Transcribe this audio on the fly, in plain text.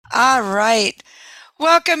All right.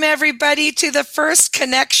 Welcome, everybody, to the first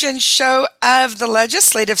connection show of the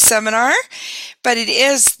legislative seminar, but it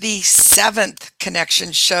is the seventh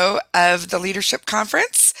connection show of the leadership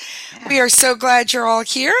conference. Yeah. We are so glad you're all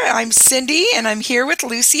here. I'm Cindy, and I'm here with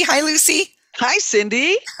Lucy. Hi, Lucy. Hi,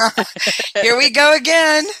 Cindy. Here we go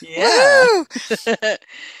again. Yeah. Woo!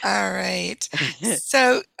 All right.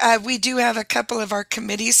 So we do have a couple of our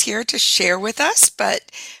committees here to share with us,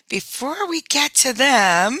 but before we get to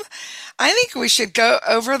them, I think we should go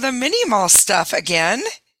over the mini mall stuff again.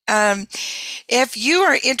 Um, if you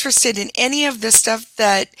are interested in any of the stuff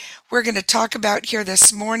that we're going to talk about here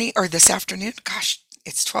this morning or this afternoon, gosh,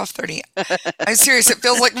 it's 12:30. I'm serious. It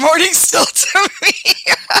feels like morning still to me.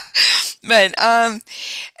 But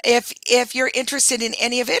if you're interested in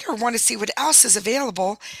any of it or want to see what else is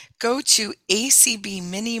available, go to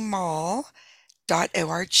acbminimall.org.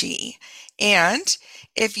 And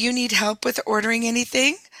if you need help with ordering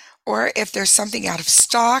anything, or if there's something out of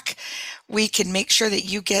stock, we can make sure that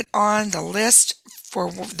you get on the list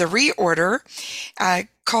for the reorder.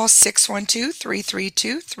 Call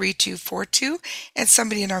 612-332-3242, and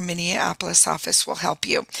somebody in our Minneapolis office will help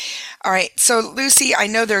you. All right, so Lucy, I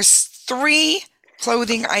know there's three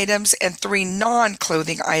clothing items and three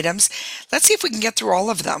non-clothing items. Let's see if we can get through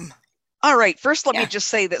all of them. All right. First, let me Yeah. just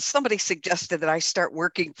say that somebody suggested that I start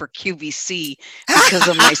working for QVC because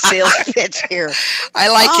of my sales pitch here. I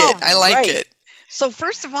like All it. I like right. it. So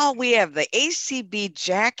first of all, we have the ACB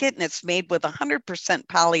jacket, and it's made with 100%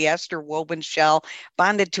 polyester woven shell,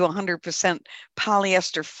 bonded to 100%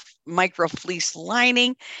 polyester micro fleece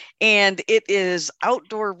lining, and it is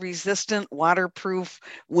outdoor resistant, waterproof,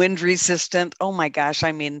 wind resistant. Oh my gosh,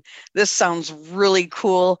 I mean, this sounds really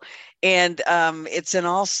cool. And it's in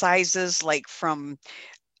all sizes, like from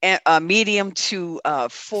medium to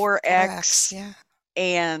 4X. Yeah.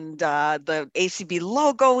 And the ACB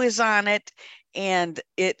logo is on it, and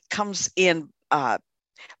it comes in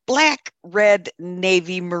black, red,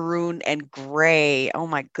 navy, maroon, and gray. Oh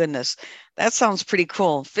my goodness, that sounds pretty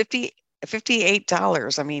cool.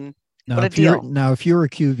 $58. I mean, what a deal. If you're a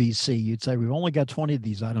QVC, you'd say we've only got 20 of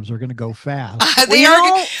these items. They're going to go fast. They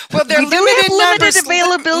are. Well, they're we do limited have limited numbers,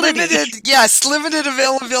 availability. Limited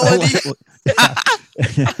availability.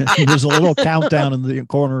 There's a little countdown in the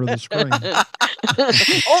corner of the screen.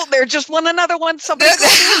 Oh, there just won another one. Somebody.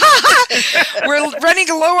 We're running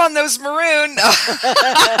low on those maroon.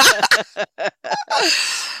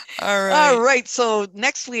 All right. All right. So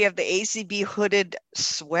next we have the ACB hooded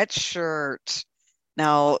sweatshirt.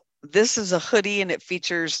 Now, this is a hoodie, and it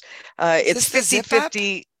features it's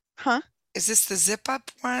 50-50. Huh? Is this the zip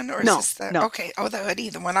up one, or no, is this the no. Okay? Oh, the hoodie,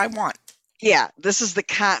 the one I want. Yeah, this is the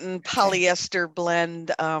cotton polyester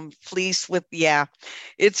blend fleece with,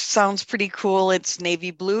 it sounds pretty cool. It's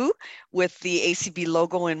navy blue with the ACB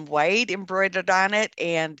logo in white embroidered on it,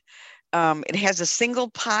 and it has a single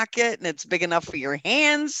pocket, and it's big enough for your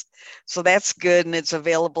hands, so that's good. And it's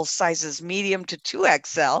available sizes medium to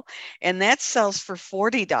 2XL, and that sells for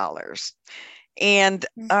 $40. And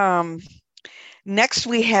next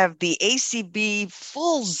we have the ACB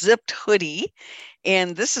full zipped hoodie,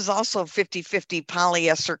 and this is also 50-50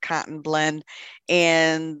 polyester cotton blend,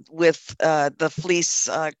 and with the fleece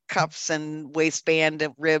cuffs and waistband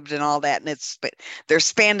ribbed and all that. And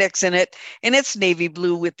there's spandex in it, and it's navy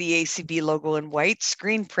blue with the ACB logo in white,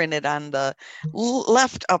 screen printed on the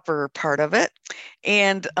left upper part of it.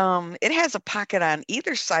 And it has a pocket on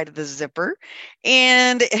either side of the zipper,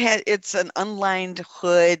 and it's an unlined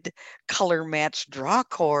hood, color matched draw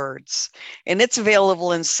cords, and it's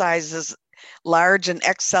available in sizes large and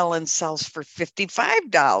XL, and sells for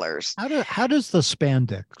 $55. How does the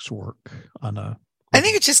spandex work on a? I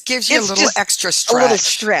think it just gives you a little extra stretch. A little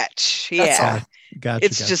stretch, yeah.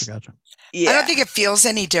 Gotcha. Yeah. I don't think it feels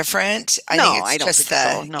any different. I think it's just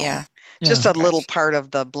so. No. Yeah. Just a little part of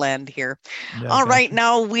the blend here. All right,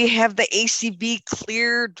 now we have the ACB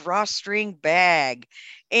clear drawstring bag.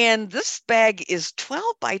 And this bag is 12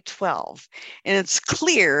 by 12, and it's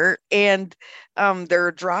clear, and there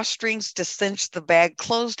are drawstrings to cinch the bag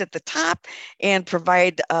closed at the top and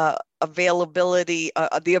provide availability,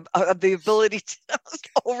 the ability to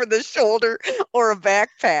over the shoulder or a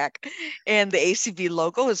backpack. And the ACB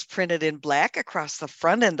logo is printed in black across the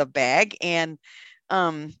front and the bag, and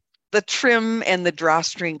the trim and the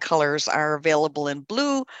drawstring colors are available in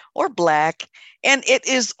blue or black, and it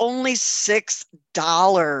is only $6.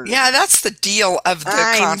 Yeah, that's the deal of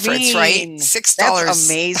the conference, right? $6. That's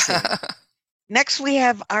amazing. Next, we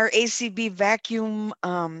have our ACB vacuum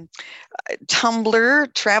tumbler,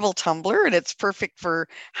 travel tumbler, and it's perfect for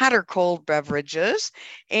hot or cold beverages.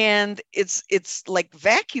 And it's like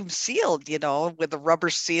vacuum sealed, with a rubber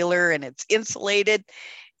sealer, and it's insulated.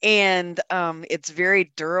 And it's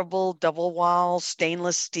very durable, double wall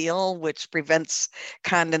stainless steel, which prevents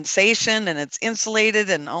condensation, and it's insulated.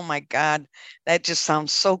 And oh my God, that just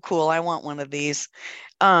sounds so cool. I want one of these.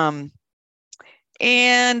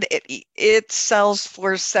 And it sells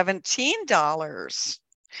for $17.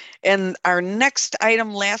 And our last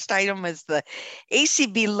item is the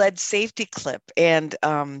ACB lead safety clip. And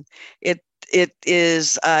it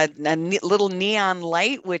is a little neon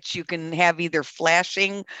light, which you can have either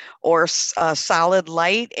flashing or solid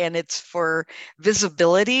light, and it's for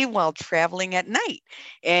visibility while traveling at night.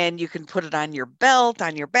 And you can put it on your belt,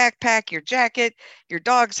 on your backpack, your jacket, your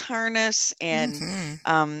dog's harness, and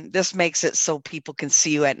this makes it so people can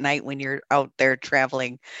see you at night when you're out there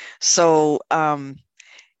traveling. So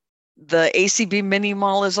the ACB Mini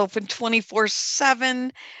Mall is open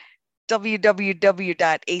 24/7.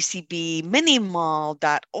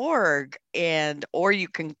 www.acbminimall.org, or you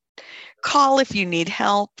can call if you need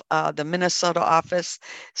help, the Minnesota office,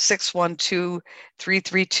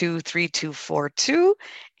 612-332-3242,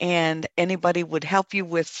 and anybody would help you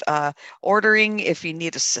with ordering if you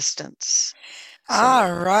need assistance.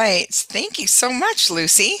 All right. Thank you so much,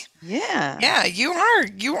 Lucy. Yeah. Yeah, you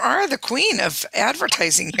are the queen of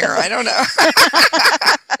advertising here. I don't know.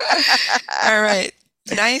 All right.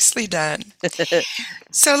 Nicely done.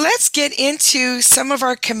 So let's get into some of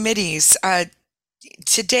our committees.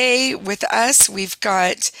 Today with us, we've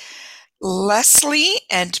got Leslie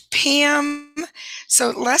and Pam. So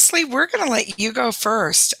Leslie, we're going to let you go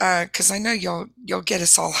first because I know you'll get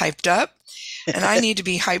us all hyped up, and I need to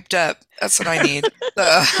be hyped up. That's what I need.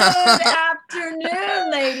 Good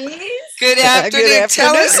afternoon, ladies. Good afternoon.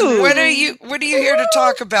 Tell us, what are you here to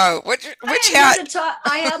talk about? Which hat?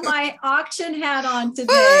 I have my auction hat on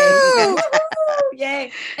today.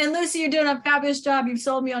 Yay. And Lucy, you're doing a fabulous job. You've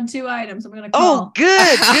sold me on 2 items. I'm going to call. Oh,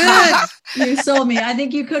 good. You sold me. I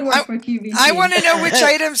think you could work for QVC. I want to know which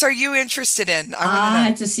items are you interested in?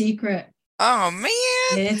 It's a secret. Oh, man.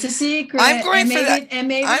 It's a secret. I'm going for that. And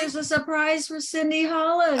maybe there's a surprise for Cindy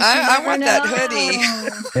Hollis. I want that hoodie.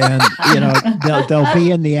 And, they'll be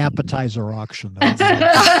in the appetizer auction.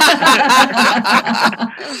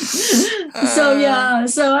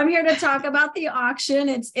 So I'm here to talk about the auction.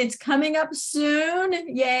 It's coming up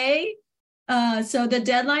soon. Yay. So the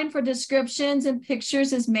deadline for descriptions and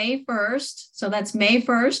pictures is May 1st. So that's May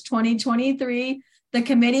 1st, 2023. The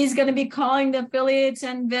committee is going to be calling the affiliates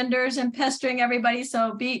and vendors and pestering everybody.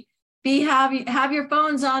 So have your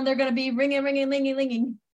phones on. They're going to be ringing,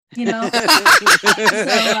 linging.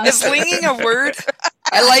 Is linging a word?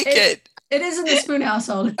 I like it. It is in the Spoon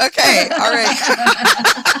household. Okay, all right.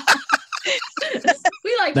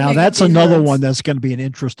 We like. Now that's another one that's going to be an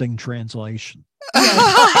interesting translation.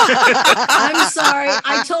 I'm sorry.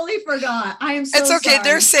 I totally forgot. I am so It's okay. sorry.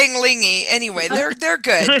 They're saying lingy anyway. They're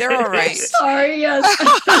good. They're all right. Sorry. Yes.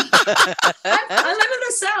 I live in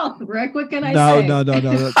the South, Rick. What can I say? No.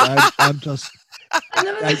 I'm just.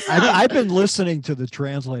 I've been listening to the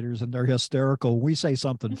translators, and they're hysterical. We say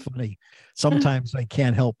something funny. Sometimes I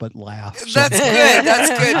can't help but laugh. That's good. That's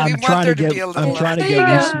good. I'm We want there to be a little. I'm trying to get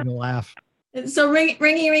Lucy to laugh. So ringy,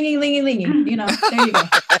 lingy. There you go.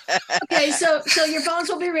 Okay, so your phones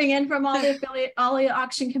will be ringing from all the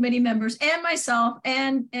auction committee members and myself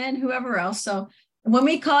and whoever else. So when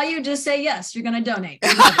we call you, just say yes. You're going to donate.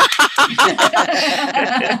 That's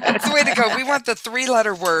the way to go. We want the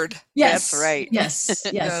 3-letter word. Yes, that's right. Yes.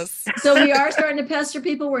 So we are starting to pester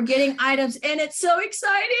people. We're getting items, and it's so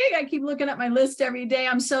exciting. I keep looking at my list every day.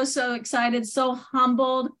 I'm so excited, so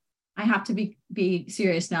humbled. I have to be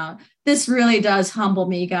serious now. This really does humble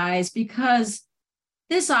me, guys, because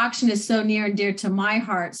this auction is so near and dear to my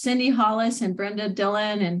heart. Cindy Hollis and Brenda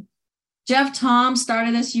Dillon and Jeff Tom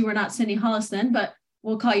started this. You were not Cindy Hollis then, but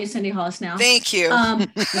we'll call you Cindy Hollis now. Thank you. And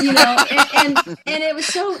it was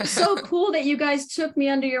so cool that you guys took me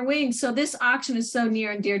under your wing. So this auction is so near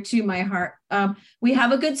and dear to my heart. We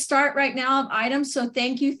have a good start right now of items. So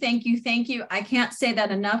thank you. I can't say that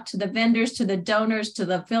enough to the vendors, to the donors, to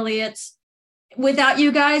the affiliates. Without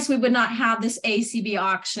you guys, we would not have this ACB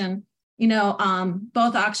auction.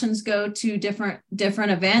 Both auctions go to different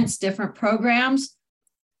events, different programs.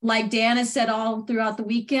 Like Dan has said all through the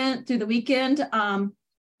weekend, if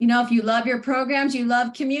you love your programs, you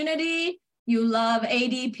love community, you love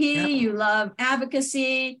ADP, you love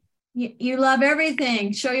advocacy, you love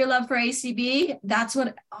everything. Show your love for ACB. That's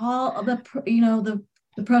what all of the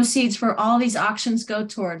the proceeds for all these auctions go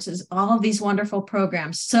towards is all of these wonderful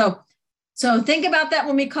programs. So think about that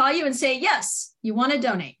when we call you and say, yes, you want to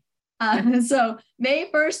donate. So May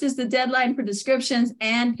 1st is the deadline for descriptions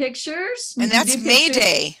and pictures. And that's May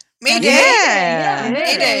Day. May Day. Yeah.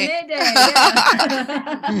 May Day. May Day.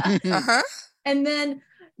 Yeah. Uh-huh. And then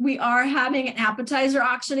we are having an appetizer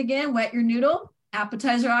auction again, Wet Your Noodle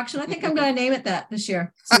appetizer auction. I think I'm going to name it that this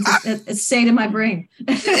year, since it's stayed in my brain.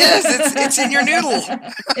 Yes, it's in your noodle.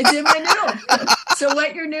 It's in my noodle. So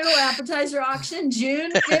Wet Your Noodle appetizer auction,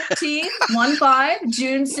 June 15, 1-5,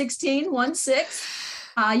 June 16,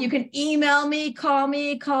 1-6. You can email me,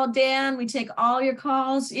 call Dan. We take all your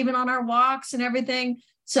calls, even on our walks and everything.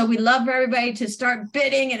 So we love for everybody to start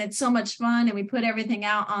bidding, and it's so much fun. And we put everything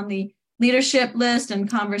out on the leadership list and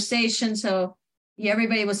conversation. So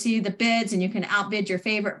everybody will see the bids, and you can outbid your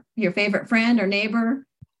favorite friend or neighbor,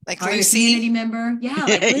 like or Lucy, your community member. Yeah,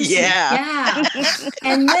 like Lucy. Yeah.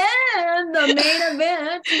 And then the main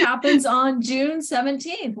event happens on June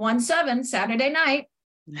 17th, 1-7, Saturday night.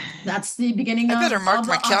 That's the beginning I of better mark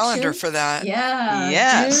my calendar auction. for that. Yeah.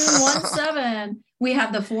 Yes. June 1-7. We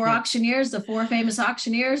have the 4 auctioneers, the 4 famous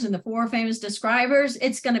auctioneers, and the 4 famous describers.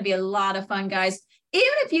 It's going to be a lot of fun, guys.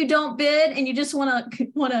 Even if you don't bid and you just want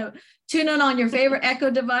to tune in on your favorite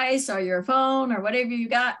Echo device or your phone or whatever you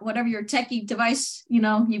got, whatever your techie device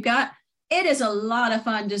you got, it is a lot of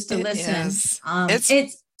fun just to listen. Is.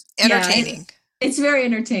 It's entertaining. It's very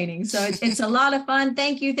entertaining. So it's a lot of fun.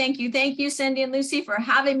 Thank you, Cindy and Lucy, for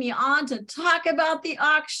having me on to talk about the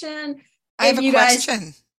auction. I have a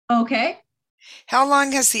question. Okay. How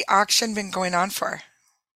long has the auction been going on for?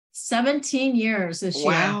 17 years this year.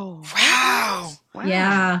 Wow.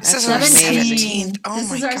 Yeah. This is our 17th. Oh this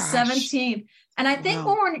my is our gosh. 17th. And I think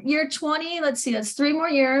when we're in year 20, let's see, that's 3 more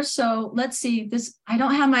years. So let's see this. I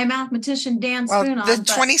don't have my mathematician Dan Spoon on. The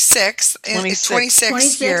 26th,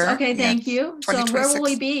 26th year. Okay, thank you. So where will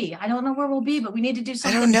we be? I don't know where we'll be, but we need to do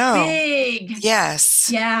something big. Yes.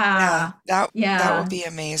 Yeah. That will be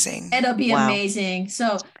amazing. It'll be amazing.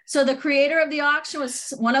 So the creator of the auction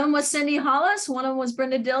one of them was Cindy Hollis, one of them was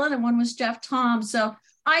Brenda Dillon, and one was Jeff Tom. So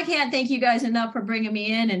I can't thank you guys enough for bringing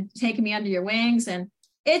me in and taking me under your wings. And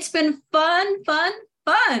it's been fun.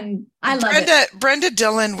 I love it. Brenda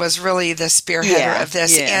Dillon was really the spearheader of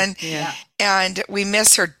this, and we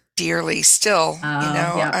miss her dearly still.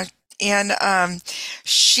 And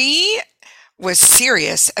she was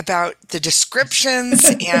serious about the descriptions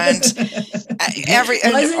and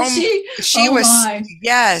she was my.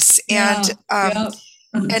 Yes, and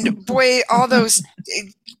and boy, all those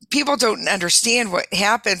people don't understand what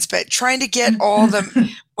happens, but trying to get all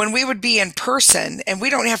the when we would be in person, and we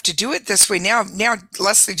don't have to do it this way now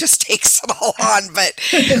Leslie just takes it all on, but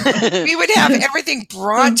we would have everything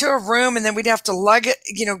brought to a room, and then we'd have to lug it,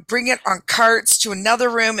 bring it on carts to another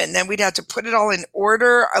room, and then we'd have to put it all in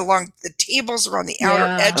order along the tables around the outer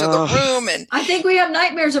edge of the room. And I think we have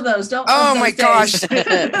nightmares of those, don't we? Oh my gosh.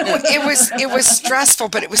 It was stressful,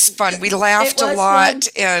 but it was fun. We laughed a lot,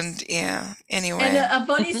 and anyway. And a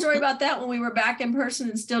funny story about that, when we were back in person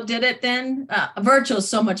and still did it then, virtual is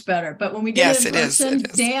so much better, but when we did it in person,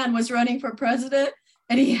 Dan was running for president,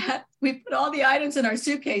 and we put all the items in our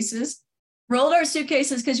suitcases, rolled our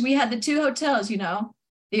suitcases, because we had the 2 hotels,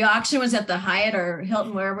 the auction was at the Hyatt or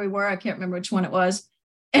Hilton, wherever we were. I can't remember which one it was.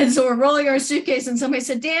 And so we're rolling our suitcase, and somebody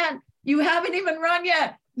said, Dan, you haven't even run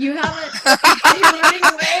yet. You haven't. You're running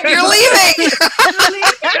away. You're leaving.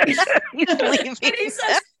 You're leaving. And he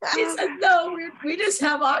said, no, we just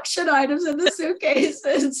have auction items in the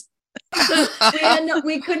suitcases.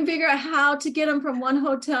 We couldn't figure out how to get them from one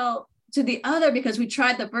hotel to the other, because we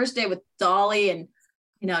tried the first day with Dolly, and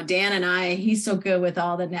Dan and I, he's so good with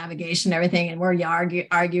all the navigation and everything, and we're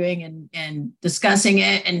arguing and discussing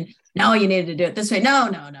it, and no, you needed to do it this way. No.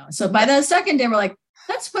 So by the second day, we're like,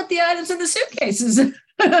 let's put the items in the suitcases.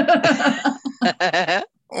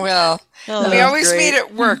 Well, we always made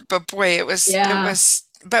it work, but boy, it was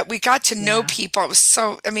but we got to know people. It was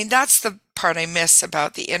that's the part I miss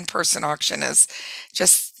about the in-person auction, is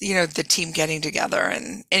just, the team getting together,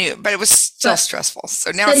 and anyway, but it was still stressful.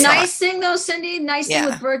 So now the nice thing though, Cindy, thing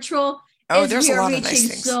with virtual, there's a lot reaching of nice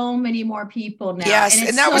things. So many more people now. Yes,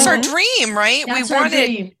 and that was our dream, right? We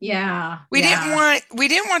wanted, we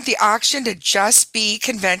didn't want the auction to just be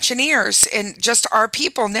conventioneers and just our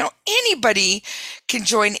people. Now anybody can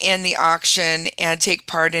join in the auction and take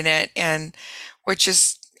part in it, and which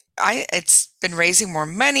is it's been raising more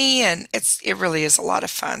money, and it really is a lot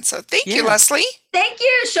of fun. So thank you, Leslie. Thank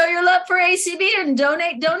you. Show your love for ACB and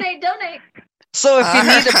donate. So if you need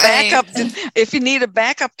a Alright. backup, if you need a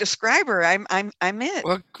backup describer, I'm it.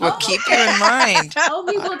 We'll keep you in mind. Oh,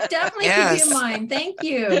 we will definitely keep you Yes. in mind. Thank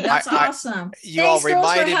you. That's awesome. You all Thanks, girls, for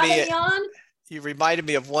reminded having me. me on. You reminded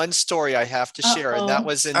me of one story I have to share, and that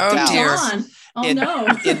was in Oh, dear. Dallas. Oh, in, no.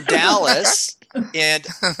 in Dallas, and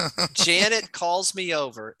Janet calls me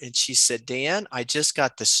over and she said, Dan, I just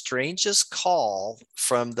got the strangest call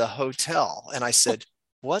from the hotel. And I said,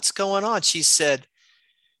 what's going on? She said,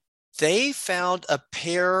 they found a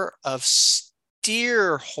pair of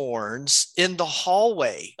steer horns in the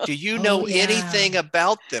hallway. Do you know anything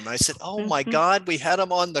about them? I said, oh my God, we had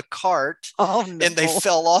them on the cart and they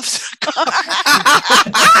fell off the cart.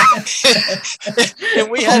 And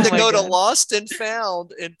we had to go to Lost and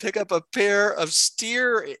Found and pick up a pair of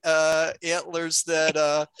steer antlers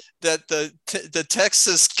that the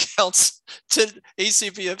Texas Council,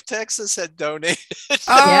 ACB of Texas had donated.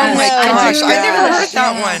 Oh Yes, my I gosh, do I never know. heard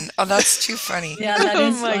that Yeah. one. Oh, that's too funny. Yeah, that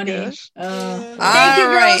is my funny. gosh. Thank you, All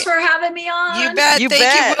girls, right. for having me on. You bet. You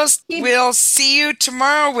Thank bet. you. We'll see you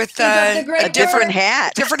tomorrow with Keep up the great A different work.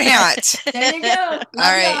 hat. different hat. There you go. Love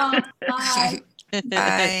right. y'all. Bye.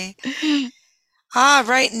 Bye.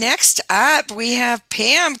 Right. Next up, we have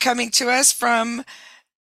Pam coming to us from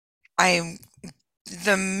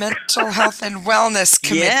the Mental Health and Wellness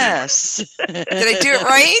Committee. Yes. Did I do it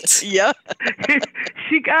right? Yeah.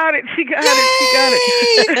 She got it. She got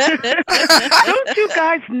it. Don't you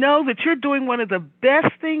guys know that you're doing one of the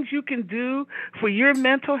best things you can do for your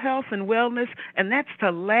mental health and wellness, and that's to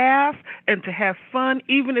laugh and to have fun,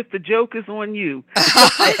 even if the joke is on you. And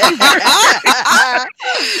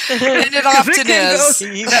it often is.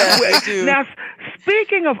 Yeah, Now,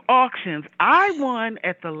 speaking of auctions, I won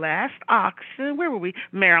at the last auction. Where were we?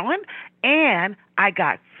 Maryland. And I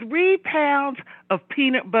got 3 pounds of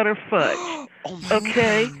peanut butter fudge. Oh my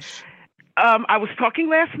Okay. gosh. I was talking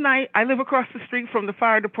last night. I live across the street from the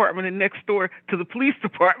fire department and next door to the police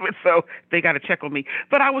department, so they got to check on me.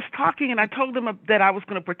 But I was talking, and I told them that I was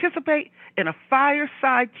going to participate in a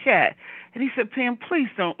fireside chat. And he said, Pam, please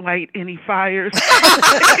don't light any fires.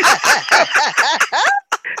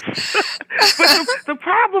 But the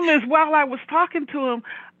problem is, while I was talking to him,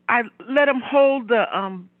 I let him hold the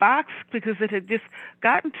box because it had just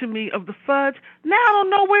gotten to me of the fudge. Now I don't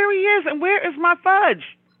know where he is, and where is my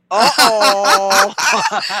fudge? Uh-oh.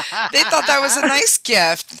 They thought that was a nice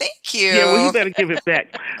gift. Thank you. Yeah, well, you better give it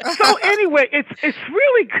back. So anyway, it's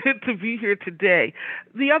really good to be here today.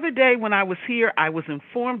 The other day when I was here, I was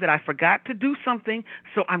informed that I forgot to do something,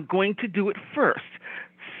 so I'm going to do it first.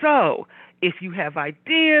 So if you have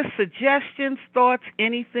ideas, suggestions, thoughts,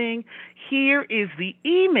 anything, here is the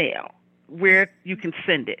email where you can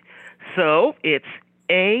send it. So it's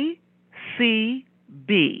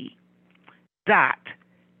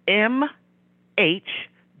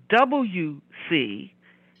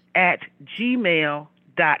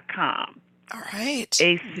All right.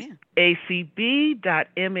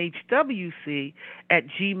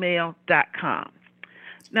 acb.mhwc@gmail.com.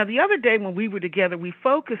 Now, the other day when we were together, we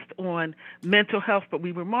focused on mental health, but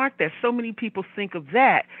we remarked that so many people think of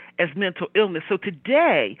that as mental illness. So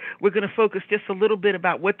today, we're going to focus just a little bit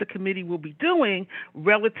about what the committee will be doing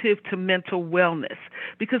relative to mental wellness,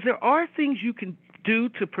 because there are things you can do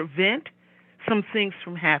to prevent some things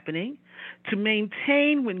from happening, to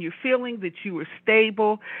maintain when you're feeling that you are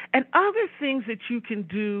stable, and other things that you can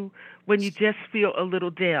do when you just feel a little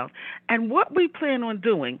down. And what we plan on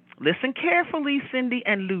doing, listen carefully, Cindy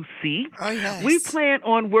and Lucy, Oh, yes. we plan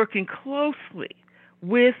on working closely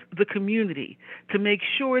with the community to make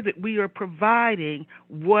sure that we are providing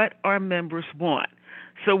what our members want.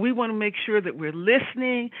 So we want to make sure that we're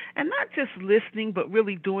listening, and not just listening, but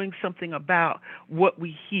really doing something about what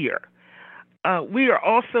we hear. We are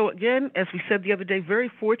also, again, as we said the other day, very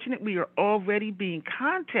fortunate. We are already being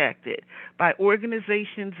contacted by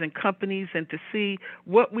organizations and companies and to see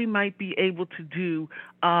what we might be able to do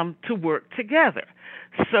to work together.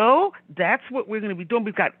 So that's what we're going to be doing.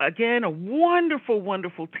 We've got, again, a wonderful,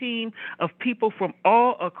 wonderful team of people from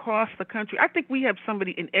all across the country. I think we have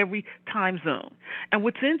somebody in every time zone. And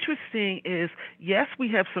what's interesting is, yes, we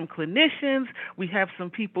have some clinicians, we have some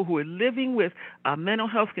people who are living with a mental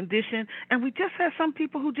health condition, and we just have some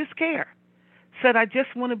people who just care. Said, I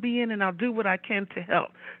just want to be in and I'll do what I can to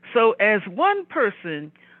help. So as one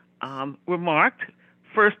person remarked,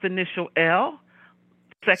 first initial L,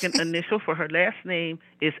 second initial for her last name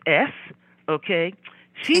is S, okay?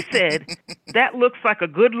 She said, that looks like a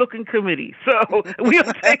good-looking committee. So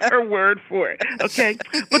we'll take her word for it, okay?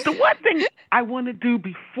 But the one thing I want to do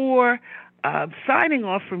before signing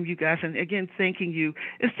off from you guys, and again, thanking you,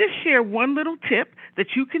 is just share one little tip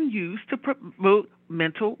that you can use to promote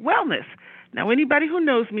mental wellness. Now, anybody who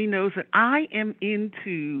knows me knows that I am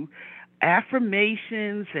into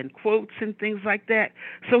affirmations and quotes and things like that.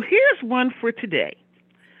 So here's one for today.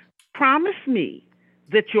 Promise me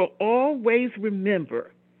that you'll always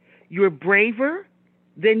remember you're braver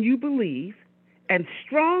than you believe and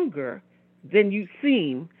stronger than you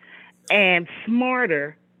seem and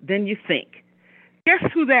smarter than you think.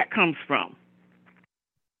 Guess who that comes from?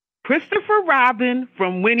 Christopher Robin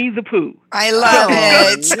from Winnie the Pooh. I love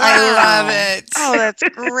it. Wow. I love it. Oh, that's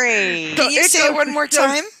great. Can you say it one more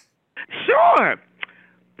time? Sure.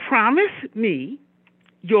 Promise me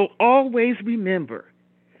you'll always remember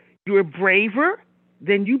you're braver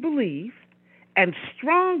than you believe and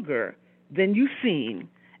stronger than you seem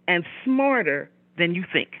and smarter than you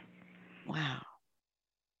think. Wow.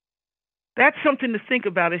 That's something to think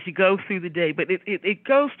about as you go through the day. But it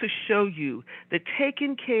goes to show you that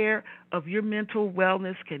taking care of your mental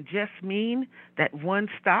wellness can just mean that one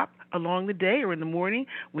stop along the day or in the morning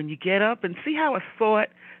when you get up, and see how a thought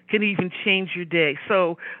can even change your day.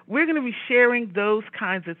 So we're going to be sharing those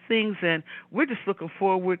kinds of things, and we're just looking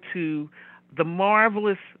forward to the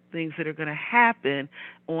marvelous things that are going to happen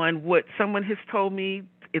on what someone has told me.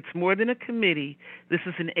 It's more than a committee. This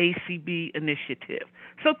is an ACB initiative.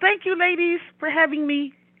 So thank you, ladies, for having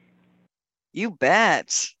me. You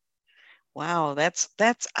bet. Wow, that's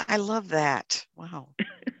I love that. Wow.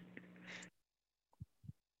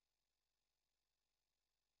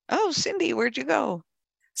 Oh, Cindy, where'd you go?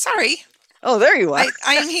 Sorry. Oh, there you are.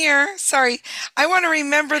 I'm here. Sorry. I want to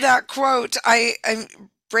remember that quote. I'm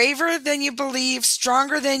braver than you believe,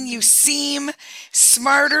 stronger than you seem,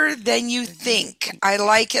 smarter than you think. I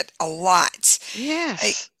like it a lot.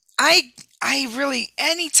 Yes. I really,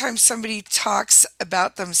 anytime somebody talks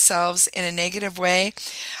about themselves in a negative way,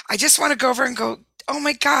 I just want to go over and go, oh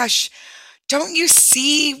my gosh, don't you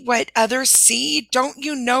see what others see? Don't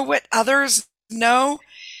you know what others know?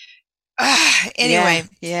 Anyway.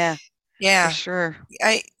 Yeah. Yeah. For sure.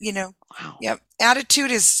 Wow. Yep.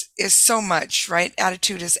 Attitude is so much, right?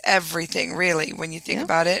 Attitude is everything, really, when you think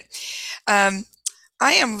about it. I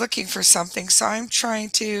am looking for something, so I'm trying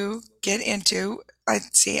to get into. I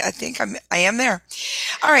think I am there.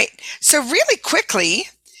 All right. So really quickly,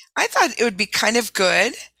 I thought it would be kind of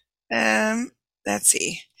good. Let's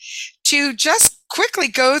see, to just quickly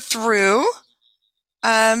go through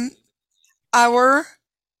our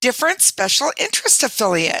different special interest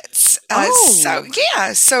affiliates. So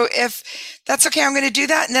if that's okay, I'm going to do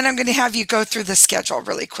that, and then I'm going to have you go through the schedule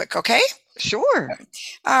really quick, okay? Sure.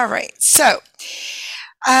 All right. So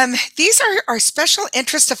these are our special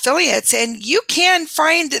interest affiliates, and you can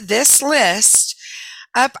find this list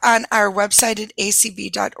up on our website at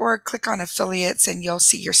acb.org. Click on affiliates, and you'll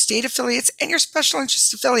see your state affiliates and your special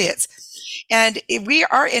interest affiliates. And we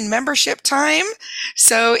are in membership time,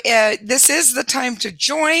 so this is the time to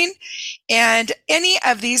join. And any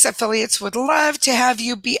of these affiliates would love to have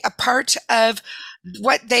you be a part of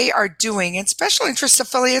what they are doing. And special interest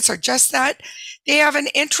affiliates are just that. They have an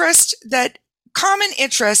interest, that common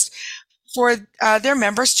interest for their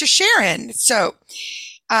members to share in. So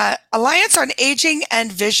Alliance on Aging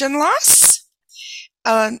and Vision Loss,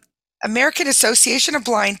 American Association of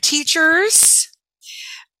Blind Teachers.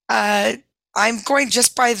 I'm going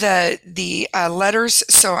just by the letters,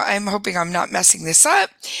 so I'm hoping I'm not messing this up.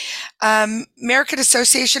 American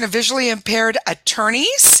Association of Visually Impaired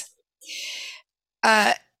Attorneys,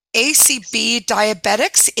 ACB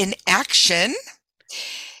Diabetics in Action,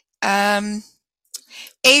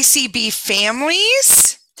 ACB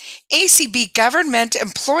Families, ACB Government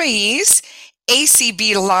Employees,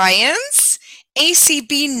 ACB Lions,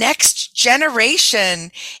 ACB Next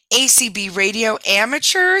Generation, ACB Radio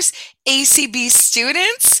Amateurs, ACB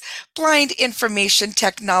Students, Blind Information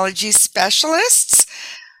Technology Specialists,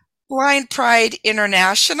 Blind Pride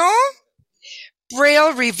International,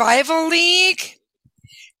 Braille Revival League,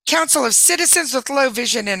 Council of Citizens with Low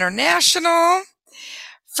Vision International,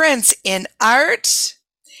 Friends in Art,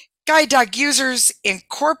 Guide Dog Users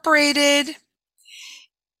Incorporated,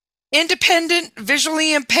 Independent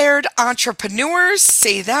Visually Impaired Entrepreneurs,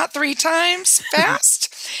 say that 3 times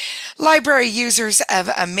fast, Library Users of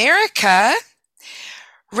America,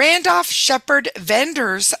 Randolph Shepherd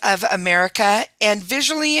Vendors of America, and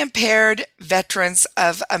Visually Impaired Veterans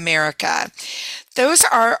of America. Those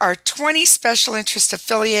are our 20 special interest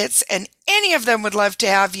affiliates, and any of them would love to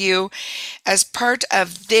have you as part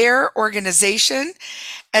of their organization,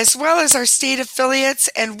 as well as our state affiliates.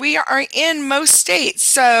 And we are in most states.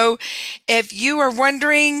 So if you are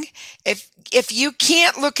wondering, if you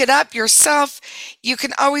can't look it up yourself, you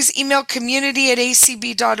can always email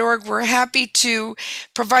community@acb.org. We're happy to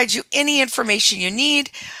provide you any information you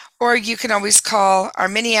need. Or you can always call our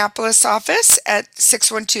Minneapolis office at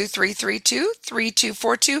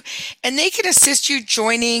 612-332-3242, and they can assist you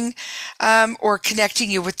joining or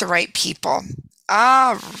connecting you with the right people.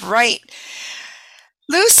 All right.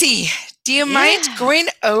 Lucy, do you mind going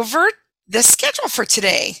over the schedule for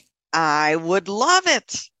today? I would love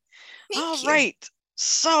it. Thank you. Right.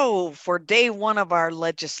 So for day one of our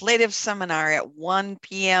legislative seminar at 1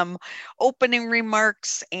 p.m., opening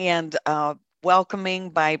remarks and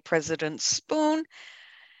welcoming by President Spoon.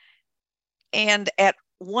 And at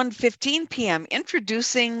 1:15 p.m.,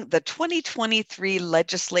 introducing the 2023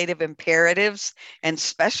 legislative imperatives and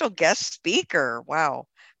special guest speaker. Wow,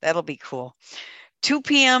 that'll be cool. 2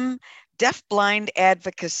 p.m., deaf-blind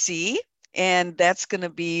advocacy. And that's going to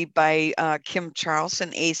be by Kim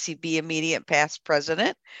Charlson, ACB immediate past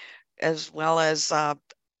president, as well as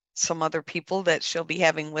some other people that she'll be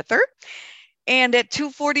having with her. And at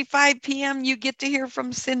 2:45 p.m., you get to hear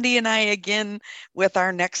from Cindy and I again with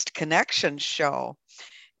our next Connection show.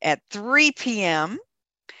 At 3 p.m.,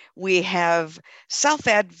 we have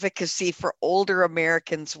self-advocacy for older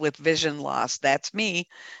Americans with vision loss. That's me.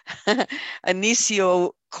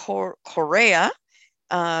 Anicio Correa,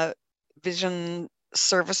 Vision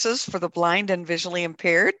Services for the Blind and Visually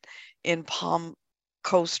Impaired in Palm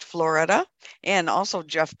Coast, Florida. And also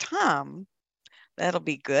Jeff Tom. That'll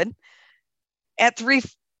be good. At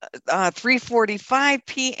 3:45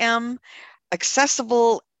 p.m.,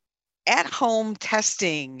 accessible at-home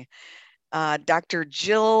testing. Dr.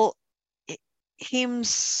 Jill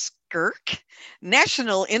Heemskirk,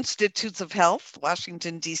 National Institutes of Health,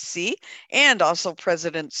 Washington, D.C., and also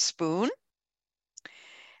President Spoon.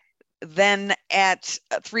 Then at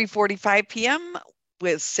 3:45 p.m.,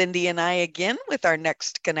 with Cindy and I again with our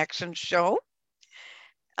next Connection show.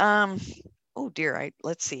 Oh dear,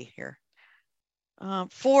 let's see here.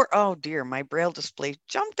 Oh dear, my Braille display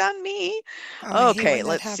jumped on me. Okay,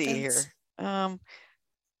 let's see here. Oh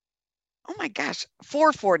my gosh,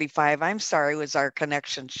 4:45, I'm sorry, was our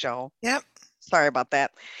Connection show. Yep. Sorry about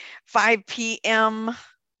that. 5 p.m.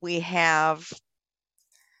 we have,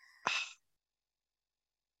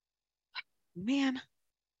 man,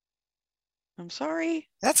 I'm sorry.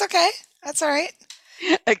 That's okay. That's all right.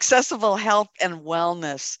 Accessible Health and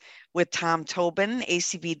Wellness with Tom Tobin,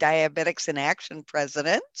 ACB Diabetics in Action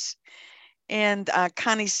President, and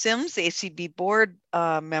Connie Sims, ACB board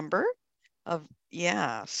member of,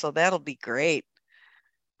 so that'll be great.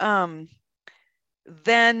 Then,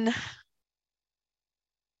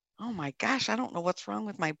 oh my gosh, I don't know what's wrong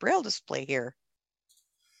with my Braille display here.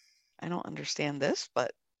 I don't understand this,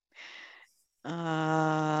 but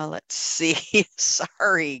let's see.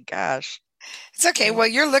 Sorry, gosh. It's okay. Well,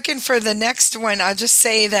 you're looking for the next one. I'll just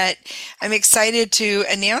say that I'm excited to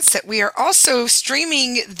announce that we are also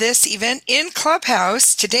streaming this event in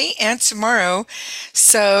Clubhouse today and tomorrow.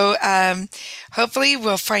 So hopefully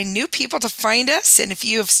we'll find new people to find us. And if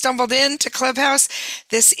you have stumbled into Clubhouse,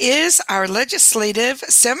 this is our legislative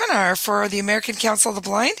seminar for the American Council of the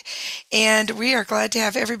Blind. And we are glad to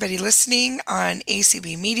have everybody listening on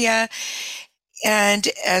ACB Media, and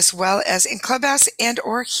as well as in Clubhouse and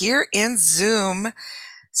or here in Zoom.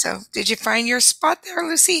 So did you find your spot there,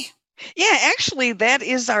 Lucy? Yeah, actually, that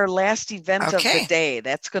is our last event of the day.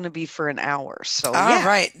 That's going to be for an hour. So, all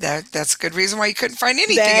right. That's a good reason why you couldn't find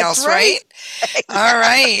anything else, right? All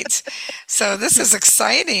right. So this is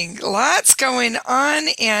exciting. Lots going on,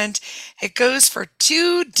 and it goes for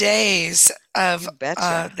 2 days of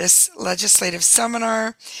this legislative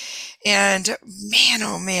seminar. And man,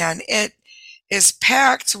 oh man, it is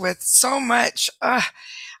packed with so much.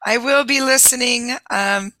 I will be listening,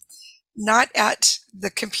 not at the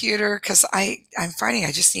computer, because I'm finding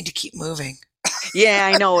I just need to keep moving. Yeah,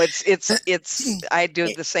 I know. It's I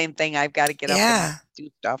do the same thing. I've got to get up and do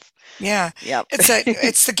stuff. Yeah. Yep.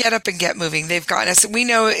 It's the get up and get moving. They've gotten us. We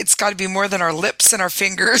know it's got to be more than our lips and our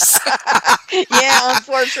fingers. Yeah,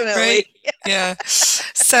 unfortunately. Right? Yeah.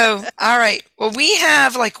 So, all right. Well, we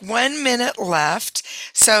have like 1 minute left.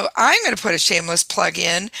 So I'm going to put a shameless plug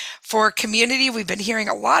in for community. We've been hearing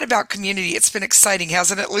a lot about community. It's been exciting,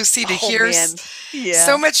 hasn't it, Lucy, to hear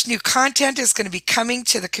so much new content is going to be coming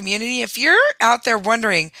to the community. If you're out there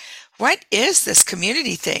wondering, what is this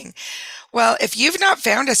community thing? Well, if you've not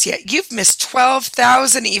found us yet, you've missed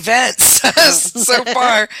 12,000 events so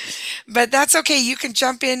far, but that's okay. You can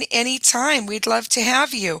jump in anytime. We'd love to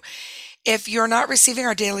have you. If you're not receiving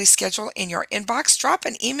our daily schedule in your inbox, drop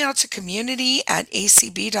an email to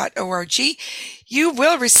community@acb.org. You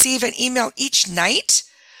will receive an email each night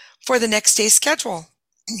for the next day's schedule.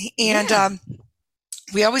 And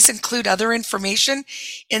we always include other information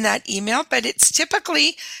in that email, but it's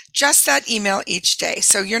typically just that email each day.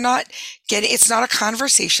 So you're not getting, it's not a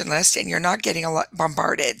conversation list and you're not getting a lot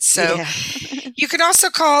bombarded. So you can also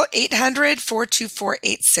call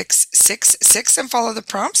 800-424-8666 and follow the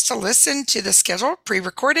prompts to listen to the schedule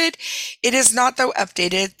pre-recorded. It is not, though,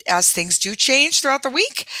 updated as things do change throughout the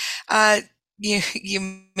week. You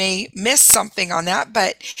may miss something on that,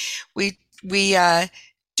 but we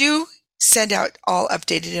do send out all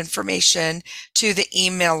updated information to the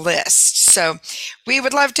email list. So we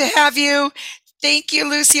would love to have you. Thank you,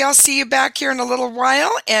 Lucy. I'll see you back here in a little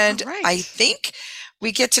while. And I think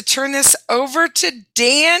we get to turn this over to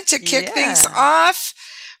Dan to kick things off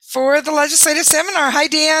for the legislative seminar. Hi,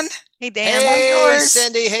 Dan. Hey, Dan. Hey,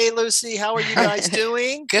 Cindy. Hey, Lucy. How are you guys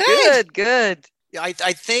doing? Good. I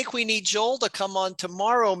think we need Joel to come on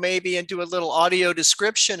tomorrow maybe and do a little audio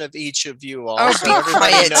description of each of you all. Oh, so be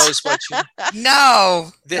everybody quiet. knows what you...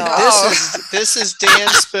 No. This is Dan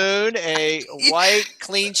Spoon, a white,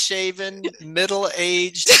 clean-shaven,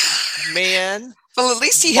 middle-aged man. Well, at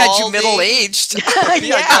least he had you middle-aged.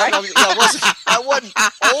 I wasn't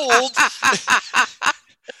old.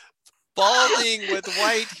 Balding with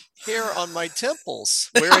white hair on my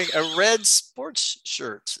temples, wearing a red sports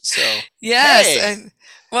shirt. So yes, and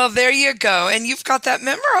well, there you go, and you've got that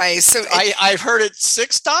memorized. So I've heard it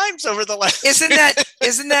 6 times over the last. Isn't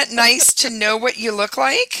that nice to know what you look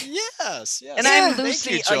like? Yes. And I'm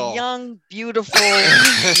Lucy, a young, beautiful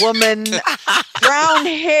woman, brown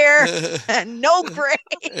hair, and no gray.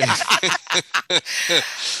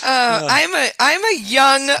 I'm a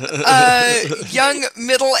young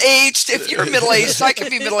middle-aged. If you're middle-aged, I can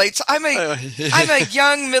be middle-aged. I'm a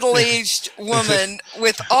young middle-aged woman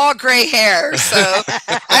with all gray hair. So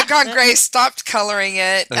I've gone gray, stopped coloring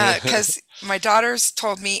it because my daughters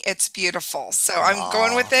told me it's beautiful. So I'm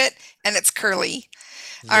going with it, and it's curly.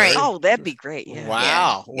 All right. Oh, that'd be great. Yeah.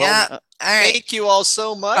 Wow. Well, all right. Thank you all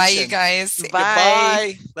so much. Bye, you guys.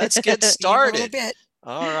 Goodbye. Let's get started. A little bit.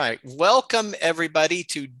 All right. Welcome, everybody,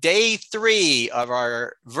 to day 3 of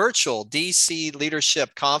our virtual DC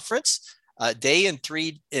Leadership Conference. Day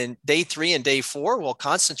 3 and day 4 will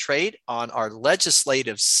concentrate on our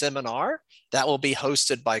legislative seminar. That will be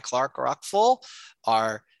hosted by Clark Rockfull,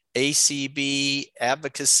 our ACB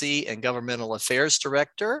Advocacy and Governmental Affairs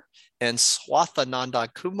Director, and Swatha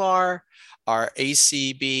Nandakumar, our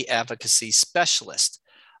ACB Advocacy Specialist.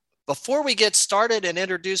 Before we get started and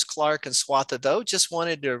introduce Clark and Swatha, though, just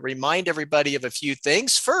wanted to remind everybody of a few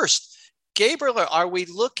things. First, Gabriel, are we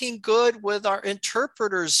looking good with our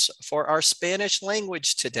interpreters for our Spanish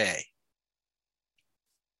language today?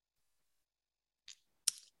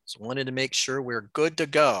 So wanted to make sure we're good to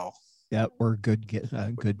go. Yeah, we're good.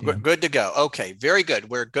 Good to go. Okay, very good.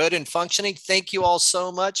 We're good and functioning. Thank you all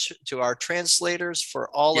so much to our translators for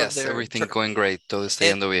all of their... Yes, everything going great. Todo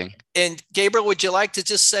está yendo bien. And Gabriel, would you like to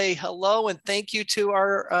just say hello and thank you to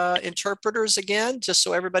our interpreters again, just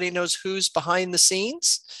so everybody knows who's behind the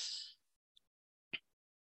scenes?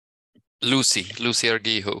 Lucy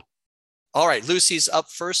Arguijo. All right, Lucy's up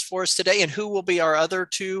first for us today. And who will be our other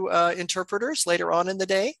 2 interpreters later on in the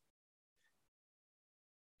day?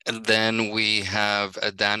 And then we have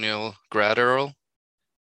Daniel Gratterall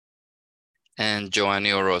and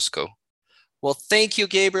Joanny Orozco. Well, thank you,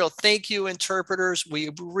 Gabriel. Thank you, interpreters. We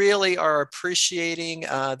really are appreciating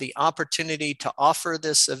the opportunity to offer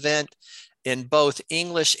this event in both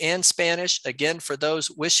English and Spanish. Again, for those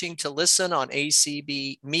wishing to listen on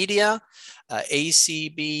ACB Media,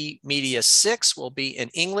 ACB Media 6 will be in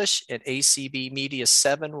English and ACB Media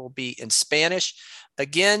 7 will be in Spanish.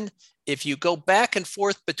 Again, if you go back and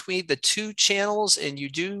forth between the 2 channels and you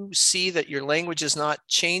do see that your language is not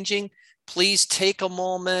changing, please take a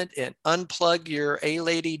moment and unplug your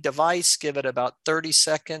A-Lady device. Give it about 30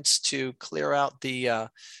 seconds to clear out the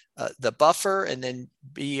buffer, and then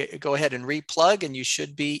go ahead and replug, and you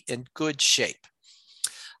should be in good shape.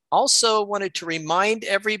 Also wanted to remind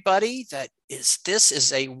everybody that this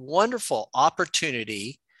is a wonderful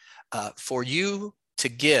opportunity for you to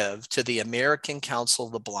give to the American Council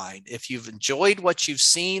of the Blind. If you've enjoyed what you've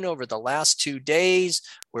seen over the last 2 days,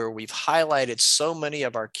 where we've highlighted so many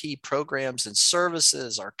of our key programs and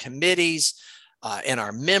services, our committees, and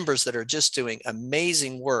our members that are just doing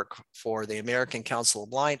amazing work for the American Council of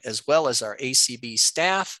the Blind, as well as our ACB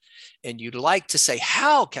staff, and you'd like to say,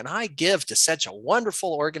 how can I give to such a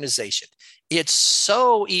wonderful organization? It's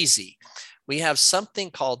so easy. We have something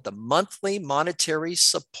called the Monthly Monetary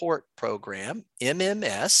Support Program,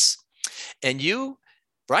 MMS, and you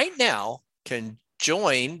right now can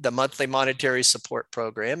join the Monthly Monetary Support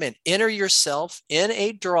Program and enter yourself in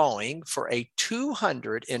a drawing for a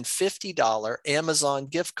 $250 Amazon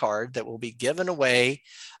gift card that will be given away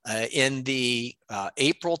in the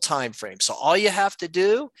April timeframe. So all you have to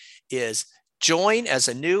do is join as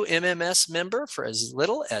a new MMS member for as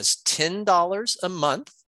little as $10 a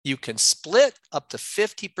month. You can split up to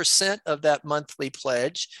 50% of that monthly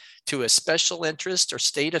pledge to a special interest or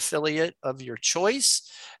state affiliate of your choice,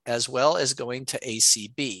 as well as going to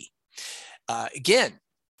ACB. Again,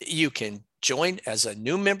 you can join as a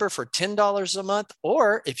new member for $10 a month,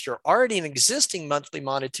 or if you're already an existing monthly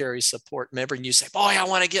monetary support member and you say, boy, I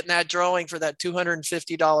want to get in that drawing for that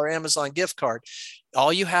 $250 Amazon gift card,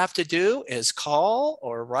 all you have to do is call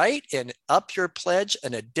or write and up your pledge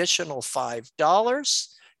an additional $5.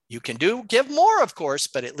 You can give more, of course,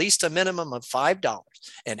 but at least a minimum of $5.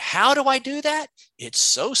 And how do I do that? It's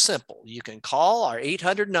so simple. You can call our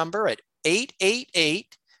 800 number at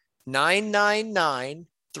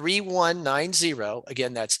 888-999-3190.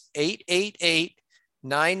 Again, that's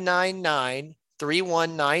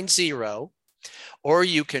 888-999-3190. Or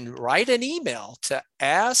you can write an email to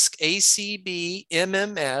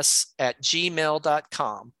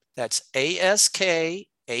askacbmms@gmail.com. That's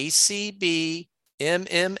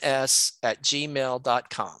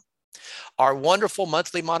askacbmms@gmail.com. Our wonderful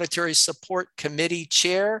monthly monetary support committee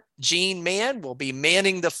chair, Jean Mann, will be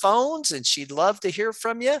manning the phones, and she'd love to hear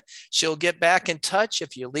from you. She'll get back in touch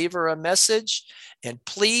if you leave her a message. And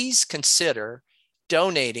please consider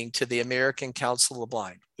donating to the American Council of the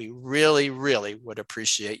Blind. We really, really would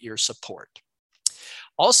appreciate your support.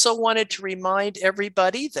 Also wanted to remind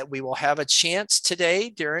everybody that we will have a chance today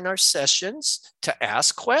during our sessions to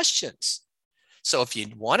ask questions. So if you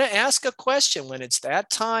want to ask a question when it's that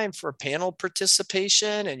time for panel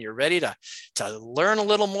participation and you're ready to learn a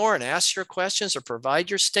little more and ask your questions or provide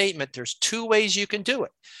your statement, there's two ways you can do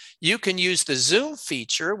it. You can use the Zoom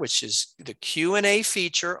feature, which is the Q&A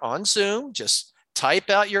feature on Zoom. Just type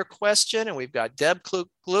out your question, and we've got Deb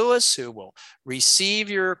Lewis who will receive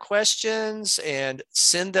your questions and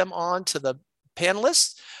send them on to the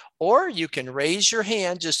panelists. Or you can raise your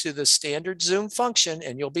hand just through the standard Zoom function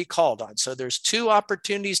and you'll be called on. So there's two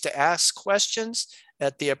opportunities to ask questions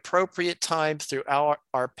at the appropriate time through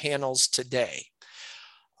our panels today.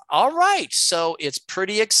 All right, so it's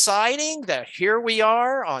pretty exciting that here we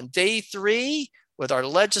are on day 3 with our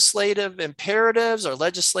legislative imperatives, our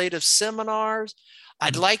legislative seminars.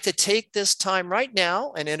 I'd like to take this time right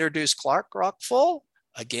now and introduce Clark Rockfull,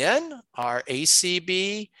 again, our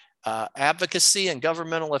ACB Advocacy and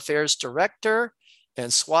Governmental Affairs Director,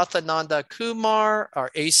 and Swatha Nanda Kumar,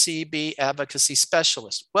 our ACB Advocacy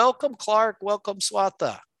Specialist. Welcome, Clark. Welcome,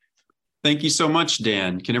 Swatha. Thank you so much,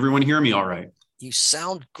 Dan. Can everyone hear me all right? You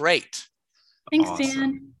sound great. Thanks, Awesome.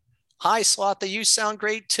 Dan. Hi, Swatha. You sound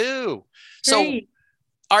great too. Great. So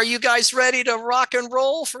are you guys ready to rock and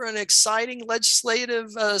roll for an exciting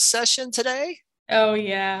legislative session today? Oh,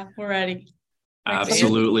 yeah, we're ready.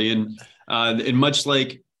 Absolutely. And much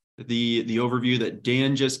like the overview that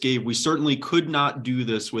Dan just gave, we certainly could not do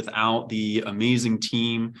this without the amazing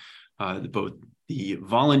team, both the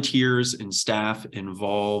volunteers and staff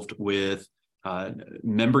involved with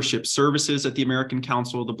membership services at the American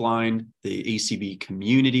Council of the Blind, the ACB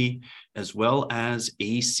community, as well as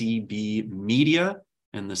ACB Media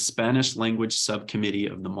and the Spanish language subcommittee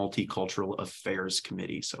of the Multicultural Affairs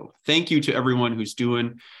Committee. So thank you to everyone who's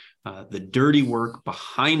doing the dirty work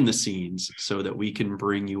behind the scenes so that we can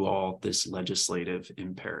bring you all this legislative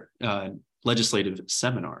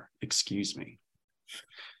seminar, excuse me.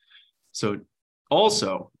 So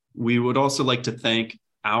also, we would also like to thank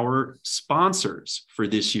our sponsors for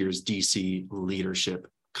this year's DC Leadership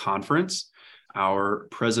Conference, our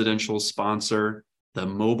presidential sponsor, the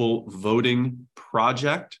Mobile Voting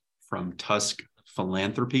Project from Tusk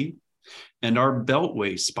Philanthropy, and our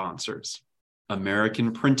Beltway sponsors,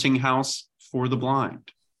 American Printing House for the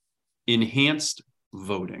Blind, Enhanced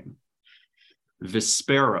Voting,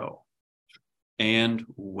 Vispero, and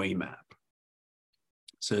Waymap.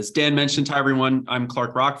 So as Dan mentioned, hi everyone, I'm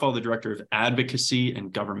Clark Rockfull, the Director of Advocacy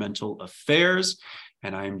and Governmental Affairs,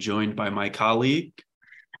 and I am joined by my colleague.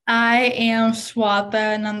 I am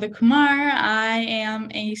Swatha Nanda Kumar. I am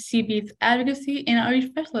ACB's Advocacy and Outreach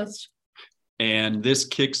Specialist. And this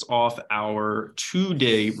kicks off our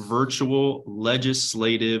 2-day virtual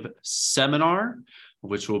legislative seminar,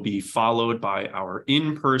 which will be followed by our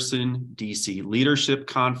in-person DC Leadership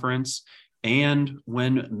Conference. And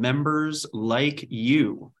when members like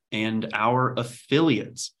you and our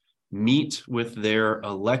affiliates meet with their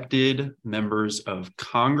elected members of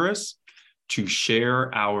Congress to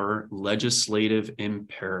share our legislative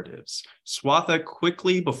imperatives. Swatha,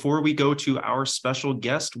 quickly, before we go to our special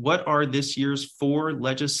guest, what are this year's 4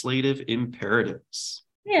 legislative imperatives?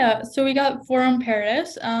 Yeah, so we got 4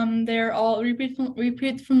 imperatives. They're all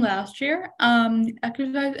repeats from last year.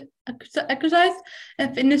 Exercise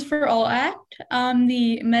and Fitness for All Act,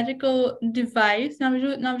 the Medical Device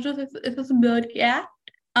Non-Visual Accessibility Act,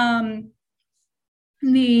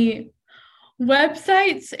 the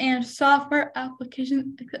Websites and Software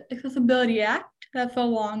Application Accessibility Act, that's a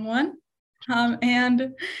long one,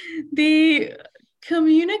 and the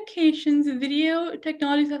Communications Video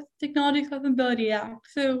Technology Accessibility Act.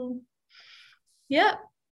 So, yeah,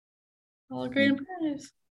 all great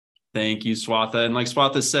imperatives. Thank you, Swatha. And like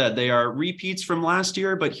Swatha said, they are repeats from last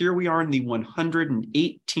year, but here we are in the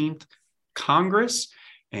 118th Congress,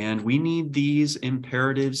 and we need these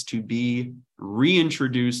imperatives to be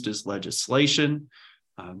reintroduced as legislation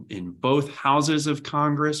in both houses of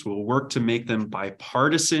Congress. We'll work to make them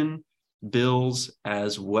bipartisan bills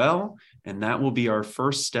as well, and that will be our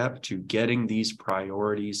first step to getting these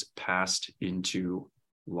priorities passed into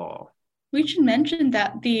law. We should mention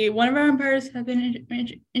that one of our imperatives have been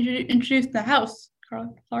introduced in the House,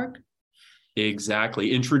 Clark.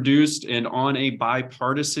 Exactly, introduced and on a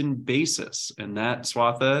bipartisan basis, and that,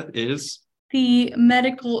 Swatha, is the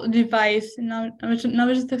Medical Device Non-Visual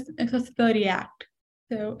Accessibility Act.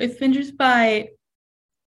 So it's been introduced by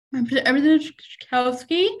Representative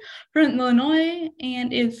Chakowski from Illinois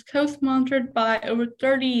and is co-sponsored by over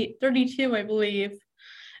 32, I believe,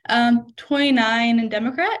 29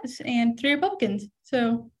 Democrats and 3 Republicans.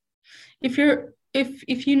 So if you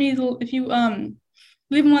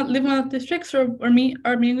live in one of the districts or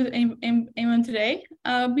meeting with anyone today,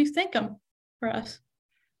 please thank them for us.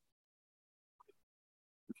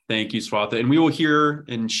 Thank you, Swatha. And we will hear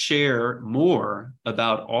and share more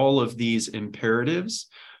about all of these imperatives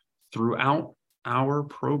throughout our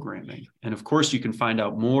programming. And of course, you can find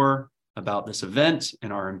out more about this event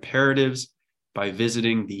and our imperatives by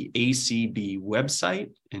visiting the ACB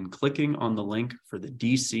website and clicking on the link for the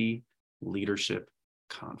DC Leadership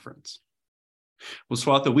Conference. Well,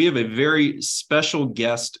 Swatha, we have a very special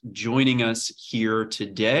guest joining us here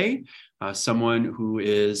today, someone who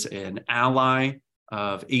is an ally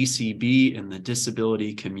of ACB in the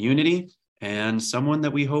disability community, and someone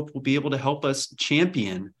that we hope will be able to help us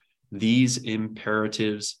champion these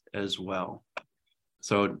imperatives as well.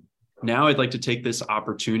 So now I'd like to take this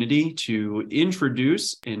opportunity to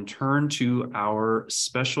introduce and turn to our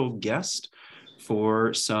special guest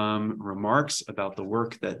for some remarks about the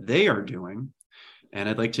work that they are doing. And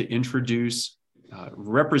I'd like to introduce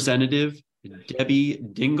Representative Debbie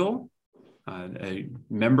Dingell, a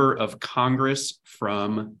member of Congress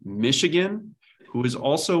from Michigan, who is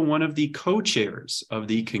also one of the co-chairs of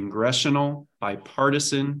the Congressional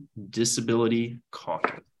Bipartisan Disability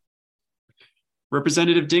Caucus.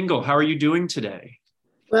 Representative Dingell, how are you doing today?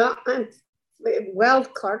 Well, I'm well,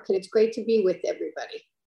 Clark, and it's great to be with everybody.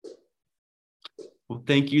 Well,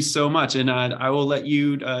 thank you so much. And I will let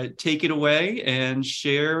you take it away and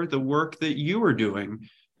share the work that you are doing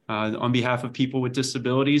on behalf of people with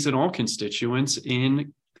disabilities and all constituents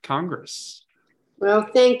in Congress. Well,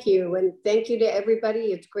 thank you. And thank you to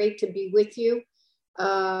everybody. It's great to be with you.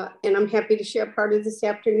 And I'm happy to share part of this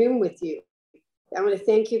afternoon with you. I want to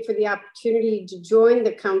thank you for the opportunity to join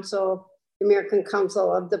the American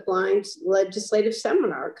Council of the Blind's legislative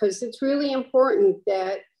seminar, because it's really important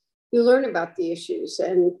that you learn about the issues.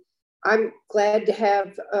 And I'm glad to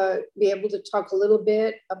have be able to talk a little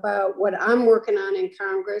bit about what I'm working on in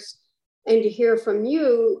Congress and to hear from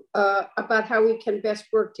you about how we can best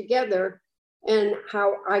work together and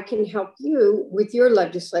how I can help you with your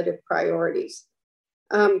legislative priorities.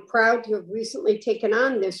 I'm proud to have recently taken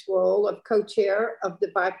on this role of co-chair of the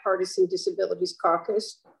Bipartisan Disabilities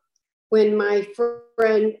Caucus. When my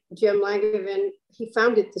friend Jim Langevin, he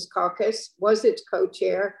founded this caucus, was its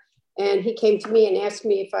co-chair, and he came to me and asked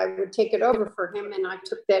me if I would take it over for him, and I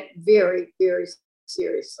took that very, very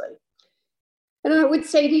seriously. And I would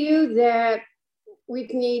say to you that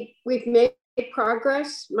we've made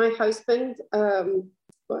progress. My husband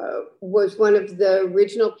was one of the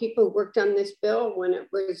original people who worked on this bill when it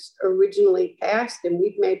was originally passed, and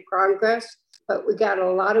we've made progress, but we got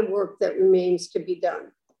a lot of work that remains to be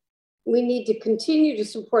done. We need to continue to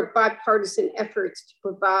support bipartisan efforts to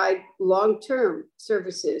provide long-term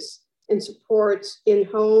services and supports in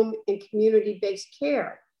home and community-based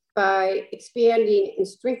care by expanding and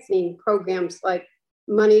strengthening programs like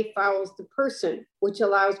Money Follows the Person, which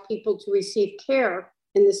allows people to receive care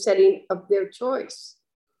in the setting of their choice.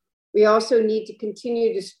 We also need to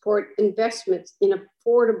continue to support investments in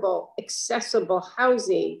affordable, accessible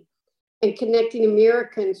housing and connecting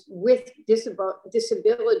Americans with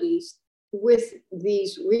disabilities with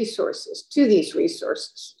these resources, to these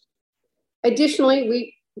resources. Additionally,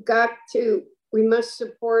 we must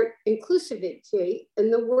support inclusivity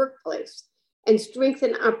in the workplace and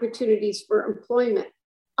strengthen opportunities for employment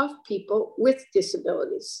of people with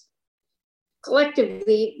disabilities.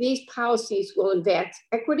 Collectively, these policies will advance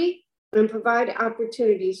equity and provide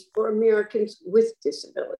opportunities for Americans with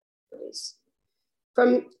disabilities.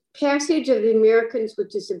 From passage of the Americans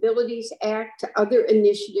with Disabilities Act to other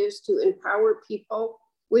initiatives to empower people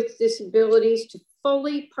with disabilities to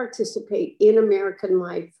fully participate in American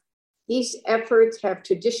life, these efforts have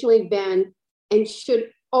traditionally been and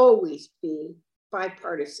should always be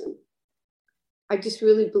bipartisan. I just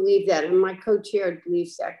really believe that, and my co-chair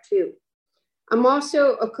believes that too. I'm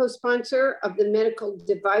also a co-sponsor of the medical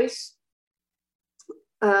device,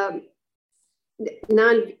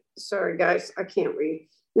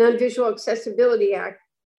 Non-Visual Accessibility Act,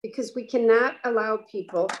 because we cannot allow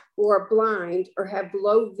people who are blind or have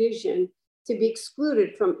low vision to be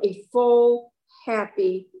excluded from a full,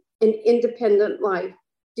 happy, and independent life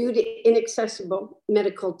due to inaccessible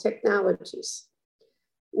medical technologies.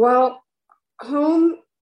 While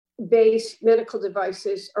home-based medical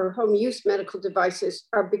devices or home-use medical devices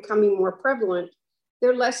are becoming more prevalent,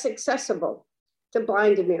 they're less accessible to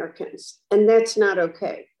blind Americans, and that's not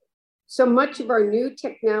okay. So much of our new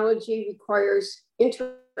technology requires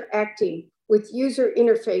interacting with user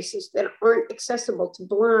interfaces that aren't accessible to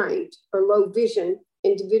blind or low vision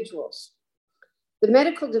individuals. The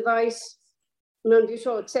Medical Device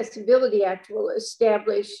Non-Visual Accessibility Act will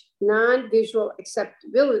establish non-visual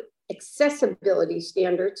accessibility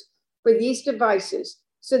standards for these devices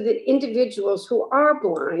so that individuals who are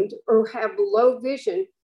blind or have low vision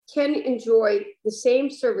can enjoy the same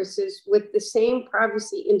services with the same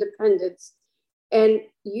privacy independence and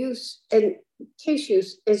use and case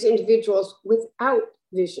use as individuals without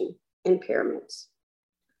vision impairments.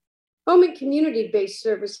 Home and community-based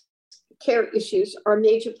service care issues are a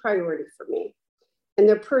major priority for me, and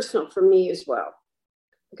they're personal for me as well,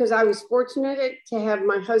 because I was fortunate to have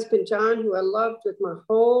my husband, John, who I loved with my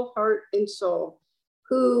whole heart and soul,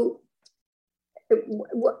 who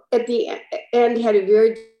at the end had a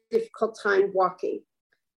very difficult time walking,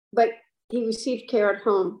 but he received care at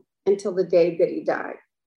home until the day that he died.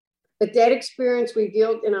 But that experience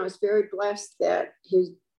revealed, and I was very blessed that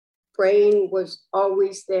his brain was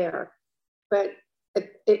always there, but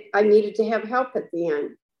I needed to have help at the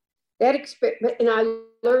end. That experience, and I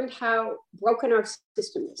learned how broken our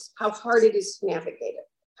system is, how hard it is to navigate it,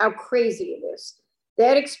 how crazy it is.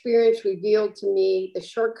 That experience revealed to me the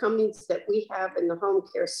shortcomings that we have in the home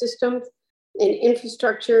care system and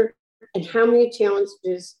infrastructure, and how many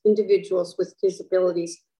challenges individuals with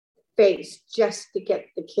disabilities face just to get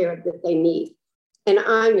the care that they need. And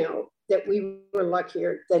I know that we were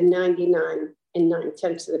luckier than 99 and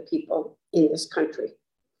 9/10 of the people in this country.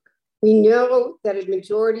 We know that a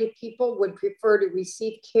majority of people would prefer to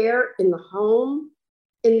receive care in the home,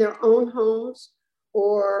 in their own homes,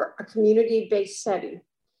 or a community-based setting.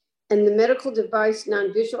 And the Medical Device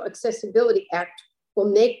Non-Visual Accessibility Act will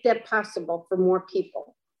make that possible for more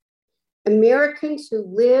people. Americans who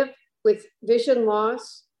live with vision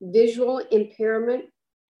loss, visual impairment,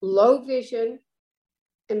 low vision,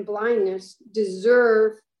 and blindness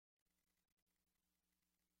deserve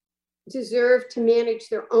to manage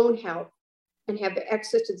their own health and have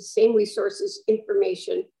access to the same resources,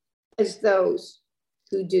 information as those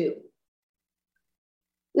who do.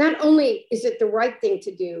 Not only is it the right thing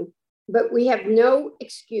to do, but we have no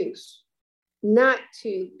excuse not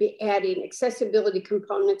to be adding accessibility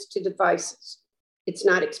components to devices. It's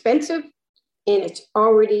not expensive, and it's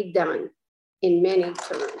already done in many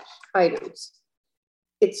items.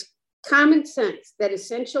 It's common sense that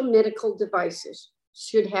essential medical devices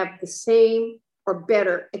should have the same or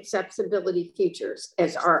better accessibility features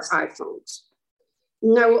as our iPhones.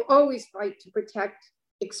 And I will always fight to protect,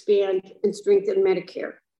 expand, and strengthen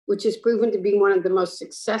Medicare, which has proven to be one of the most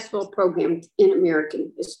successful programs in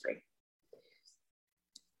American history.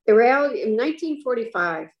 The reality, in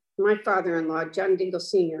 1945, my father-in-law, John Dingell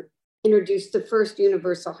Sr., introduced the first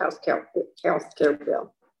universal health care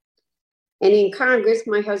bill. And in Congress,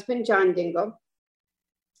 my husband, John Dingell,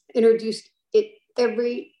 introduced it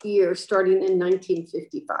every year starting in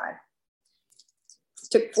 1955.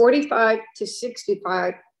 It took 45 to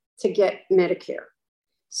 65 to get Medicare.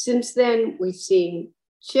 Since then, we've seen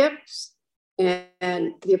CHIPS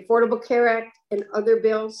and the Affordable Care Act and other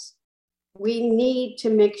bills. We need to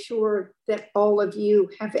make sure that all of you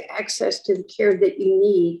have access to the care that you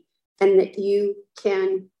need and that you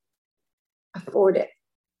can afford it.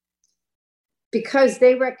 Because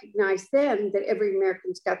they recognize then that every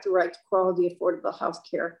American's got the right to quality, affordable health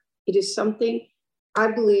care. It is something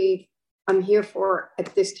I believe I'm here for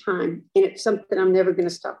at this time, and it's something I'm never going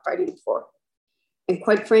to stop fighting for. And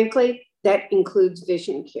quite frankly, that includes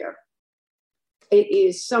vision care. It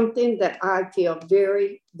is something that I feel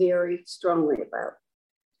very, very strongly about.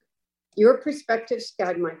 Your perspectives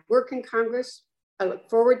guide my work in Congress. I look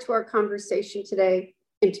forward to our conversation today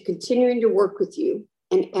and to continuing to work with you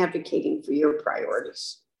and advocating for your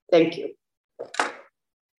priorities. Thank you.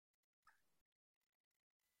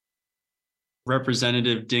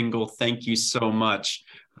 Representative Dingell, thank you so much.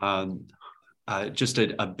 Just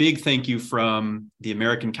a big thank you from the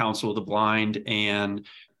American Council of the Blind and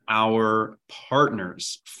our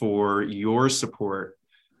partners for your support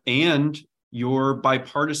and your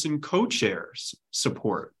bipartisan co-chairs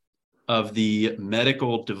support of the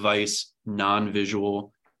Medical Device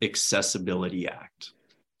Non-Visual Accessibility Act.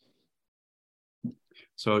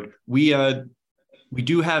 So we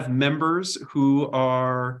do have members who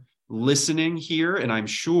are listening here, and I'm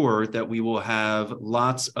sure that we will have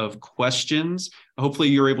lots of questions. Hopefully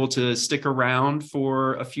you're able to stick around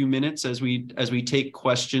for a few minutes as we take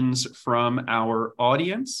questions from our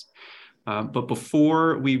audience. But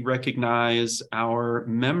before we recognize our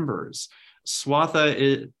members,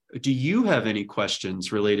 Swatha, do you have any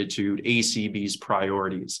questions related to ACB's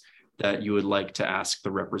priorities that you would like to ask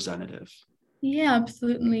the representative? Yeah,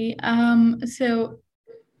 absolutely.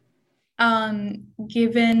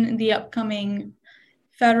 Given the upcoming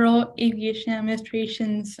Federal Aviation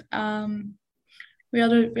Administration's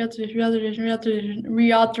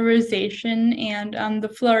reauthorization and the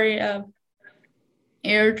flurry of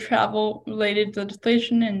air travel related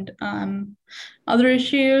legislation and other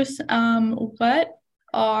issues, what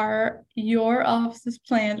are your office's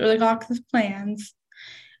plans or the caucus's plans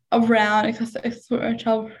around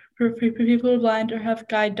accessible for people who are blind or have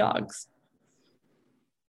guide dogs?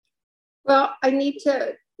 Well, I need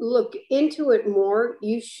to look into it more.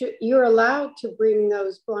 You're allowed to bring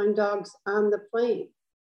those blind dogs on the plane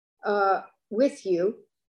with you.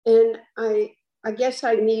 And I guess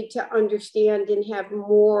I need to understand and have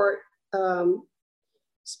more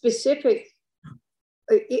specific.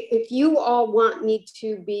 If you all want me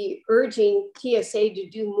to be urging TSA to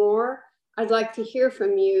do more, I'd like to hear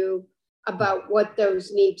from you about what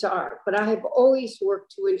those needs are. But I have always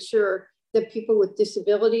worked to ensure that people with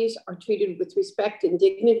disabilities are treated with respect and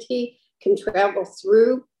dignity, can travel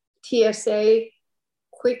through TSA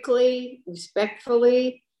quickly,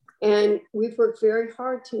 respectfully. And we've worked very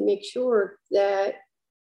hard to make sure that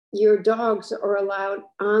your dogs are allowed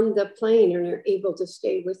on the plane and are able to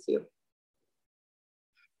stay with you.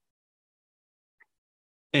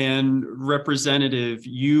 And Representative,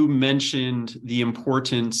 you mentioned the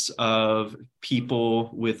importance of people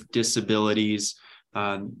with disabilities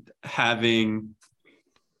having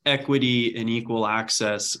equity and equal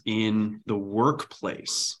access in the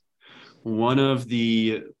workplace. One of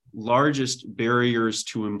the largest barriers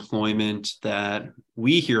to employment that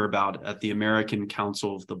we hear about at the American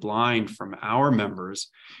Council of the Blind from our members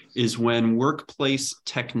is when workplace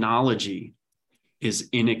technology is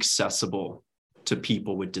inaccessible to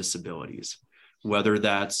people with disabilities, whether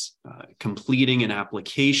that's completing an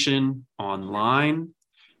application online,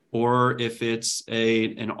 or if it's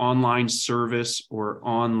an online service or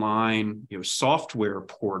online software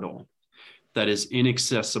portal that is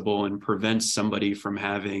inaccessible and prevents somebody from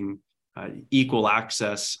having equal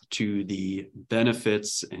access to the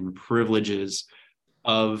benefits and privileges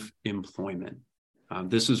of employment.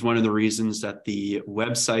 This is one of the reasons that the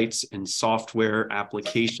Websites and Software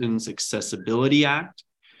Applications Accessibility Act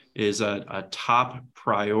is a top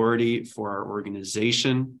priority for our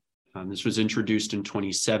organization. This was introduced in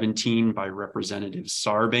 2017 by Representative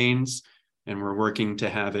Sarbanes, and we're working to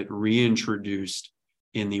have it reintroduced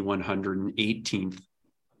in the 118th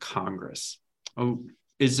Congress. Oh,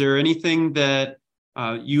 is there anything that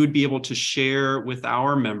you would be able to share with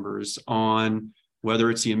our members on whether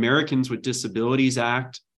it's the Americans with Disabilities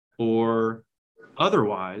Act or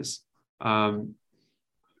otherwise,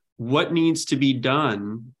 what needs to be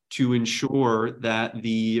done to ensure that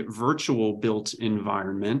the virtual built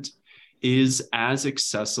environment is as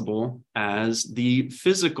accessible as the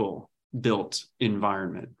physical built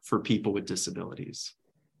environment for people with disabilities.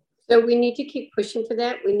 So we need to keep pushing for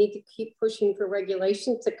that. We need to keep pushing for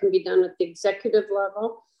regulations that can be done at the executive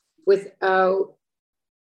level without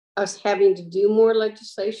us having to do more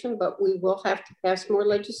legislation, but we will have to pass more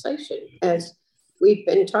legislation, as we've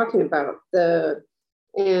been talking about.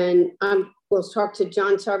 And we'll talk to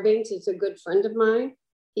John Sarbanes. He's a good friend of mine.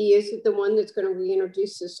 He is the one that's going to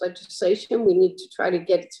reintroduce this legislation. We need to try to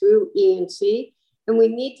get through E&C. And we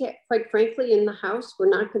need to, quite frankly, in the House, we're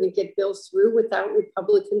not going to get bills through without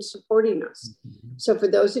Republicans supporting us. So for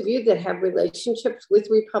those of you that have relationships with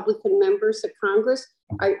Republican members of Congress,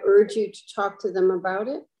 I urge you to talk to them about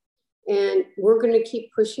it. And we're going to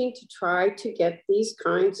keep pushing to try to get these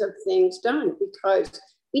kinds of things done, because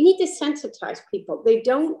we need to sensitize people. They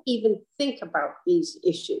don't even think about these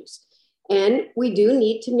issues. And we do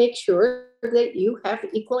need to make sure that you have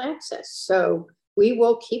equal access. So we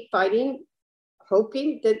will keep fighting,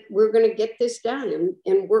 hoping that we're going to get this done,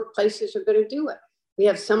 and workplaces are going to do it. We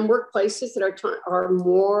have some workplaces that are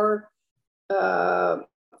more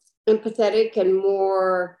empathetic and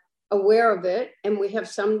more aware of it, and we have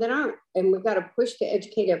some that aren't, and we've got to push to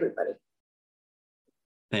educate everybody.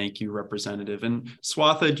 Thank you, Representative. And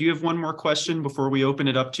Swatha, do you have one more question before we open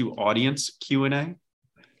it up to audience Q&A?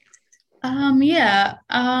 Yeah.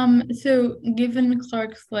 So given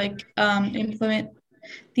Clark's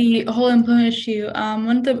the whole employment issue,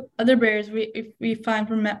 one of the other barriers we find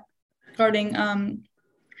from regarding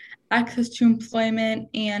access to employment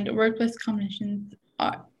and workplace accommodations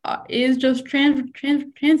is just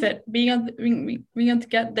transit, being able to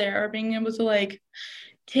get there, or being able to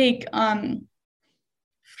take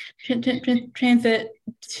transit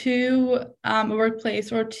to a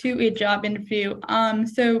workplace or to a job interview.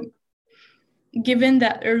 So given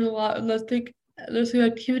that there's a lot of lots of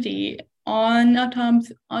activity on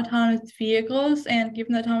autonomous vehicles, and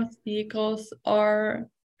given that autonomous vehicles are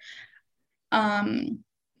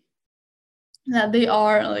that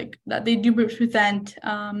they do represent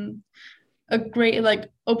a great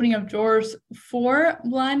opening of doors for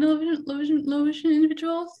blind low vision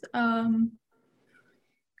individuals,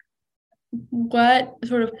 what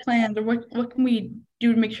sort of plans, or what can we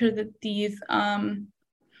do to make sure that these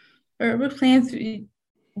or what plans do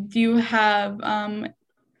you have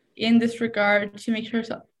in this regard to make sure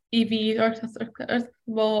EVs are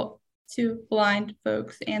accessible to blind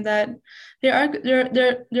folks, and that they're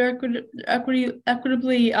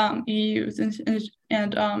equitably used and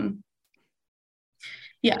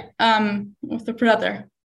what's the other?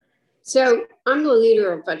 So I'm the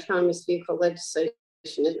leader of autonomous vehicle legislation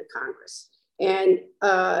in the Congress, and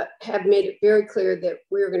have made it very clear that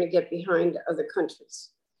we're going to get behind other countries.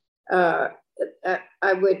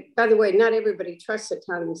 I would, by the way, not everybody trusts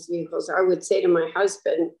autonomous vehicles. I would say to my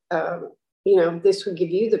husband, this would give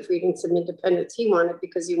you the freedoms and independence he wanted,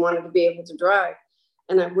 because he wanted to be able to drive.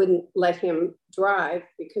 And I wouldn't let him drive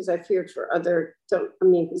because I feared for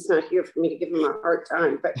he's not here for me to give him a hard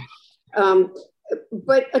time, but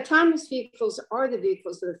autonomous vehicles are the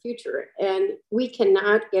vehicles of the future, and we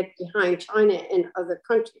cannot get behind China and other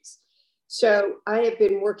countries. So I have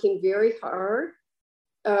been working very hard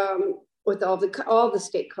with all the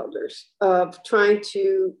stakeholders of trying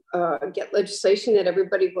to get legislation that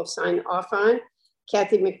everybody will sign off on.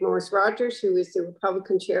 Kathy McMorris Rogers, who is the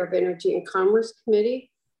Republican chair of Energy and Commerce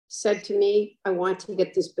Committee, said to me, I want to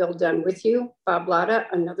get this bill done with you. Bob Latta,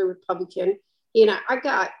 another Republican. I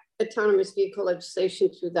got autonomous vehicle legislation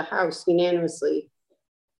through the House unanimously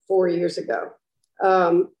 4 years ago.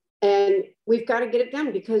 And we've got to get it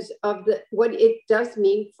done because of what it does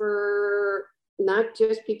mean for not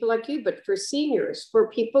just people like you, but for seniors, for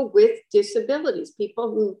people with disabilities,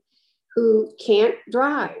 people who can't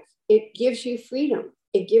drive. It gives you freedom.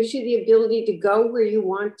 It gives you the ability to go where you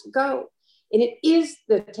want to go. And it is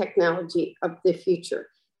the technology of the future.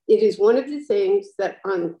 It is one of the things that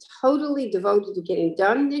I'm totally devoted to getting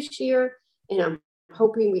done this year. And I'm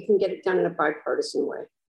hoping we can get it done in a bipartisan way.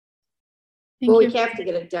 We have to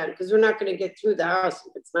get it done because we're not going to get through the House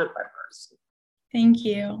if it's not bipartisan. Thank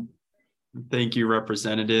you. Thank you,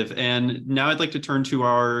 Representative. And now I'd like to turn to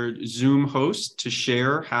our Zoom host to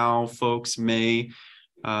share how folks may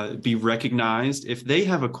be recognized if they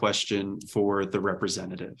have a question for the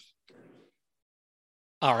representative.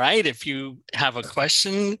 All right, if you have a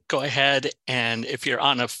question, go ahead. And if you're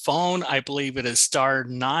on a phone, I believe it is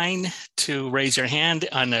 *9 to raise your hand.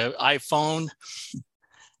 On an iPhone,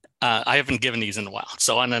 I haven't given these in a while.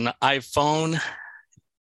 So on an iPhone,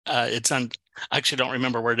 it's on, I actually don't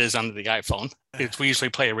remember where it is on the iPhone. We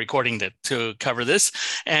usually play a recording to cover this.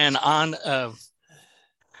 And on a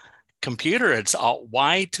computer, it's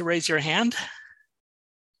Alt-Y to raise your hand.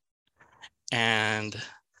 And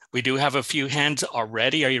we do have a few hands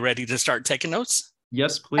already. Are you ready to start taking notes?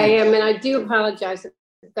 Yes, please. I am, and I do apologize.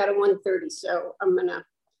 I've got a 1:30, so I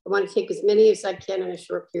want to take as many as I can in a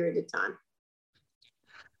short period of time.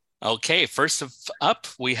 Okay, first up,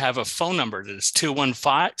 we have a phone number that is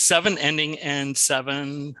 215-7 ending in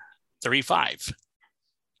 735.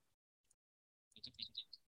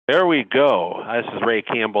 There we go. This is Ray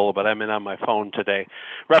Campbell, but I'm in on my phone today.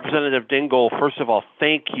 Representative Dingell, first of all,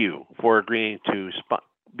 thank you for agreeing to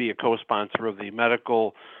be a co-sponsor of the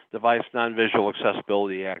Medical Device Non-Visual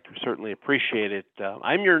Accessibility Act. We certainly appreciate it.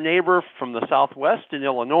 I'm your neighbor from the Southwest in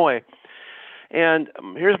Illinois, and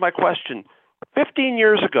here's my question. 15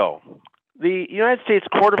 years ago, the United States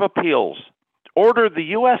Court of Appeals ordered the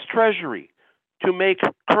U.S. Treasury to make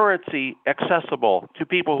currency accessible to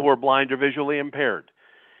people who are blind or visually impaired.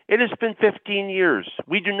 It has been 15 years.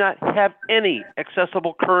 We do not have any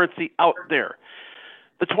accessible currency out there.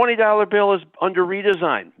 The $20 bill is under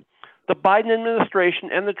redesign. The Biden administration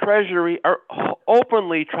and the Treasury are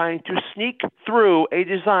openly trying to sneak through a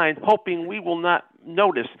design, hoping we will not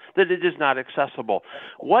notice that it is not accessible.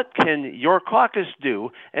 What can your caucus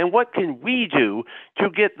do, and what can we do to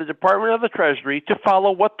get the Department of the Treasury to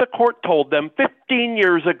follow what the court told them 15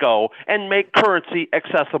 years ago and make currency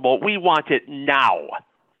accessible? We want it now.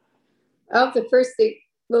 Well, the first thing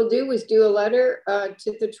we'll do is do a letter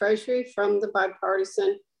to the Treasury from the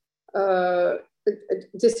bipartisan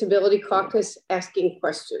Disability Caucus asking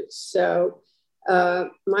questions. So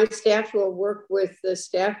my staff will work with the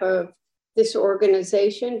staff of this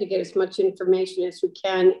organization to get as much information as we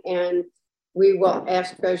can, and we will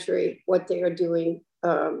ask Treasury what they are doing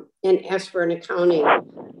and ask for an accounting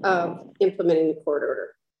of implementing the court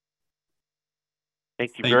order.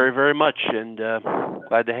 Thank you very, very much, and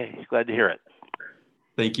glad to hear it.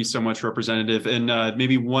 Thank you so much, Representative. And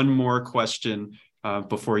maybe one more question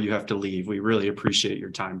before you have to leave. We really appreciate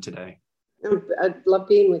your time today. I love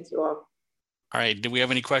being with you all. All right, do we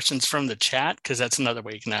have any questions from the chat? Because that's another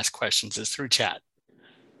way you can ask questions is through chat.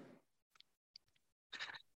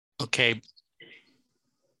 Okay,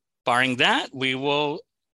 barring that, we will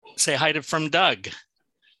say hi from Doug.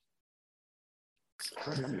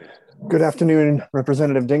 Good afternoon,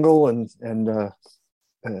 Representative Dingell and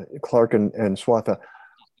Clark and Swatha.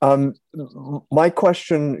 My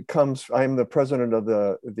question comes, I'm the president of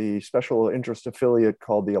the special interest affiliate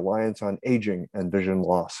called the Alliance on Aging and Vision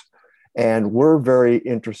Loss. And we're very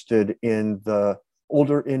interested in the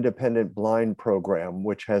Older Independent Blind program,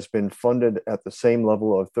 which has been funded at the same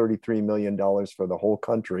level of $33 million for the whole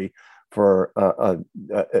country for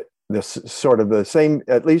this sort of the same,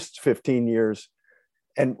 at least 15 years.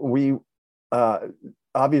 And we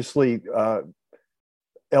obviously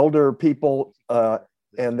elder people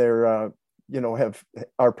and they're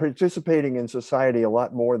are participating in society a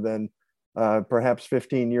lot more than perhaps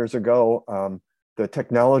 15 years ago. The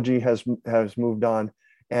technology has moved on,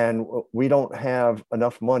 and we don't have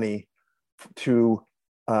enough money to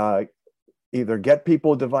either get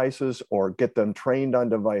people devices or get them trained on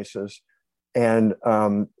devices. And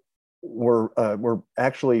we're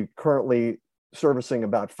actually currently servicing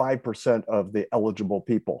about 5% of the eligible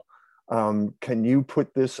people. Can you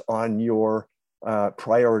put this on your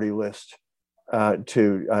priority list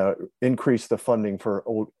to increase the funding for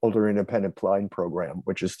Older Independent Blind program,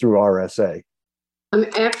 which is through RSA? I'm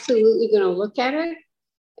absolutely going to look at it.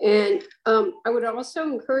 And I would also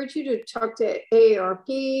encourage you to talk to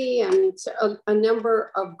AARP and a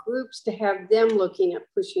number of groups to have them looking at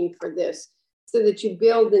pushing for this so that you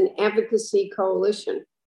build an advocacy coalition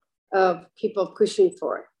of people pushing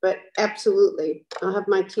for it. But absolutely, I'll have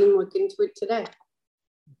my team look into it today.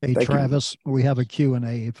 Hey, Thank Travis, we have a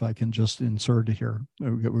Q&A if I can just insert it here.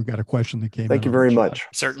 We've got a question that came in. Thank you very much.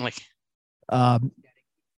 Certainly.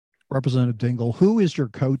 Representative Dingell, who is your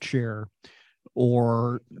co-chair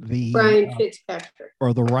or the Brian Fitzpatrick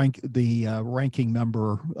or the ranking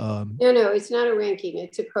member? No, it's not a ranking.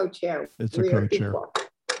 It's a co-chair. It's a co-chair.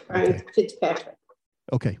 Brian Fitzpatrick.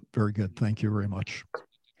 Okay, very good. Thank you very much.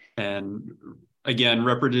 And again,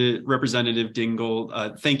 Representative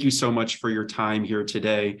Dingell, thank you so much for your time here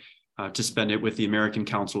today to spend it with the American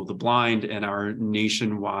Council of the Blind and our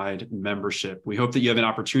nationwide membership. We hope that you have an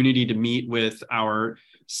opportunity to meet with our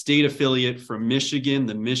state affiliate from Michigan,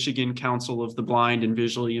 the Michigan Council of the Blind and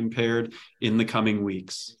Visually Impaired, in the coming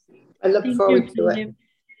weeks. I look forward to it.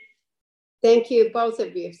 Thank you, both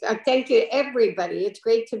of you. Thank you, everybody. It's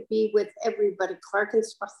great to be with everybody. Clark and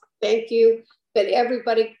Swatha, thank you. But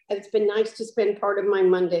everybody, it's been nice to spend part of my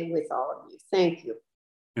Monday with all of you. Thank you.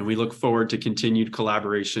 And we look forward to continued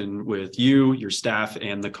collaboration with you, your staff,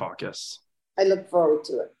 and the caucus. I look forward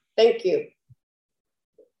to it. Thank you.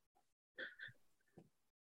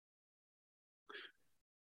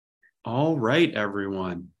 All right,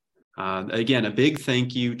 everyone. Again, a big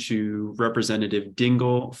thank you to Representative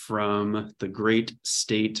Dingell from the great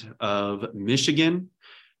state of Michigan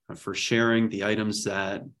for sharing the items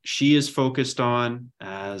that she is focused on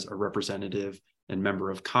as a representative and member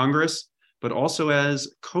of Congress, but also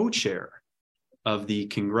as co-chair of the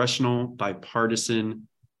Congressional Bipartisan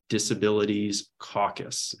Disabilities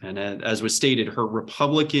Caucus. And as was stated, her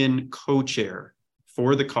Republican co-chair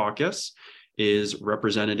for the caucus is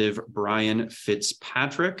Representative Brian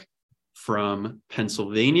Fitzpatrick from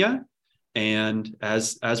Pennsylvania. And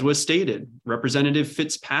as was stated, Representative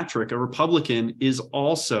Fitzpatrick, a Republican, is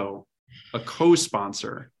also a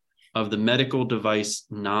co-sponsor of the Medical Device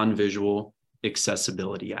Non-Visual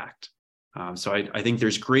Accessibility Act. So I think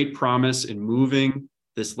there's great promise in moving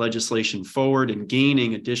this legislation forward and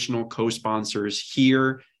gaining additional co-sponsors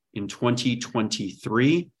here in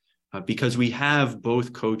 2023, because we have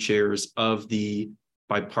both co-chairs of the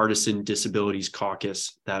Bipartisan Disabilities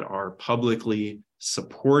Caucus that are publicly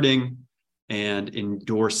supporting and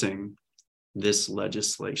endorsing this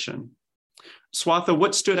legislation. Swatha,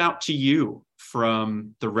 what stood out to you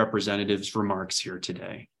from the representative's remarks here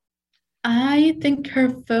today? I think her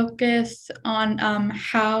focus on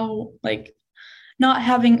how not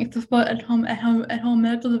having accessible at home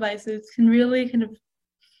medical devices can really kind of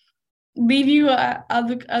leave you out of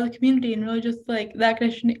the community, and really just that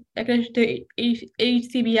connection to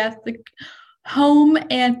HCBS, home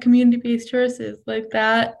and community-based services like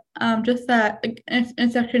that. Just that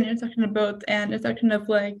intersection of both, and intersection of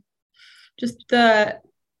just the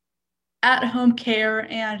at-home care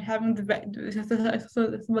and having the devices.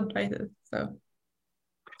 So, how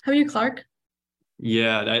about you, Clark?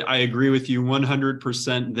 Yeah, I agree with you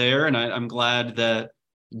 100% there. And I'm glad that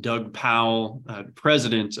Doug Powell,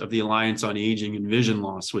 president of the Alliance on Aging and Vision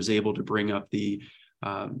Loss, was able to bring up the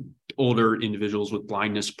older individuals with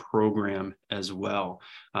blindness program as well.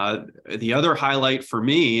 The other highlight for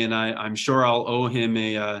me, and I'm sure I'll owe him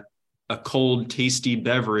a cold, tasty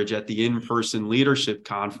beverage at the in-person leadership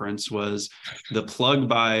conference, was the plug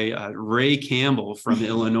by Ray Campbell from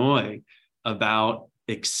Illinois about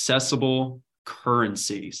accessible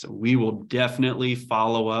currency. So we will definitely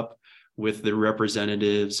follow up with the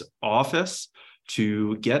representative's office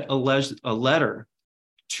to get a letter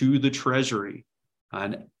to the Treasury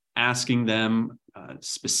and asking them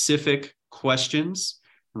specific questions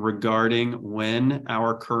regarding when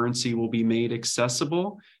our currency will be made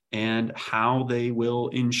accessible and how they will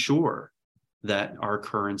ensure that our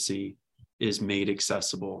currency is made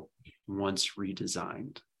accessible once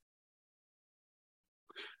redesigned.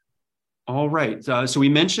 All right, so we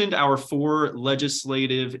mentioned our 4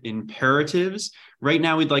 legislative imperatives. Right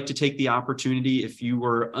now, we'd like to take the opportunity, if you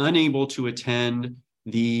were unable to attend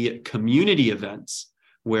the community events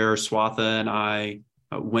where Swatha and I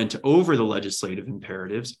went over the legislative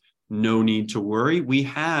imperatives, no need to worry. We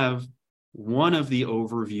have one of the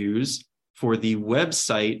overviews for the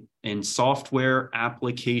Website and Software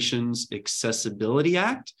Applications Accessibility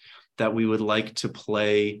Act that we would like to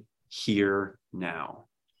play here now.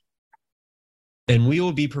 And we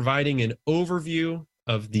will be providing an overview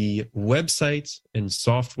of the Websites and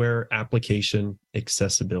Software Application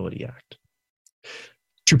Accessibility Act.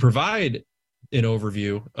 To provide an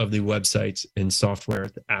overview of the Websites and Software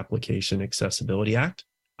Application Accessibility Act,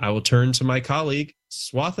 I will turn to my colleague,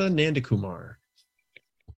 Swatha Nandakumar.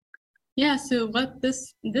 Yeah, so what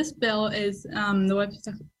this bill is, the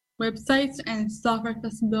Websites and Software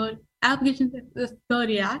Application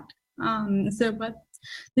Accessibility Act. So what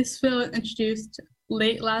this bill was introduced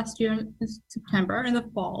late last year in September, in the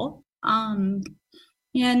fall.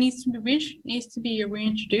 Yeah, needs to be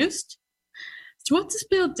reintroduced. So what this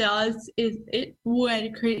bill does is it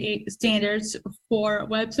would create standards for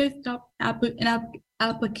websites and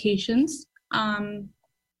applications to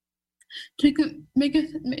make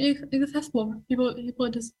it accessible for people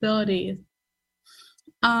with disabilities.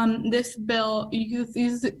 This bill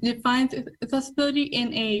defines accessibility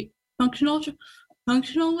in a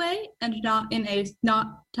functional way, and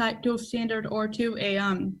not tied to a standard or to a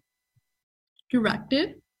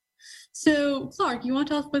directive. So, Clark, you want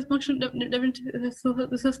to tell us what functional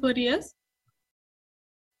accessibility is?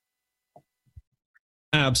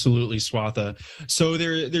 Absolutely, Swatha. So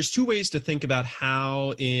there's 2 ways to think about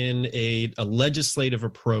how in a legislative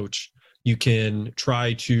approach you can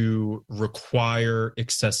try to require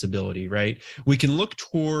accessibility, right? We can look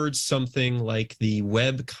towards something like the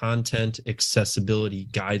Web Content Accessibility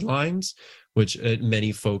Guidelines, which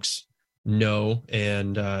many folks know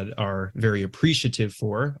and are very appreciative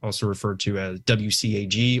for, also referred to as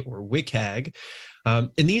WCAG or WCAG.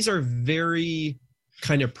 And these are very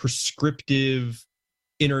kind of prescriptive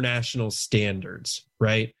international standards,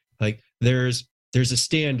 right? Like there's a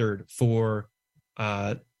standard for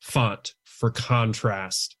font, for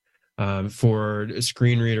contrast, for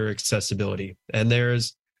screen reader accessibility, and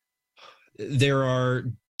there are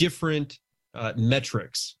different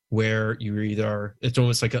metrics where it's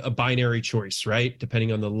almost like a binary choice, right?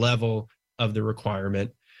 Depending on the level of the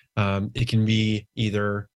requirement, it can be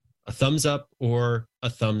either a thumbs up or a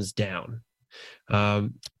thumbs down.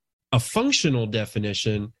 A functional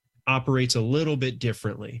definition operates a little bit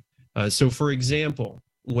differently. So for example,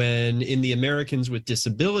 when in the Americans with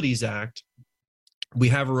Disabilities Act, we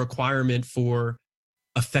have a requirement for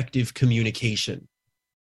effective communication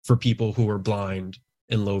for people who are blind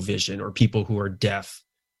and low vision, or people who are deaf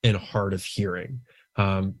and hard of hearing.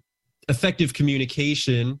 Effective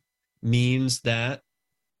communication means that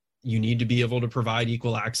you need to be able to provide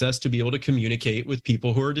equal access to be able to communicate with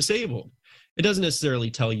people who are disabled. It doesn't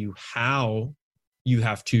necessarily tell you how you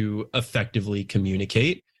have to effectively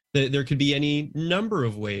communicate. There could be any number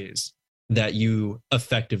of ways that you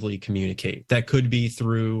effectively communicate. That could be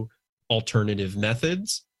through alternative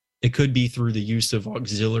methods. It could be through the use of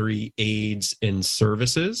auxiliary aids and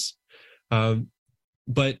services.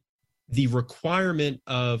 But the requirement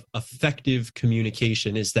of effective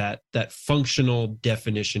communication is that functional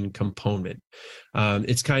definition component.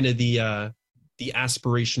 It's kind of the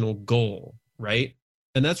aspirational goal, right?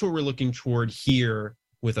 And that's what we're looking toward here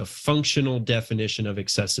with a functional definition of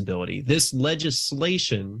accessibility. This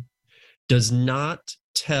legislation does not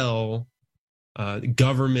tell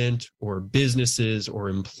government or businesses or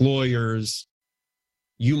employers,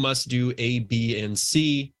 you must do A, B, and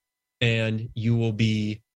C, and you will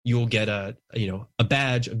get a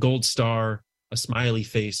badge, a gold star, a smiley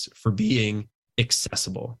face for being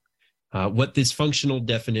accessible. What this functional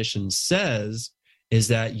definition says is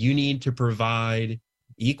that you need to provide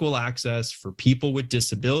equal access for people with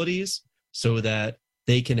disabilities so that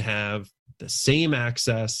they can have the same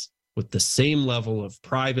access with the same level of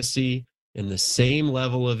privacy and the same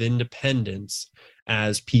level of independence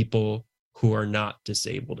as people who are not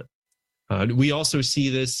disabled. We also see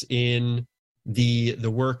this in the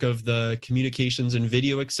work of the Communications and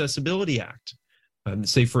Video Accessibility Act.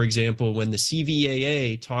 Say, for example, when the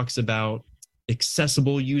CVAA talks about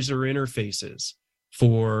accessible user interfaces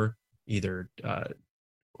for either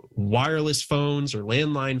wireless phones or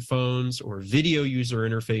landline phones or video user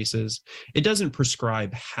interfaces, it doesn't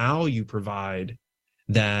prescribe how you provide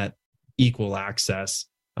that equal access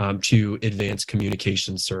to advanced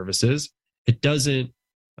communication services. It doesn't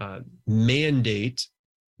mandate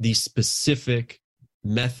the specific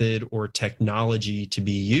method or technology to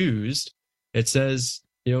be used. It says,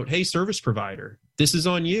 hey, service provider, this is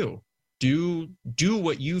on you. Do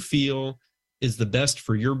what you feel is the best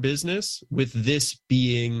for your business, with this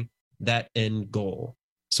being that end goal.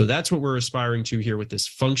 So that's what we're aspiring to here with this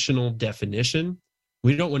functional definition.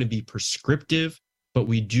 We don't want to be prescriptive, but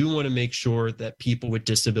we do want to make sure that people with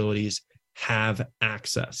disabilities have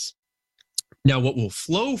access. Now, what will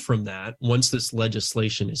flow from that once this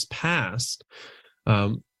legislation is passed,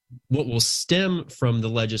 what will stem from the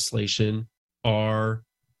legislation are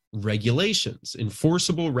regulations,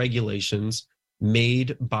 enforceable regulations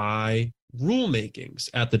made by rulemakings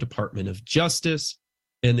at the Department of Justice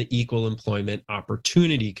and the Equal Employment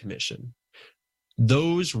Opportunity Commission.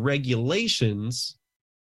 Those regulations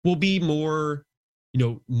will be more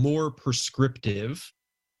prescriptive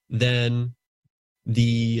than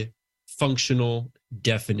the functional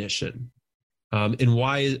definition. And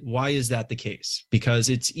why is that the case? Because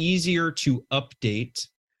it's easier to update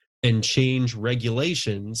and change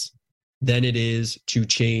regulations than it is to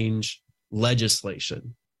change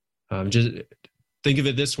legislation. Just think of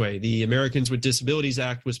it this way. The Americans with Disabilities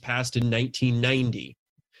Act was passed in 1990.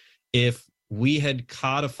 If we had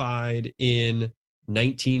codified in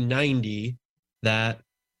 1990 that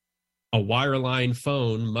a wireline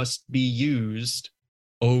phone must be used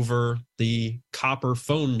over the copper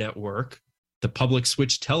phone network, the public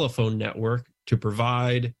switch telephone network, to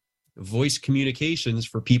provide voice communications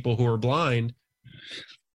for people who are blind,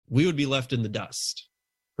 we would be left in the dust,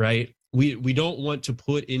 right? We don't want to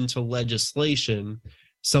put into legislation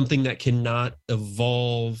something that cannot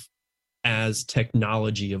evolve as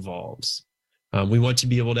technology evolves. We want to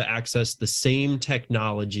be able to access the same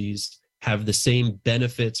technologies, have the same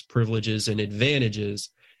benefits, privileges, and advantages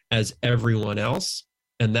as everyone else.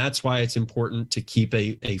 And that's why it's important to keep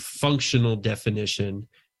a functional definition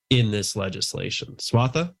in this legislation.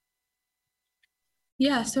 Swatha?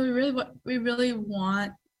 Yeah, so we really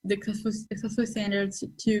want the accessible standards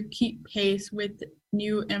to keep pace with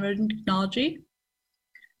new and emerging technology.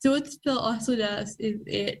 So what this bill also does is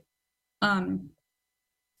it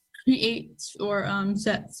creates or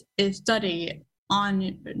sets a study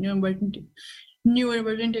on new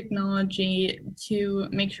emerging technology to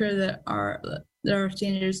make sure that our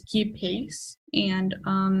standards keep pace, and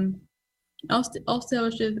also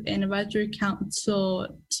establishes an advisory council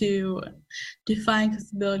to define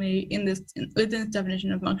accessibility within this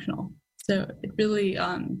definition of functional. So it really,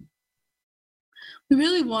 we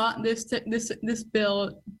really want this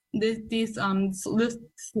bill, this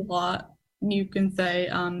law, you can say,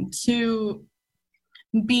 to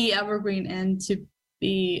be evergreen and to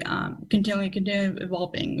be continually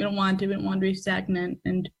evolving. We don't want to be stagnant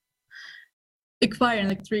and expire in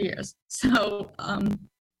like 3 years. So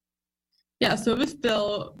yeah, so this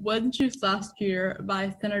bill was introduced last year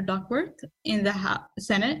by Senator Duckworth in the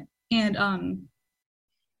Senate, and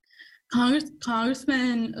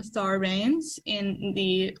Congressman Sarbanes in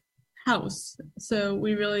the House. So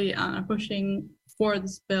we really are pushing for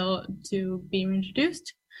this bill to be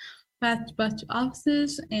introduced by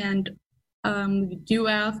offices, and we do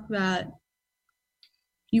ask that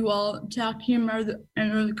you all talk to your members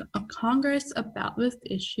of Congress about this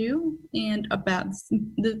issue and about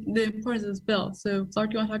the importance of this bill. So,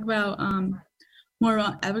 Clark, do you want to talk about more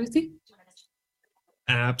about advocacy?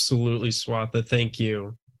 Absolutely, Swatha. Thank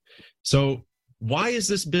you. So, why is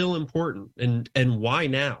this bill important, and why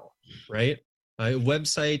now? Right?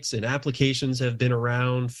 Websites and applications have been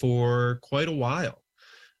around for quite a while.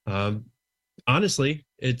 Honestly,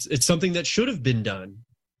 it's something that should have been done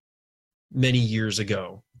many years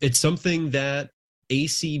ago. It's something that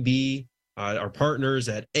ACB, our partners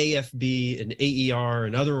at AFB and AER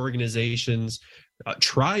and other organizations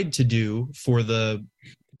tried to do for the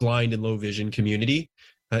blind and low vision community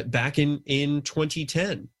back in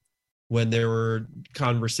 2010, when there were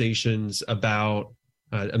conversations about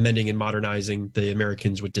amending and modernizing the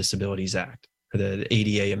Americans with Disabilities Act, the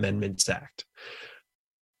ADA Amendments Act.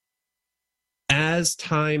 As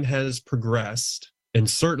time has progressed, and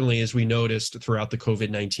certainly as we noticed throughout the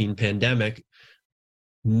COVID-19 pandemic,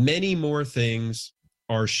 many more things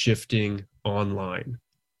are shifting online.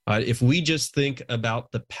 If we just think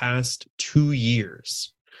about the past 2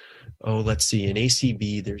 years, let's see, in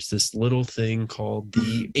ACB, there's this little thing called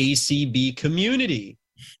the ACB community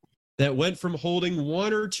that went from holding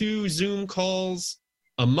 1 or 2 Zoom calls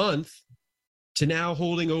a month to now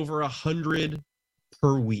holding over 100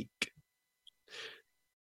 per week.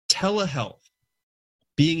 Telehealth,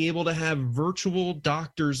 being able to have virtual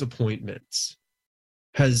doctor's appointments,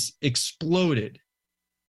 has exploded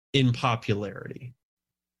in popularity.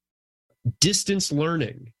 Distance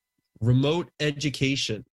learning, remote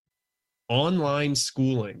education, online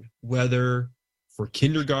schooling, whether for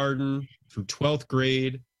kindergarten through 12th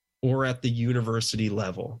grade or at the university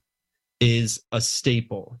level, is a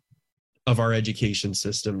staple of our education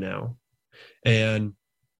system now. And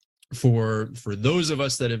for those of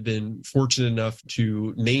us that have been fortunate enough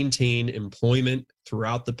to maintain employment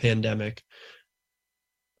throughout the pandemic,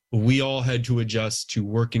 we all had to adjust to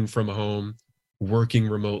working from home, working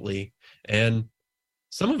remotely. And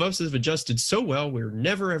some of us have adjusted so well, we're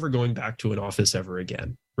never, ever going back to an office ever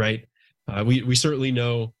again, right? We certainly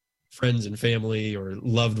know friends and family or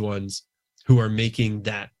loved ones who are making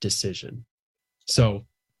that decision. So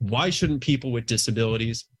why shouldn't people with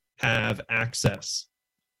disabilities have access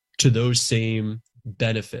to those same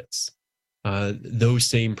benefits, those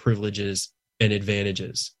same privileges and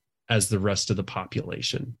advantages as the rest of the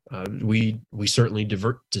population? We certainly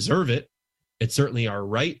deserve it. It's certainly our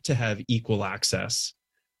right to have equal access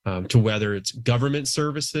to whether it's government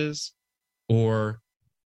services or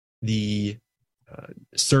the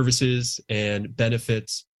services and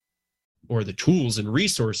benefits or the tools and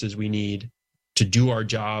resources we need to do our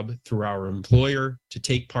job through our employer, to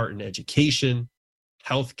take part in education,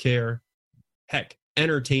 healthcare, heck,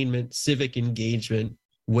 entertainment, civic engagement,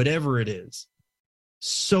 whatever it is.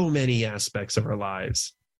 So many aspects of our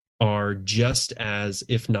lives are just as,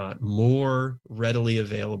 if not more, readily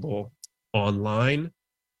available online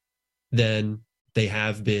than they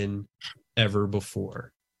have been ever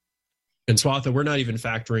before. And Swatha, we're not even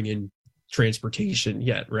factoring in transportation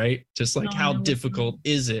yet, right? Just like how difficult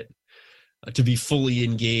is it to be fully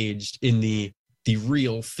engaged in the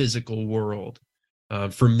real physical world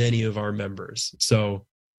for many of our members. So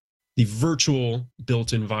the virtual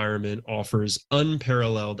built environment offers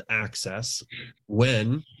unparalleled access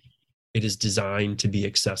when it is designed to be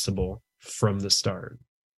accessible from the start.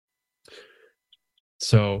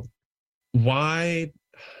 So why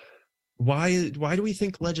do we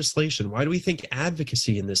think legislation, why do we think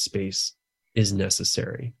advocacy in this space is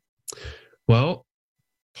necessary? Well,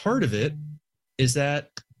 part of it is that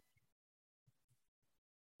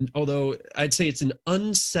although I'd say it's an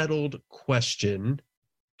unsettled question,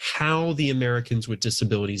 how the Americans with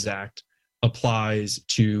Disabilities Act applies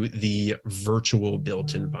to the virtual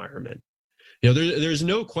built environment. You know, there's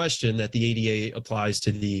no question that the ADA applies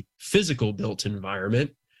to the physical built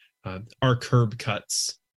environment, our curb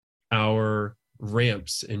cuts, our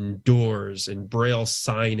ramps and doors and braille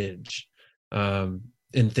signage, and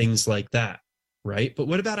things like that, right? But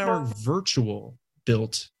what about our virtual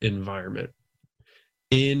built environment?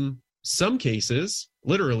 In some cases,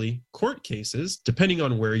 literally court cases, depending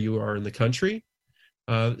on where you are in the country,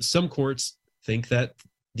 some courts think that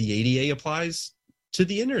the ADA applies to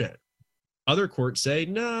the internet. Other courts say,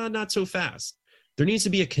 nah, not so fast. There needs to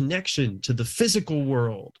be a connection to the physical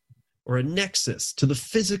world, or a nexus to the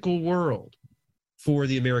physical world, for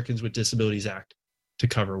the Americans with Disabilities Act to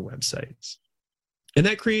cover websites. And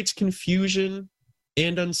that creates confusion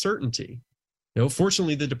and uncertainty. You know,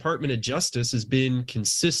 fortunately, the Department of Justice has been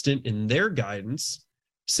consistent in their guidance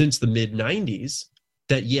since the mid-90s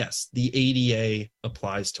that yes, the ADA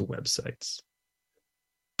applies to websites.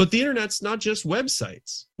 But the internet's not just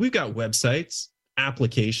websites. We've got websites,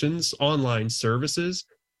 applications, online services,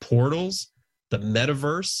 portals, the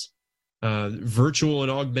metaverse, virtual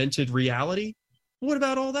and augmented reality. What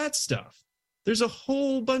about all that stuff? There's a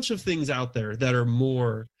whole bunch of things out there that are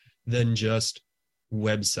more than just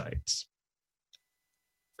websites.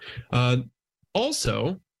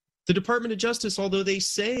 Also, the Department of Justice, although they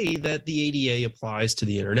say that the ADA applies to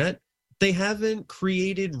the internet, they haven't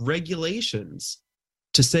created regulations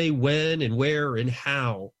to say when and where and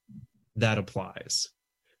how that applies.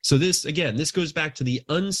 So this, again, this goes back to the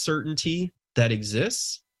uncertainty that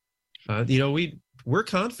exists. You know, we're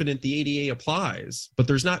confident the ADA applies, but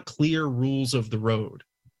there's not clear rules of the road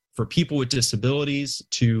for people with disabilities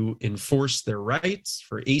to enforce their rights,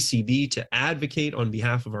 for ACB to advocate on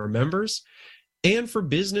behalf of our members, and for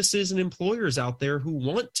businesses and employers out there who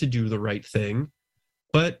want to do the right thing,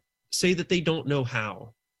 but say that they don't know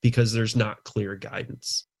how because there's not clear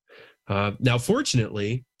guidance. Now,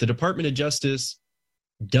 fortunately, the Department of Justice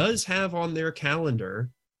does have on their calendar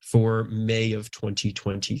for May of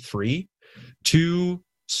 2023 to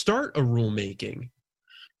start a rulemaking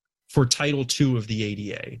for Title II of the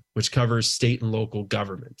ADA, which covers state and local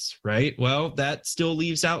governments, right? Well, that still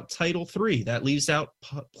leaves out Title III. That leaves out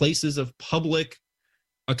places of public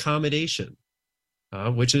accommodation,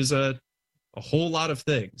 which is a whole lot of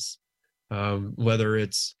things, whether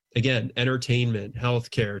it's, again, entertainment,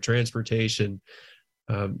 healthcare, transportation,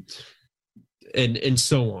 and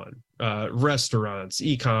so on, restaurants,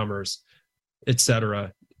 e-commerce, et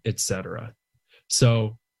cetera, et cetera.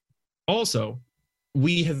 So also,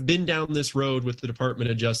 we have been down this road with the Department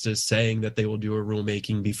of Justice saying that they will do a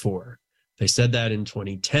rulemaking before. They said that in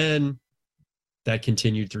 2010. That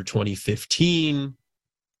continued through 2015.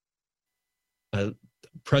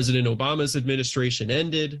 President Obama's administration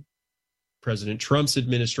ended. President Trump's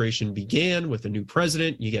administration began with a new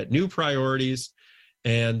president. You get new priorities,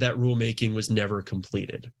 and that rulemaking was never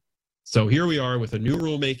completed. So here we are with a new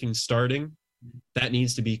rulemaking starting. That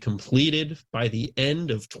needs to be completed by the end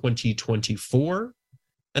of 2024.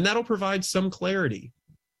 And that'll provide some clarity,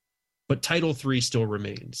 but Title III still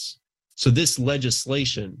remains. So this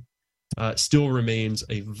legislation still remains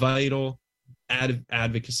a vital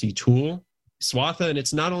advocacy tool. SWATHA, and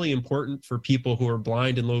it's not only important for people who are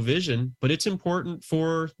blind and low vision, but it's important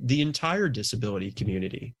for the entire disability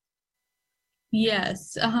community.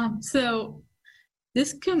 Yes. So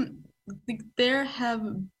this there have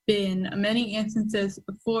been many instances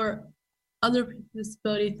for other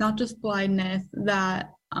disabilities, not just blindness,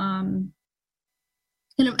 that kind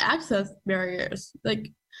of access barriers.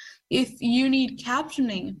 Like if you need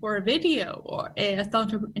captioning for a video or a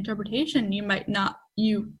sound interpretation, you might not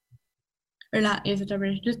use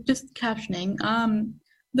interpretation, just captioning.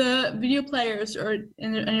 The video players or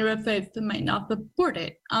in your websites that might not support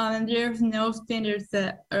it. There's no standards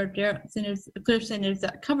that, or clear standards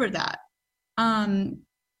that cover that.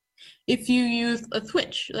 If you use a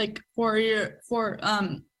switch, like for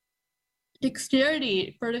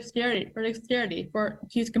dexterity, for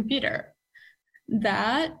to use computer,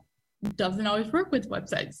 that doesn't always work with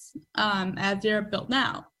websites as they're built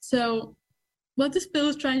now. So what this bill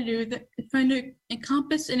is trying to do is trying to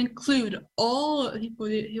encompass and include all people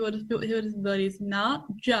who have disabilities, not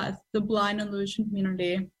just the blind and low vision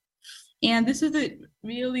community. And this issue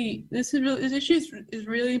is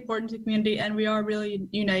really important to the community, and we are really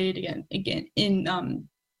united again in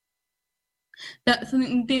that's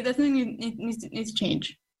something that needs to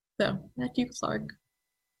change. So thank you, Clark.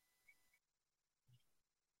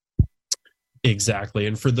 Exactly,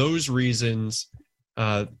 and for those reasons,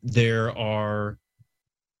 there are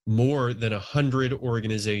more than 100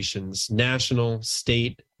 organizations, national,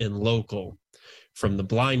 state, and local, from the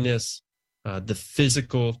blindness, the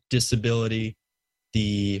physical disability,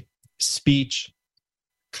 the speech,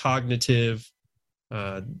 cognitive,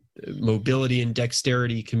 mobility and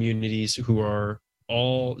dexterity communities, who are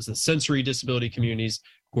all the sensory disability communities,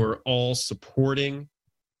 who are all supporting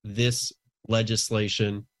this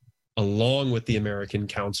legislation along with the American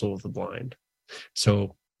Council of the Blind.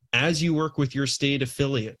 So as you work with your state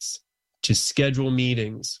affiliates to schedule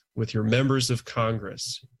meetings with your members of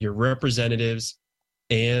Congress, your representatives,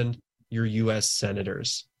 and your U.S.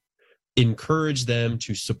 senators, encourage them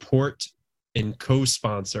to support and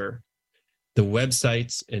co-sponsor the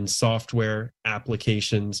Websites and Software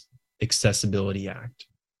Applications Accessibility Act.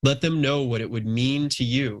 Let them know what it would mean to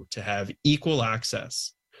you to have equal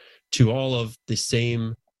access to all of the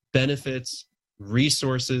same benefits,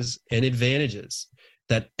 resources, and advantages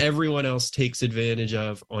that everyone else takes advantage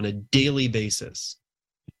of on a daily basis,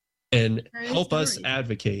 and help us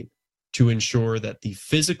advocate to ensure that the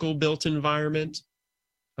physical built environment,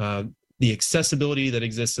 the accessibility that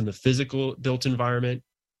exists in the physical built environment,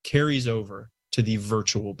 carries over to the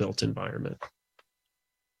virtual built environment.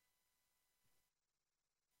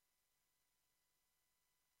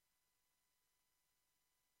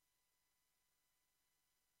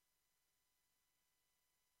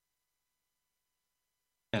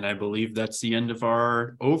 And I believe that's the end of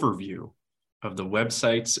our overview of the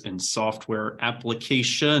Websites and Software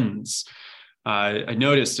Applications. I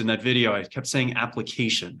noticed in that video, I kept saying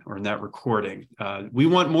application, or in that recording. We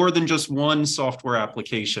want more than just one software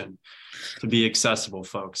application to be accessible,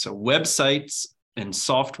 folks. So Websites and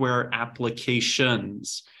Software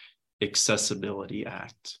Applications Accessibility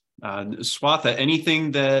Act. Swatha,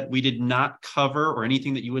 anything that we did not cover, or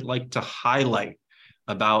anything that you would like to highlight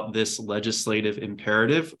about this legislative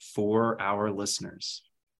imperative for our listeners?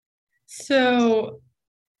 So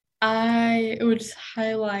I would just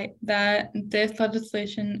highlight that this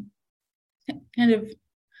legislation kind of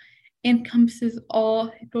encompasses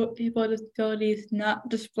all people with disabilities, not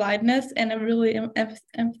just blindness. And I really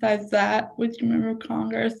emphasize that with your member of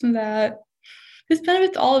Congress, and that this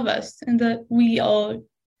benefits all of us, and that we all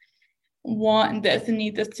want this and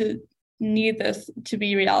need this to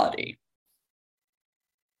be reality.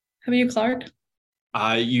 How about you, Clark?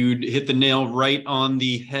 You'd hit the nail right on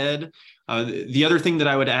the head. The other thing that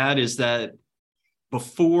I would add is that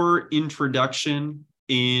before introduction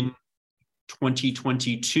in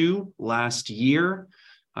 2022, last year,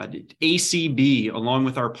 ACB, along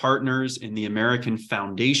with our partners in the American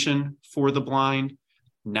Foundation for the Blind,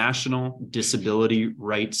 National Disability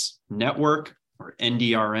Rights Network, or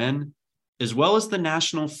NDRN, as well as the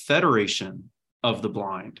National Federation of the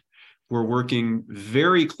Blind, we're working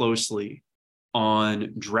very closely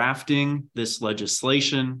on drafting this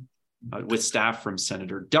legislation with staff from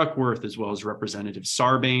Senator Duckworth, as well as Representative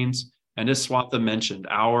Sarbanes. And as Swatha mentioned,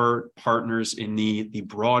 our partners in the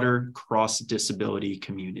broader cross-disability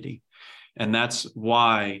community. And that's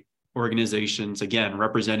why organizations, again,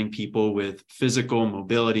 representing people with physical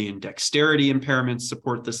mobility and dexterity impairments,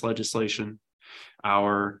 support this legislation.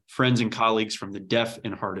 Our friends and colleagues from the deaf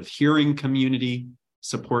and hard of hearing community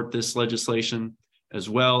support this legislation, as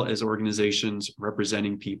well as organizations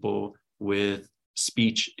representing people with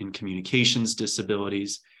speech and communications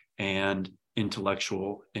disabilities and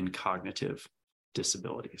intellectual and cognitive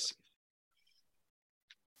disabilities.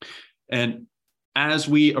 And as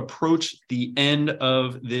we approach the end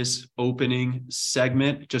of this opening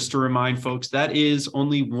segment, just to remind folks, that is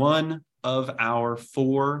only one of our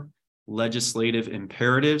 4 legislative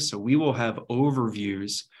imperatives. So we will have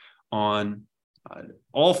overviews on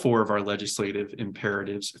all 4 of our legislative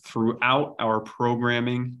imperatives throughout our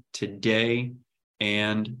programming today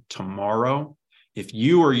and tomorrow. If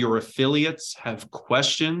you or your affiliates have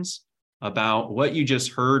questions about what you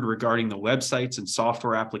just heard regarding the Websites and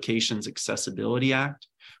Software Applications Accessibility Act,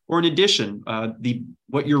 or in addition,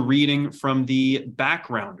 what you're reading from the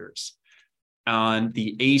backgrounders on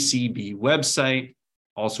the ACB website,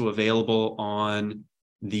 also available on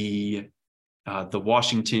the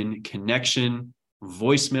Washington Connection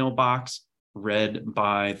voicemail box, read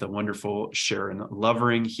by the wonderful Sharon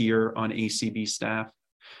Lovering here on ACB staff,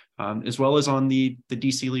 as well as on the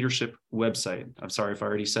DC Leadership website. I'm sorry if I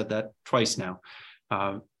already said that twice now.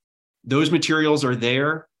 Those materials are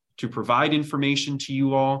there to provide information to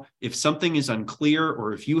you all. If something is unclear,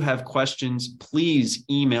 or if you have questions, please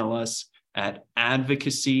email us at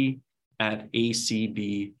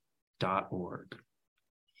advocacy@acb.org.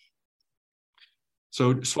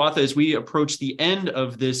 So Swatha, as we approach the end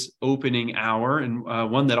of this opening hour, and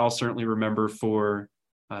one that I'll certainly remember for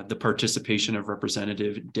the participation of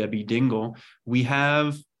Representative Debbie Dingell, we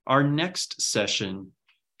have our next session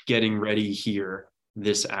getting ready here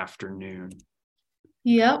this afternoon.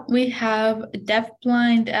 Yep, we have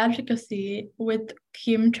deafblind advocacy with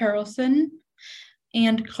Kim Charlson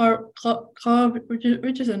and Carl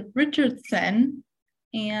Richardson,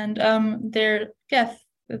 and their guests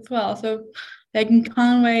as well. So Megan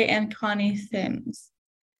Conway and Connie Sims.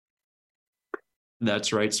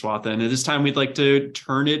 That's right, Swatha. And at this time, we'd like to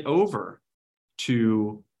turn it over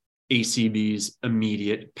to ACB's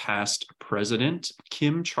immediate past president,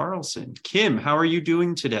 Kim Charlson. Kim, how are you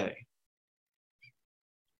doing today?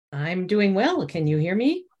 I'm doing well. Can you hear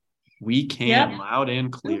me? We can, loud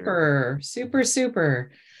and clear.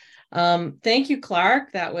 Super. Thank you,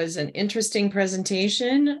 Clark. That was an interesting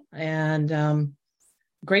presentation, and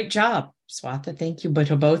great job, Swatha. Thank you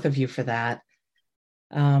to both of you for that.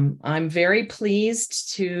 I'm very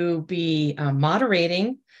pleased to be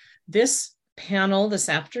moderating this panel this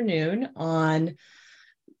afternoon on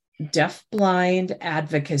deafblind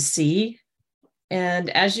advocacy. And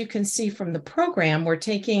as you can see from the program, we're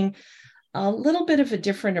taking a little bit of a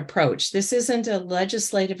different approach. This isn't a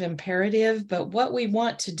legislative imperative, but what we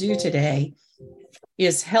want to do today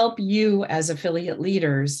is help you as affiliate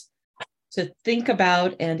leaders to think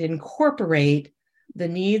about and incorporate the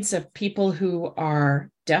needs of people who are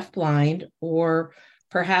deafblind, or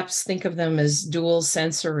perhaps think of them as dual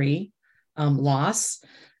sensory loss.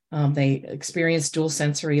 They experience dual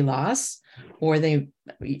sensory loss, or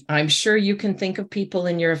I'm sure you can think of people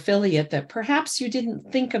in your affiliate that perhaps you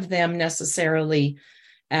didn't think of them necessarily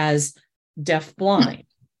as deafblind,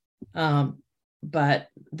 but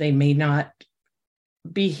they may not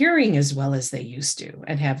be hearing as well as they used to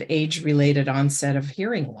and have age-related onset of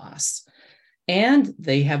hearing loss. And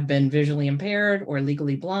they have been visually impaired or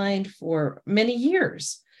legally blind for many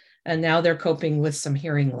years. And now they're coping with some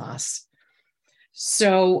hearing loss.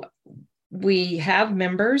 So we have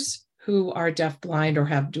members who are deafblind or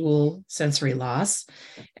have dual sensory loss.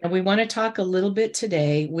 And we want to talk a little bit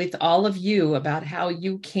today with all of you about how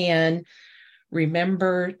you can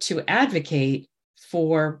remember to advocate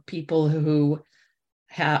for people who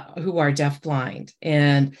are deafblind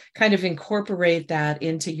and kind of incorporate that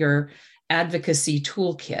into your advocacy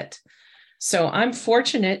toolkit. So I'm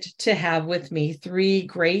fortunate to have with me three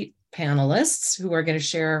great panelists who are going to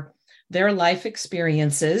share their life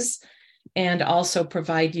experiences and also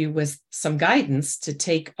provide you with some guidance to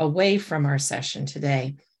take away from our session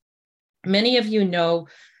today. Many of you know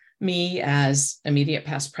me as immediate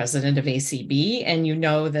past president of ACB, and you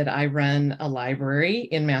know that I run a library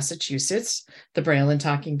in Massachusetts, the Braille and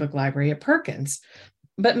Talking Book Library at Perkins.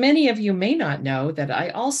 But many of you may not know that I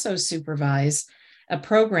also supervise a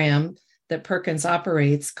program that Perkins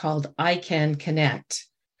operates called iCan Connect.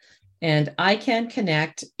 And iCan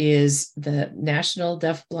Connect is the National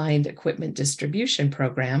Deafblind Equipment Distribution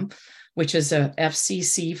Program, which is a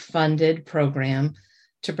FCC-funded program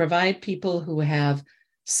to provide people who have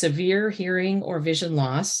severe hearing or vision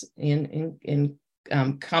loss in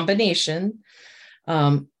combination,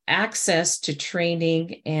 access to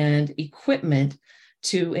training and equipment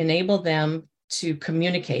to enable them to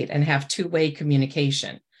communicate and have two-way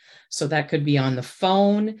communication. So that could be on the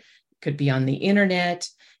phone, could be on the internet,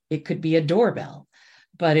 it could be a doorbell,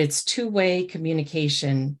 but it's two-way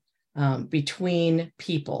communication between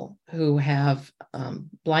people who have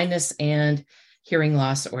blindness and hearing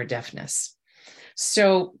loss or deafness.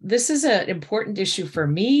 So this is an important issue for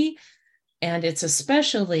me, and it's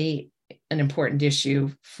especially an important issue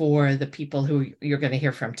for the people who you're going to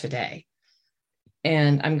hear from today.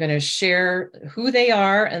 And I'm going to share who they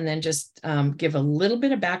are and then just give a little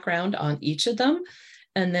bit of background on each of them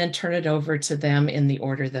and then turn it over to them in the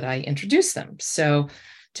order that I introduce them. So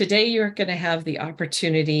today you're going to have the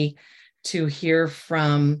opportunity to hear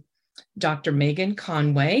from Dr. Megan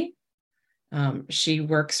Conway. She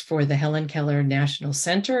works for the Helen Keller National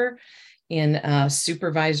Center in a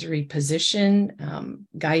supervisory position,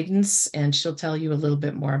 guidance, and she'll tell you a little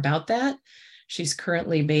bit more about that. She's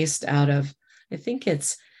currently based out of, I think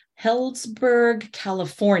it's Healdsburg,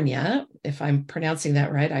 California, if I'm pronouncing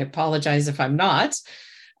that right. I apologize if I'm not.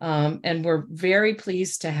 And we're very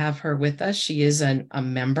pleased to have her with us. She is a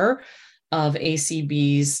member of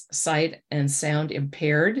ACB's Sight and Sound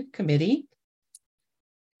Impaired Committee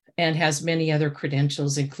and has many other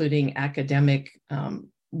credentials, including academic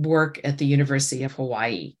work at the University of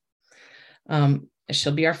Hawaii.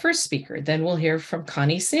 She'll be our first speaker. Then we'll hear from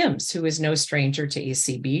Connie Sims, who is no stranger to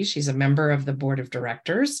ACB. She's a member of the board of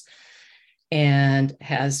directors and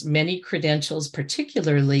has many credentials,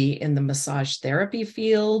 particularly in the massage therapy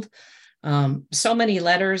field, So many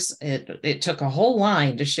letters, it took a whole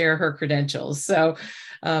line to share her credentials. So,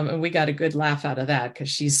 and we got a good laugh out of that because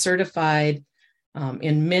she's certified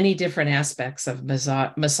in many different aspects of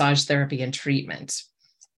massage therapy and treatment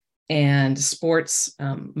and sports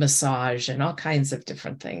massage and all kinds of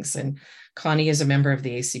different things. And Connie is a member of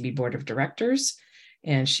the ACB Board of Directors,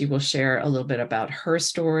 and she will share a little bit about her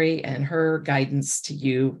story and her guidance to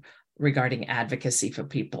you regarding advocacy for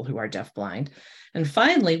people who are deafblind. And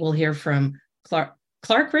finally, we'll hear from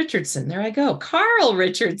Clark Richardson. There I go. Carl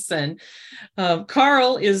Richardson.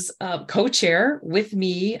 Carl is co-chair with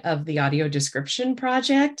me of the Audio Description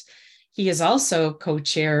Project. He is also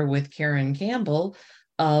co-chair with Karen Campbell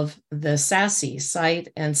of the SASI, Sight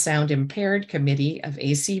and Sound Impaired Committee of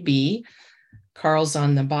ACB. Carl's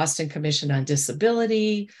on the Boston Commission on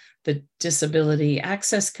Disability, the Disability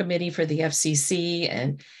Access Committee for the FCC,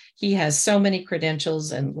 and he has so many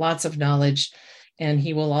credentials and lots of knowledge. And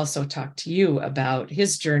he will also talk to you about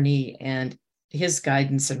his journey and his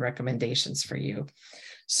guidance and recommendations for you.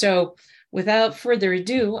 So without further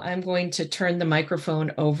ado, I'm going to turn the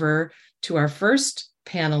microphone over to our first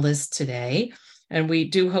panelist today. And we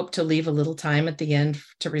do hope to leave a little time at the end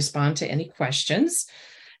to respond to any questions.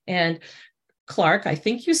 And Clark, I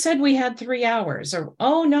think you said we had 3 hours, or,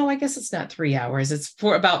 oh no, I guess it's not 3 hours. It's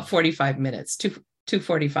for about 45 minutes,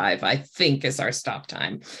 2:45, I think is our stop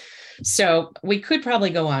time. So we could probably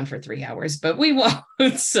go on for 3 hours, but we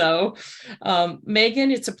won't. So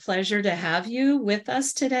Megan, it's a pleasure to have you with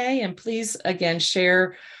us today. And please, again,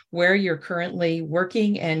 share where you're currently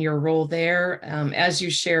working and your role there as you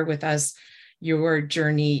share with us your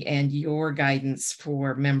journey and your guidance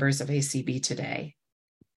for members of ACB today.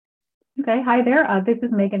 Okay, hi there. This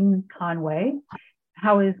is Megan Conway.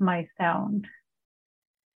 How is my sound?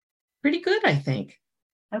 Pretty good, I think.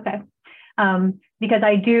 Okay. Because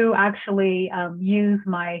I do actually use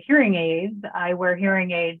my hearing aids. I wear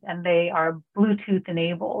hearing aids and they are Bluetooth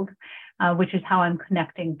enabled, which is how I'm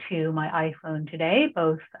connecting to my iPhone today.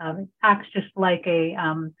 Both acts just like a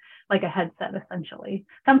headset essentially.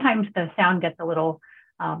 Sometimes the sound gets a little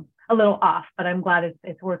off, but I'm glad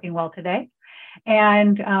it's working well today.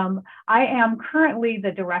 And I am currently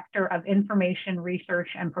the Director of Information Research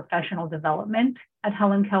and Professional Development at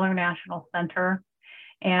Helen Keller National Center.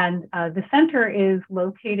 And the center is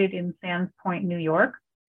located in Sands Point, New York,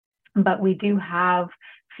 but we do have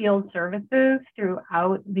field services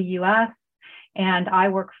throughout the US, and I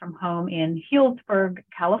work from home in Healdsburg,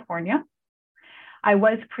 California. I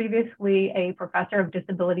was previously a professor of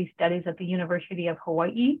disability studies at the University of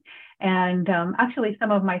Hawaii. And actually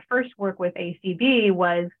some of my first work with ACB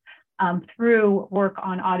was through work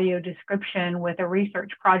on audio description with a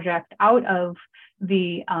research project out of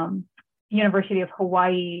the University of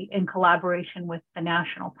Hawaii in collaboration with the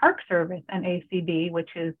National Park Service and ACB, which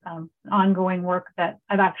is ongoing work that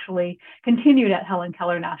I've actually continued at Helen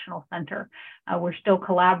Keller National Center. We're still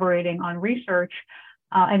collaborating on research.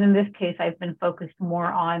 And in this case, I've been focused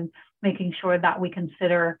more on making sure that we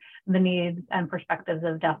consider the needs and perspectives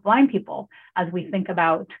of deafblind people as we think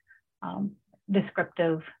about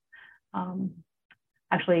descriptive.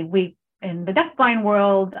 Actually, in the deafblind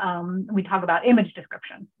world, we talk about image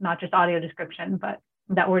description, not just audio description, but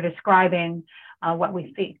that we're describing what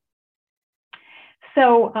we see.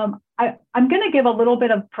 So I'm going to give a little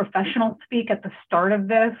bit of professional speak at the start of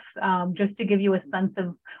this, just to give you a sense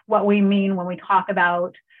of what we mean when we talk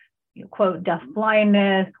about, quote,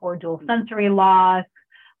 deafblindness or dual sensory loss.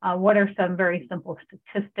 What are some very simple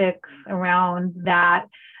statistics around that,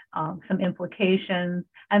 some implications,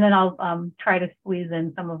 and then I'll try to squeeze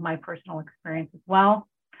in some of my personal experience as well.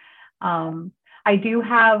 I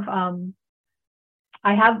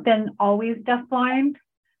have been always deafblind.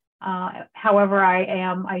 However,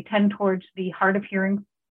 I tend towards the hard of hearing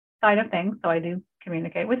side of things, so I do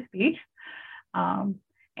communicate with speech.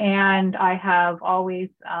 And I have always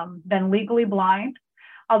been legally blind,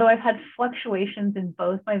 although I've had fluctuations in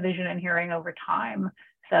both my vision and hearing over time.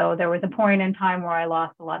 So there was a point in time where I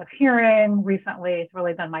lost a lot of hearing. Recently, it's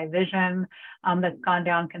really been my vision that's gone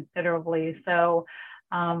down considerably. So,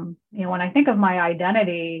 when I think of my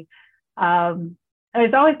identity,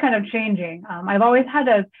 it's always kind of changing. I've always had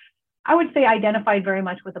I would say, identified very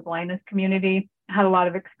much with the blindness community. I had a lot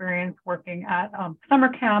of experience working at summer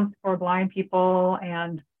camps for blind people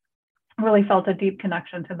and really felt a deep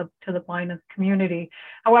connection to the blindness community.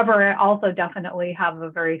 However, I also definitely have a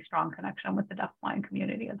very strong connection with the deafblind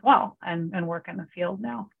community as well and work in the field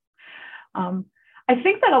now. I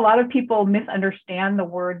think that a lot of people misunderstand the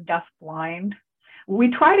word deafblind. We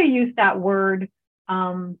try to use that word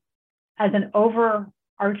as an overarching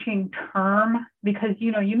overarching term because,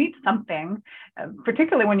 you need something,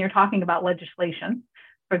 particularly when you're talking about legislation.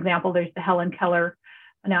 For example, there's the Helen Keller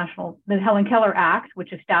Act,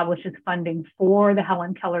 which establishes funding for the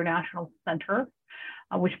Helen Keller National Center,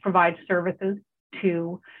 which provides services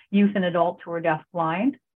to youth and adults who are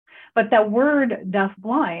deafblind. But that word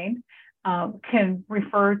deafblind can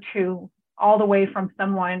refer to all the way from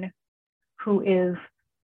someone who is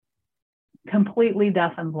completely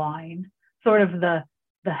deaf and blind, sort of the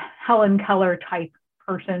Helen Keller type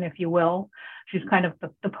person, if you will. She's kind of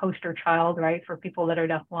the poster child, right, for people that are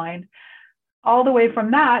deafblind. All the way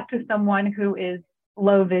from that to someone who is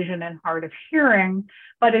low vision and hard of hearing,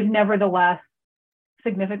 but is nevertheless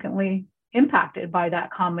significantly impacted by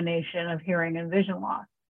that combination of hearing and vision loss.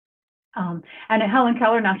 And at Helen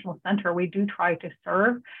Keller National Center, we do try to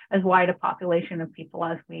serve as wide a population of people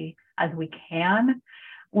as we can.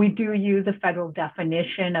 We do use a federal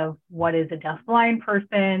definition of what is a deafblind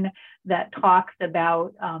person that talks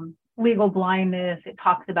about legal blindness. It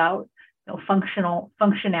talks about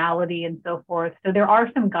functionality and so forth. So there are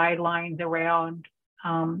some guidelines around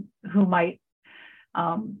who might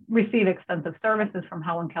receive extensive services from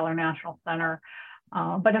Helen Keller National Center.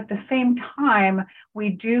 But at the same time, we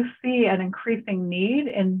do see an increasing need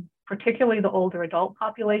in particularly the older adult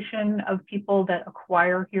population of people that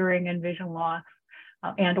acquire hearing and vision loss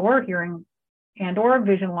and or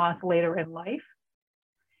vision loss later in life,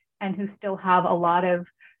 and who still have a lot of,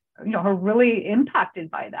 are really impacted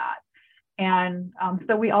by that. And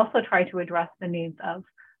so we also try to address the needs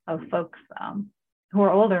of folks who are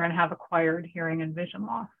older and have acquired hearing and vision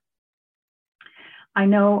loss. I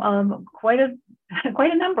know quite a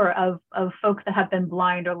number of folks that have been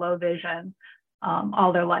blind or low vision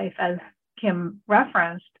all their life, as Kim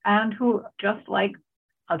referenced, and who, just like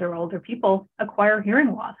other older people, acquire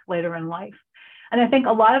hearing loss later in life. And I think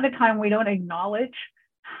a lot of the time we don't acknowledge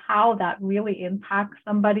how that really impacts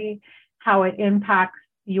somebody, how it impacts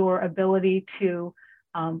your ability to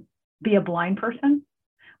be a blind person,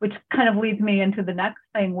 which kind of leads me into the next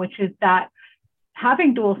thing, which is that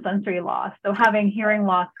having dual sensory loss, so having hearing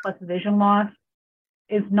loss plus vision loss,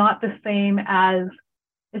 is not the same as,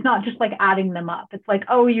 it's not just like adding them up. It's like,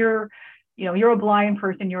 oh, you're a blind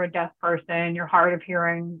person, you're a deaf person, you're hard of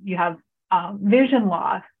hearing, you have vision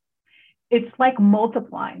loss. It's like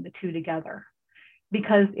multiplying the two together,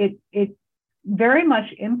 because it very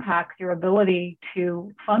much impacts your ability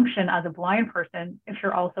to function as a blind person if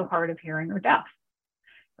you're also hard of hearing or deaf.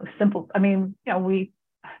 So simple. I mean,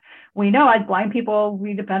 we know as blind people,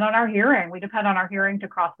 we depend on our hearing. We depend on our hearing to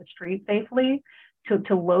cross the street safely,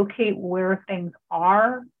 to locate where things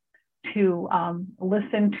are, to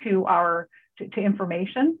listen to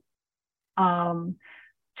information,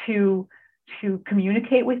 to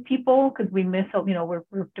communicate with people, because we miss,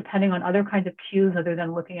 we're depending on other kinds of cues other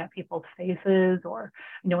than looking at people's faces or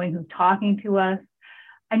knowing who's talking to us.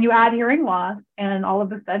 And you add hearing loss, and all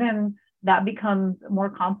of a sudden that becomes more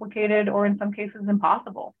complicated, or in some cases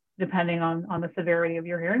impossible, depending on the severity of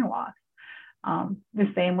your hearing loss.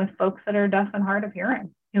 The same with folks that are deaf and hard of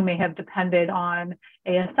hearing, who may have depended on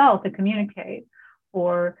ASL to communicate,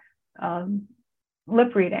 or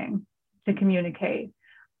lip reading to communicate,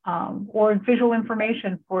 or visual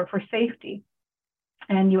information for safety.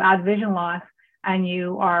 And you add vision loss, and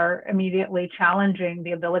you are immediately challenging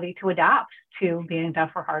the ability to adapt to being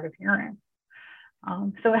deaf or hard of hearing.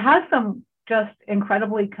 So it has some just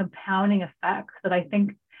incredibly compounding effects that I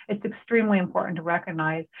think it's extremely important to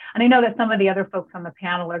recognize. And I know that some of the other folks on the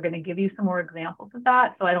panel are going to give you some more examples of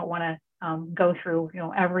that, so I don't want to go through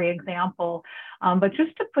every example, but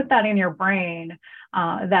just to put that in your brain,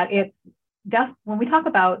 that it's deaf. When we talk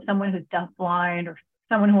about someone who's deafblind or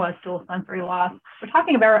someone who has dual sensory loss, we're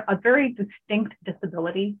talking about a very distinct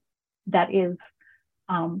disability that is,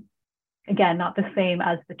 again, not the same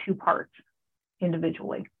as the two parts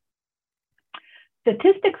individually.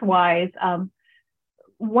 Statistics-wise,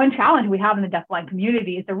 one challenge we have in the deafblind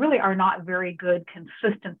community is there really are not very good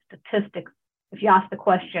consistent statistics. If you ask the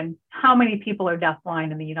question, how many people are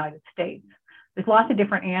deafblind in the United States? There's lots of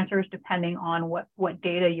different answers depending on what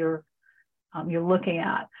data you're looking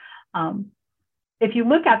at. If you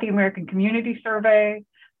look at the American Community Survey,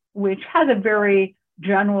 which has a very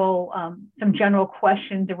general, some general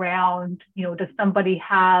questions around, does somebody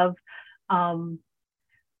have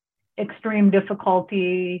extreme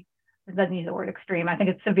difficulty? It doesn't use the word extreme. I think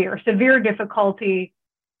it's severe difficulty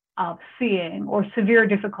seeing, or severe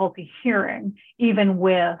difficulty hearing, even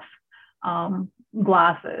with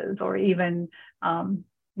glasses, or even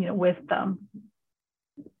with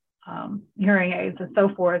hearing aids and so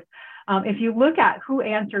forth. If you look at who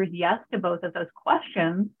answers yes to both of those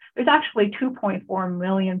questions, there's actually 2.4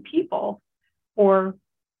 million people, or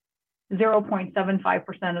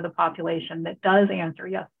 0.75% of the population, that does answer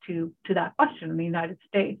yes to that question in the United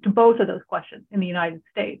States, to both of those questions in the United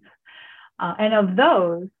States. And of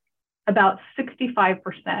those, about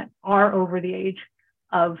 65% are over the age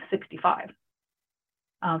of 65.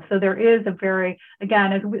 So there is a very,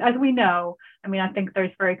 again, as we know, I mean, I think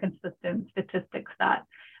there's very consistent statistics that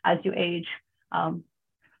as you age,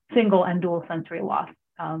 single and dual sensory loss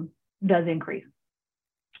does increase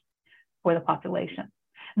for the population.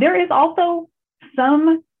 There is also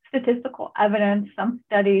some statistical evidence, some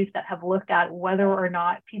studies that have looked at whether or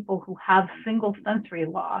not people who have single sensory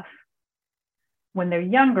loss when they're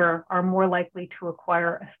younger are more likely to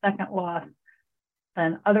acquire a second loss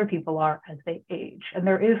than other people are as they age. And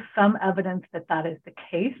there is some evidence that that is the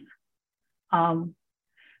case. I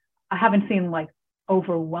haven't seen like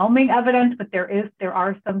overwhelming evidence, but there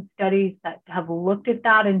are some studies that have looked at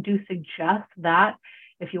that and do suggest that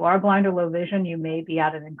if you are blind or low vision, you may be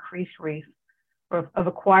at an increased risk of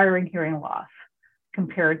acquiring hearing loss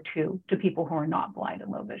compared to people who are not blind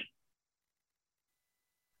and low vision.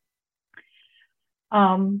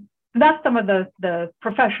 That's some of the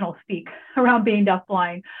professional speak around being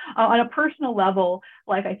deafblind. On a personal level,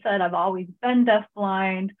 like I said, I've always been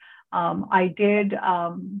deafblind. I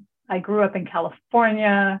grew up in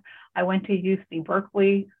California. I went to UC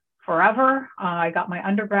Berkeley forever. I got my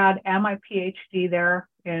undergrad and my PhD there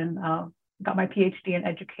got my PhD in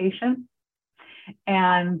education,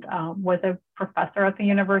 and was a professor at the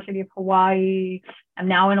University of Hawaii. I'm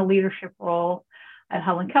now in a leadership role at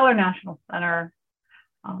Helen Keller National Center.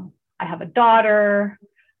 I have a daughter.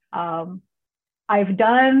 I've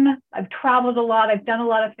traveled a lot. I've done a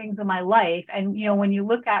lot of things in my life. And, when you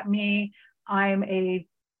look at me, I'm a,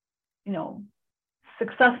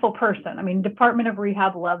 successful person. I mean, Department of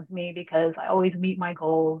Rehab loves me because I always meet my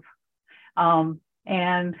goals.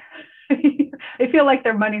 And I feel like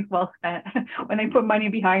their money's well spent when they put money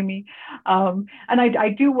behind me. And I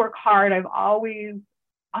do work hard. I've always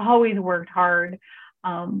worked hard.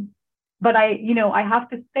 But I have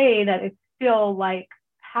to say that it's still like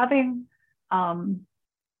having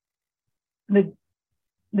the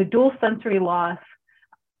dual sensory loss.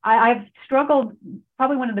 I've struggled.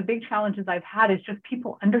 Probably one of the big challenges I've had is just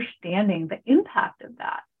people understanding the impact of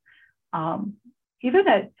that. Even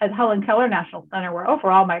at Helen Keller National Center, where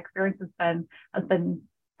overall my experience has been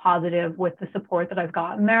positive with the support that I've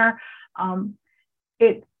gotten there.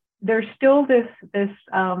 There's still this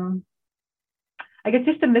I guess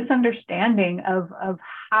just a misunderstanding of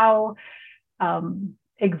how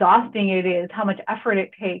exhausting it is, how much effort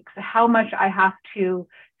it takes, how much I have to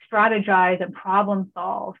strategize and problem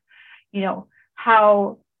solve,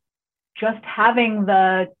 how just having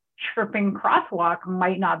the chirping crosswalk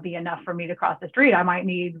might not be enough for me to cross the street. I might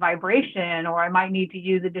need vibration, or I might need to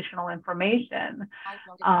use additional information.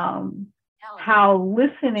 How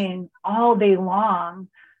listening all day long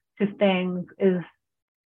to things is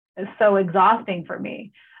so exhausting for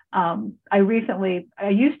me. I used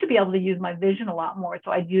to be able to use my vision a lot more.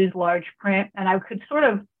 So I'd use large print, and I could sort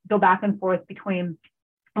of go back and forth between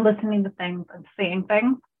listening to things and seeing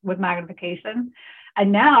things with magnification.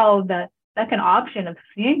 And now the second option of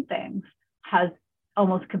seeing things has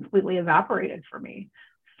almost completely evaporated for me.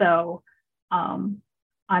 So I'm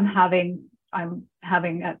having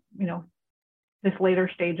at, this later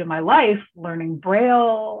stage of my life learning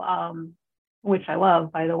Braille, which I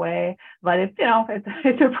love, by the way, but it's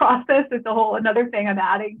a process. It's another thing I'm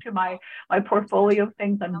adding to my portfolio of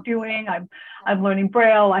things I'm doing. I'm learning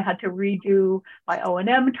Braille. I had to redo my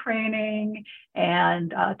O&M training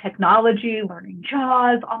and technology, learning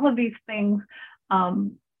JAWS, all of these things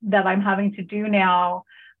that I'm having to do now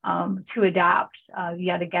to adapt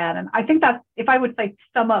yet again. And I think that if I would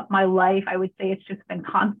sum up my life, I would say it's just been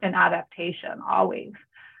constant adaptation always.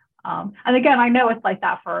 And again, I know it's like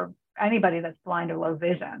that for anybody that's blind or low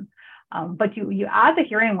vision, but you add the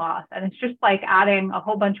hearing loss, and it's just like adding a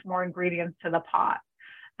whole bunch more ingredients to the pot,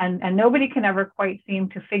 and nobody can ever quite seem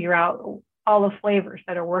to figure out all the flavors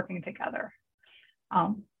that are working together.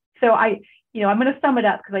 So I'm going to sum it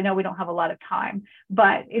up because I know we don't have a lot of time,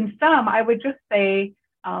 but in sum, I would just say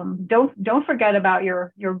don't forget about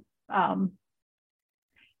your those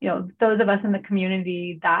of us in the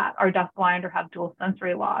community that are deafblind or have dual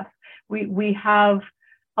sensory loss. We have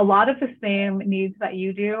a lot of the same needs that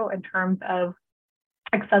you do in terms of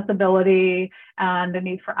accessibility and the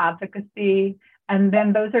need for advocacy. And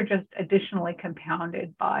then those are just additionally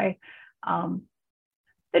compounded by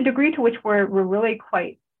the degree to which we're really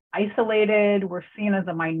quite isolated. We're seen as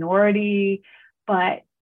a minority, but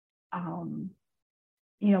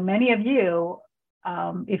Many of you,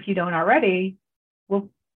 if you don't already, will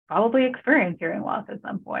probably experience hearing loss at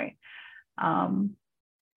some point.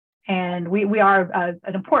 And we are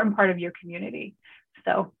an important part of your community.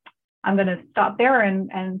 So I'm going to stop there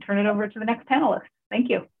and turn it over to the next panelist. Thank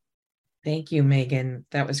you. Thank you, Megan.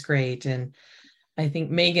 That was great. And I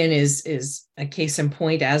think Megan is a case in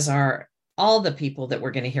point, as are all the people that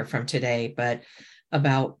we're going to hear from today, but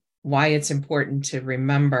about why it's important to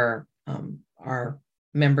remember our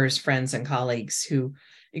members, friends, and colleagues who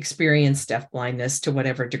experience deafblindness to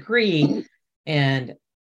whatever degree. And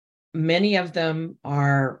many of them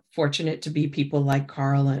are fortunate to be people like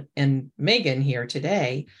Carl and Megan here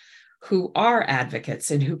today, who are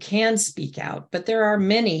advocates and who can speak out. But there are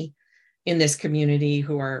many in this community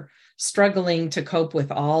who are struggling to cope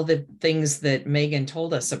with all the things that Megan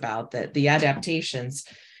told us about, that the adaptations,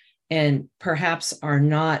 and perhaps are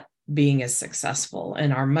not being as successful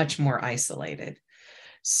and are much more isolated.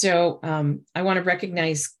 So I want to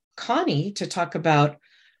recognize Connie to talk about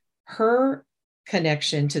her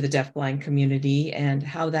connection to the deafblind community and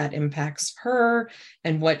how that impacts her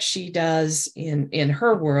and what she does in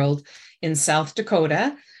her world in South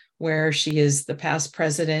Dakota, where she is the past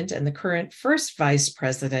president and the current first vice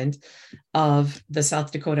president of the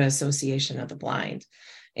South Dakota Association of the Blind,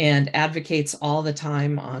 and advocates all the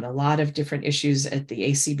time on a lot of different issues at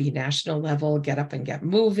the ACB national level, Get Up and Get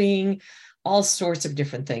Moving, all sorts of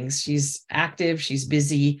different things. She's active, she's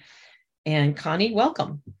busy. And Connie,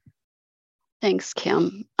 welcome. Thanks,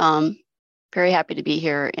 Kim. Very happy to be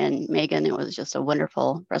here. And Megan, it was just a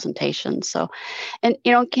wonderful presentation. So, and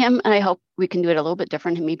Kim, and I hope we can do it a little bit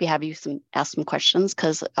different and maybe have you ask some questions,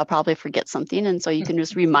 because I'll probably forget something. And so you can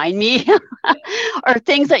just remind me or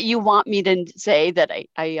things that you want me to say that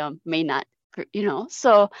I may not,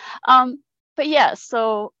 So, but yeah,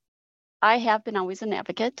 so I have been always an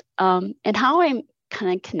advocate. And how I'm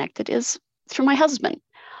kind of connected is through my husband.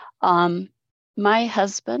 My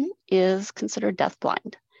husband is considered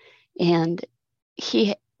deafblind. And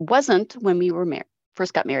he wasn't when we were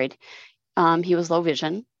first got married. He was low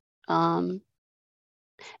vision. And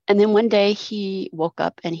then one day he woke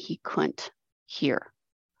up and he couldn't hear.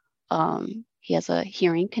 He has a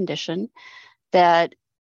hearing condition that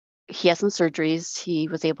he has some surgeries. He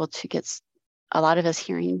was able to get a lot of his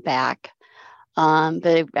hearing back.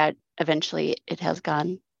 But eventually it has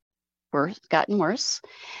gotten worse.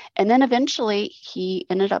 And then eventually he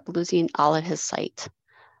ended up losing all of his sight.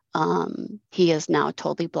 He is now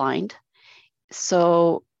totally blind.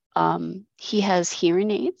 So he has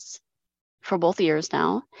hearing aids for both ears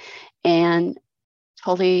now, and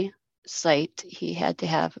totally sight. He had to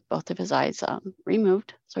have both of his eyes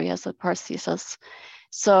removed. So he has a prosthesis.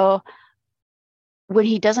 So when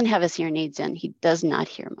he doesn't have his hearing aids in, he does not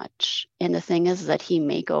hear much. And the thing is that he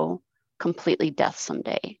may go completely deaf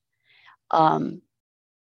someday.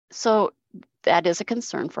 So that is a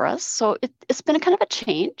concern for us. So it's been a kind of a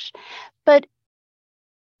change, but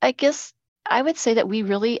I guess I would say that we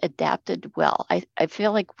really adapted well. I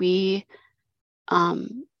feel like we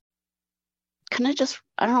kind of just,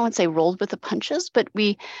 I don't want to say rolled with the punches, but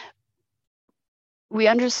we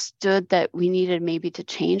understood that we needed maybe to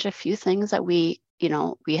change a few things that we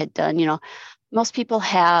had done. Most people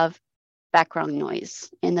have background noise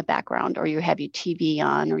in the background, or you have your TV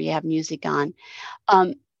on, or you have music on.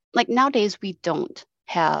 Like nowadays, we don't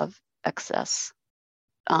have excess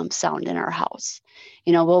sound in our house.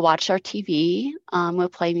 We'll watch our TV, we'll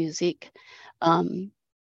play music.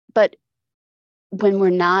 But when we're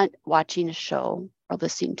not watching a show or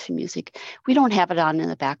listening to music, we don't have it on in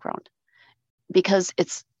the background because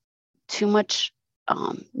it's too much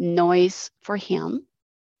noise for him.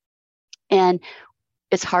 And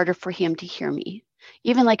it's harder for him to hear me.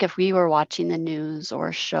 Even like if we were watching the news or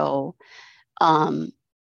a show,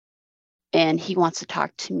 and he wants to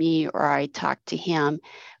talk to me or I talk to him,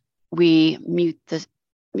 we mute the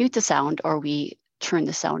sound, or we turn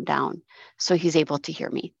the sound down so he's able to hear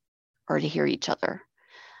me or to hear each other.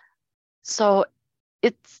 So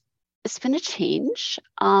it's been a change.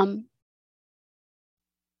 But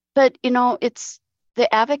it's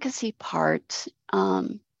the advocacy part.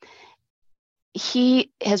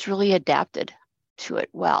 He has really adapted to it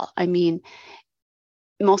well. I mean,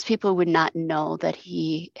 most people would not know that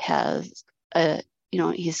he has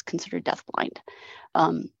he's considered deafblind,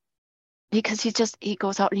 because he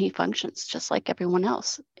goes out and he functions just like everyone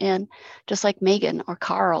else. And just like Megan or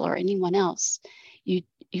Carl or anyone else, you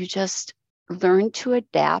just learn to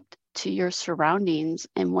adapt to your surroundings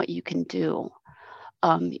and what you can do.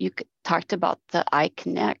 You talked about the I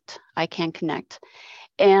Can Connect,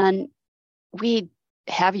 and we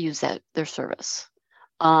have used their service.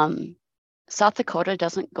 South Dakota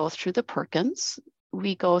doesn't go through the Perkins.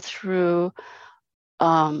 We go through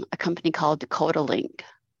a company called Dakota Link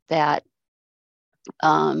that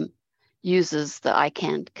uses the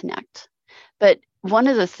ICANN Connect. But one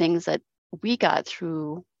of the things that we got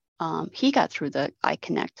through, he got through the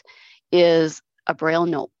iConnect, is a Braille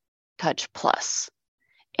Note Touch Plus.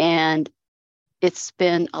 And it's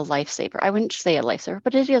been a lifesaver. I wouldn't say a lifesaver,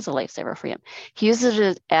 but it is a lifesaver for him. He uses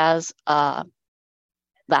it as a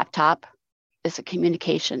laptop. It's a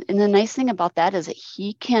communication. And the nice thing about that is that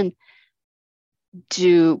he can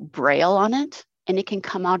do Braille on it and it can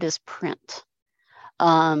come out as print.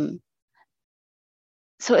 So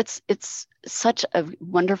it's such a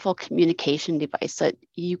wonderful communication device that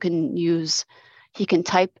you can use. He can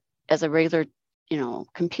type as a regular,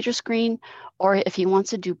 computer screen, or if he wants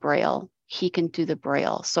to do Braille, he can do the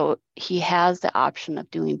Braille. So he has the option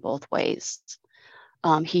of doing both ways.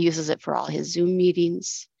 He uses it for all his Zoom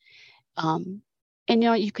meetings. And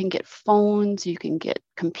you can get phones, you can get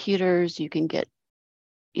computers, you can get,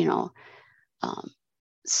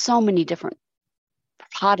 so many different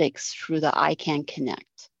products through the ICANN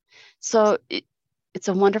Connect. So it's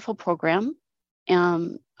a wonderful program.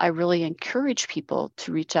 I really encourage people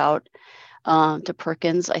to reach out to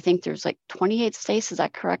Perkins. I think there's like 28 states. Is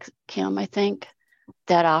that correct, Kim? I think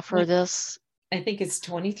that offer this. I think it's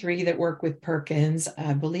 23 that work with Perkins.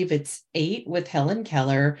 I believe it's 8 with Helen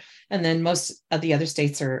Keller. And then most of the other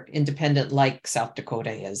states are independent, like South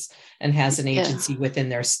Dakota is, and has an agency within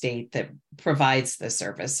their state that provides the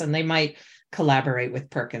service. And they might collaborate with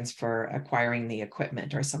Perkins for acquiring the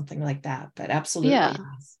equipment or something like that. But absolutely.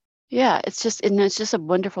 Yeah, it's just a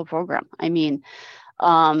wonderful program. I mean,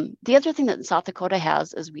 the other thing that South Dakota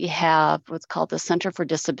has is we have what's called the Center for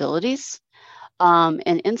Disabilities. And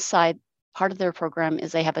inside, part of their program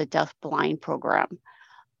is they have a deaf-blind program.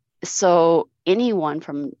 So anyone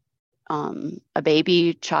from a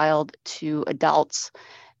baby, child to adults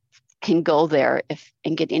can go there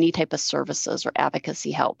and get any type of services or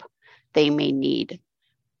advocacy help they may need.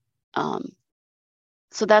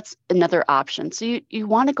 So that's another option. So you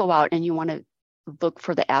want to go out and you want to look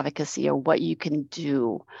for the advocacy or what you can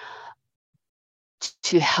do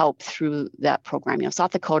to help through that program.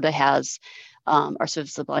 South Dakota has our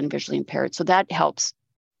Service of the Blind and Visually Impaired. So that helps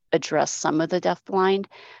address some of the deafblind,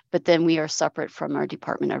 but then we are separate from our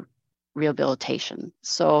Department of Rehabilitation.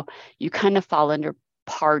 So you kind of fall under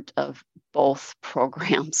part of both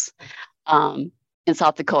programs in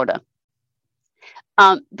South Dakota.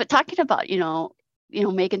 But talking about,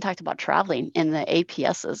 Megan talked about traveling in the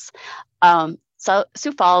APSs. So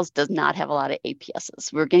Sioux Falls does not have a lot of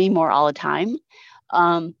APSs. We're getting more all the time.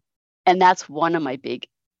 And that's one of my big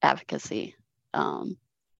advocacy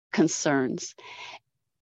concerns.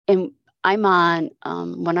 And I'm on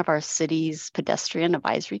one of our city's pedestrian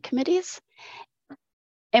advisory committees.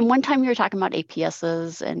 And one time we were talking about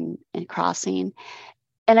APSs and crossing.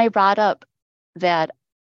 And I brought up that,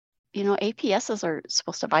 APSs are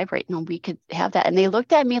supposed to vibrate and we could have that. And they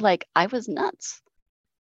looked at me like I was nuts.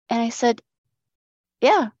 And I said,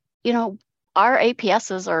 yeah, our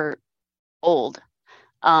APSs are old.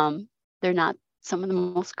 They're not some of the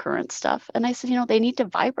most current stuff. And I said, they need to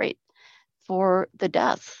vibrate for the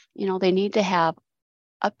deaf. They need to have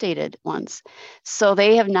updated ones. So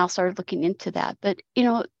they have now started looking into that. But,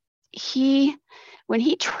 when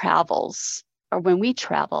he travels or when we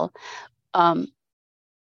travel,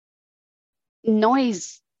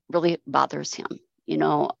 noise really bothers him.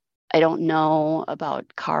 I don't know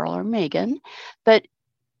about Carl or Megan, but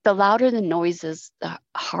the louder the noise is, the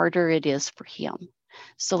harder it is for him.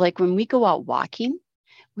 So like when we go out walking,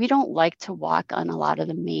 we don't like to walk on a lot of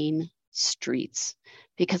the main streets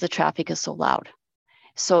because the traffic is so loud.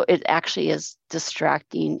 So it actually is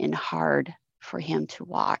distracting and hard for him to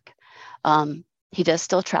walk. He does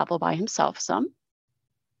still travel by himself some,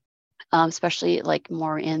 especially like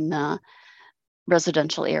more in the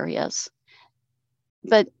residential areas.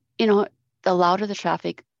 But, the louder the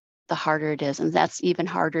traffic, the harder it is. And that's even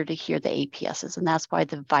harder to hear the APSs. And that's why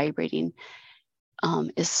the vibrating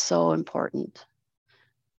is so important.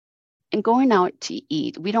 And going out to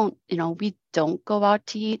eat, we don't go out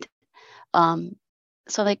to eat.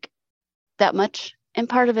 So like that much. And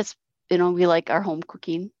part of it's, we like our home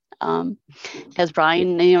cooking. As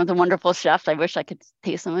Brian, the wonderful chef, I wish I could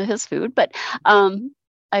taste some of his food, but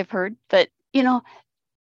I've heard. But,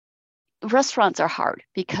 restaurants are hard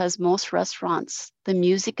because most restaurants, the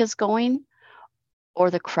music is going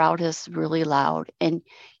or the crowd is really loud. And,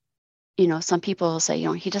 some people will say,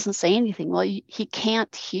 he doesn't say anything. Well, he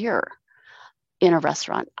can't hear in a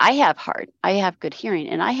restaurant. I have good hearing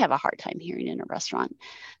and I have a hard time hearing in a restaurant.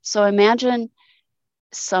 So imagine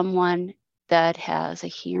someone that has a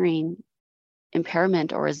hearing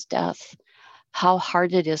impairment or is deaf, how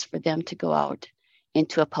hard it is for them to go out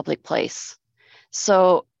into a public place.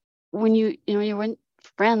 So when you're with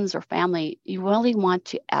friends or family, you really want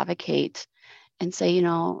to advocate and say,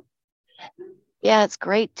 yeah, it's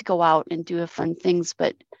great to go out and do fun things,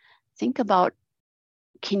 but think about,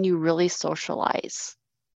 can you really socialize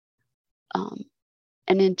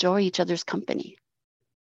and enjoy each other's company?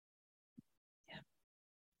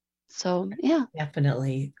 So, yeah.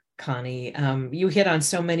 Definitely, Connie. You hit on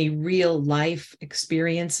so many real life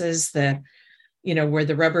experiences that, where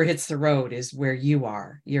the rubber hits the road is where you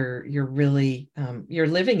are. You're really, you're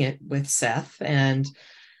living it with Seth and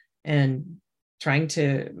trying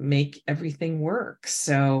to make everything work.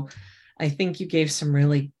 So I think you gave some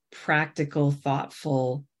really practical,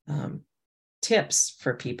 thoughtful tips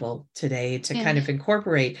for people today to kind of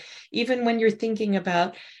incorporate, even when you're thinking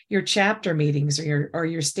about your chapter meetings or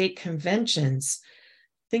your state conventions.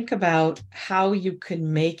 Think about how you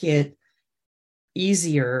can make it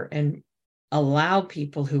easier and allow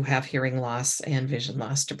people who have hearing loss and vision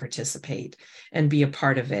loss to participate and be a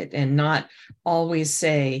part of it, and not always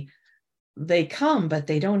say they come, but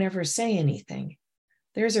they don't ever say anything.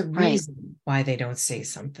 There's a reason why they don't say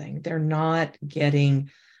something. They're not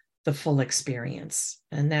getting the full experience.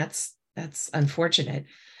 And that's unfortunate.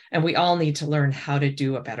 And we all need to learn how to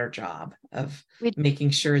do a better job of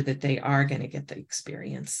making sure that they are going to get the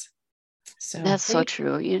experience. So that's so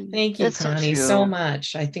true. Thank you, Connie, so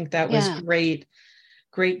much. I think that was great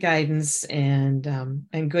guidance and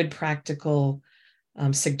good practical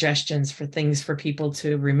suggestions for things for people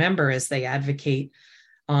to remember as they advocate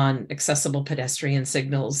on accessible pedestrian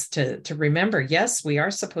signals, to remember, yes, we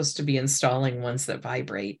are supposed to be installing ones that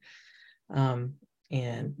vibrate. And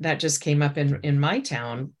that just came up in my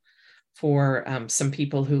town for some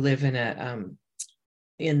people who live in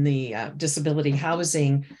the disability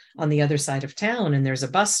housing on the other side of town, and there's a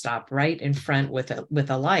bus stop right in front with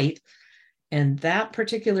a light. And that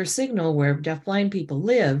particular signal where deafblind people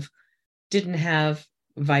live didn't have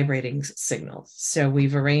vibrating signals. So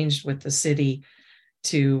we've arranged with the city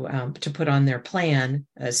to put on their plan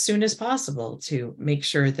as soon as possible to make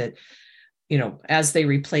sure that, as they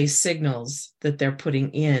replace signals that they're putting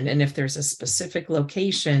in, and if there's a specific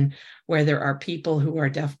location where there are people who are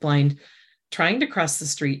deafblind trying to cross the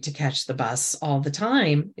street to catch the bus all the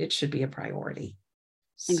time, it should be a priority.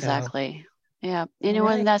 Exactly. So, yeah.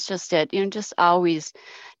 And that's just it. Just always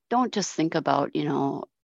don't just think about,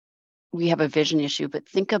 we have a vision issue, but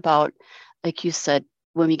think about, like you said,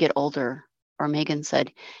 when we get older, or Megan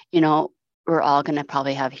said, we're all going to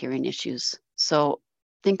probably have hearing issues. So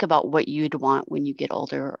think about what you'd want when you get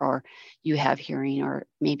older, or you have hearing, or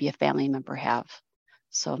maybe a family member have.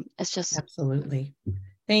 So it's just. Absolutely.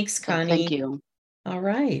 Thanks, Connie. Thank you. All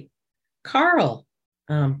right. Carl.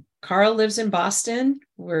 Carl lives in Boston,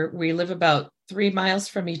 where we live about 3 miles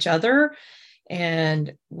from each other,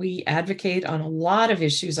 and we advocate on a lot of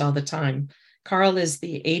issues all the time. Carl is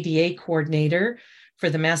the ADA coordinator for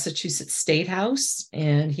the Massachusetts State House,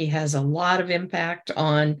 and he has a lot of impact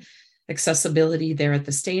on accessibility there at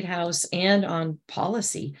the State House and on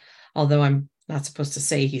policy. Although I'm not supposed to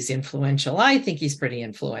say he's influential, I think he's pretty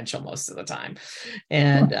influential most of the time.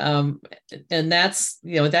 And that's,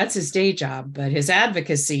 that's his day job, but his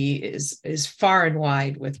advocacy is far and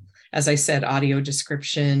wide with, as I said, audio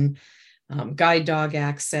description, guide dog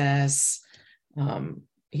access.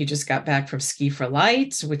 He just got back from Ski for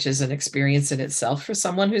Light, which is an experience in itself for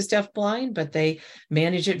someone who's deafblind, but they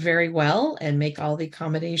manage it very well and make all the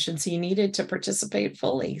accommodations he needed to participate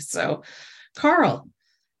fully. So, Carl,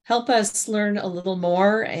 help us learn a little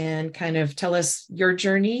more and kind of tell us your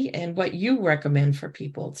journey and what you recommend for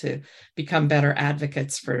people to become better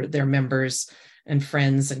advocates for their members and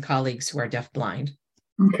friends and colleagues who are deafblind.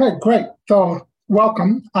 Okay, great. So,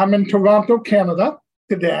 welcome. I'm in Toronto, Canada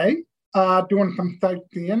today. Doing some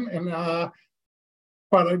sightseeing,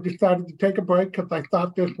 but I decided to take a break because I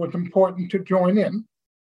thought this was important to join in.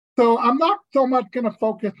 So I'm not so much going to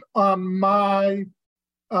focus on my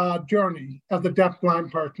journey as a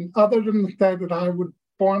deafblind person, other than to say that I was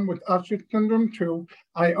born with Usher syndrome too.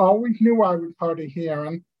 I always knew I was hard of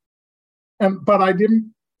hearing, but I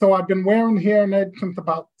didn't. So I've been wearing hearing aids since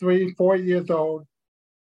about 3-4 years old,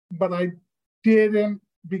 but I didn't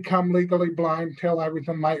become legally blind till I was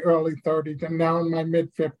in my early 30s, and now in my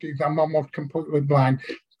mid 50s, I'm almost completely blind.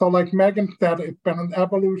 So like Megan said, it's been an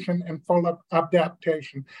evolution and full of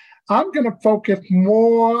adaptation. I'm going to focus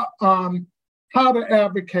more on how to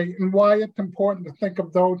advocate and why it's important to think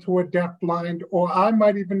of those who are deafblind, or I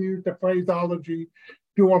might even use the phraseology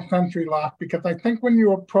dual sensory loss, because I think when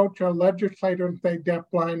you approach a legislator and say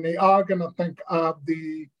deafblind, they are going to think of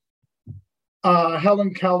the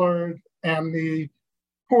Helen Keller and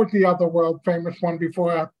who's the other world famous one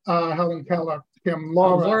before Helen Keller?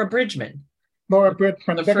 Laura Bridgman. Laura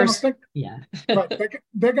Bridgman. The they're going to first, think, yeah. right,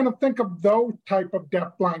 they're going to think of those type of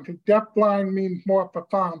deafblind, because deafblind means more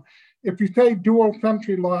profound. If you say dual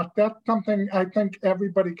sensory loss, that's something I think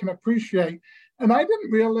everybody can appreciate. And I didn't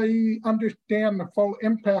really understand the full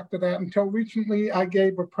impact of that until recently. I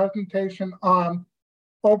gave a presentation on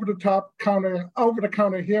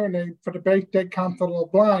over-the-counter hearing aid for the Bay State Council of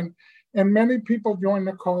the Blind. And many people joined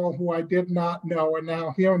the call who I did not know are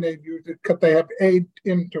now hearing aid users because they have aged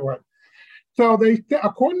into it. So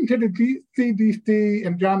according to the CDC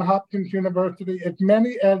and Johns Hopkins University, as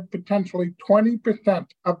many as potentially 20%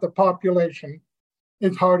 of the population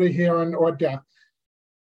is hard of hearing or deaf.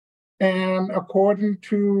 And according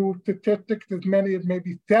to statistics, as many as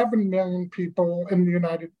maybe 7 million people in the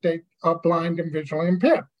United States are blind and visually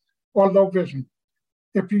impaired or low vision.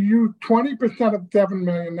 If you use 20% of 7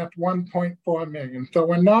 million, that's 1.4 million. So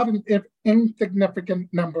we're not an insignificant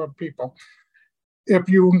number of people. If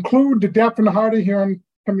you include the deaf and hard of hearing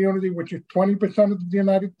community, which is 20% of the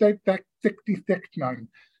United States, that's 66 million.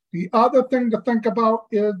 The other thing to think about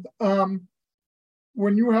is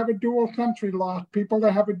when you have a dual sensory loss, people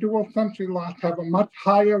that have a dual sensory loss have a much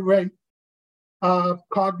higher rate of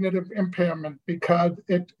cognitive impairment, because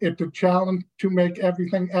it's a challenge to make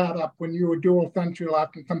everything add up when you are dual sensory loss.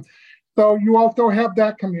 So you also have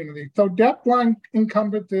that community. So deafblind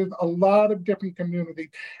encompasses a lot of different communities,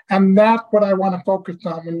 and that's what I want to focus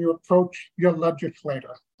on when you approach your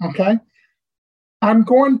legislator, okay? I'm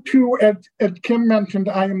going to, as Kim mentioned,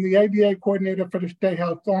 I am the ADA coordinator for the State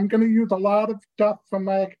House, so I'm going to use a lot of stuff from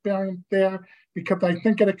my experience there, because I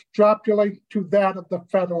think it extrapolates to that at the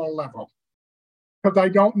federal level, because I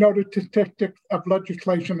don't know the statistics of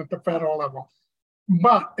legislation at the federal level.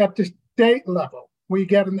 But at the state level, we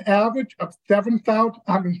get an average of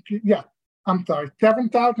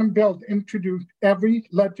 7,000 bills introduced every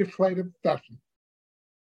legislative session.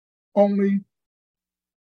 Only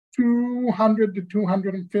 200 to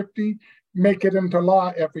 250 make it into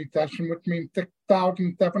law every session, which means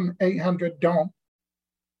 800 don't.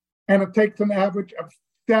 And it takes an average of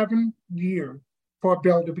 7 years for a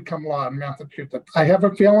bill to become law in Massachusetts. I have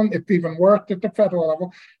a feeling it's even worse at the federal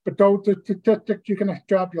level, but those are statistics you can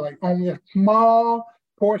extrapolate. Only a small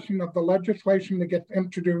portion of the legislation that gets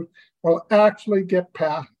introduced will actually get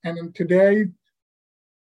passed. And in today's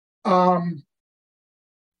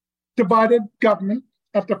divided government,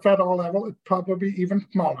 at the federal level, it's probably even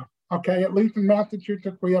smaller. Okay, at least in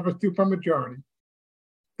Massachusetts, we have a supermajority.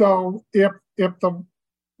 So if the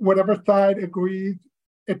whatever side agrees,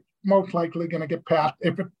 it's most likely going to get passed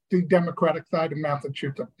if it's the Democratic side of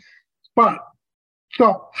Massachusetts. But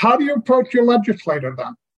so how do you approach your legislator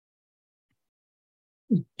then?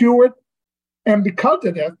 Do it, and because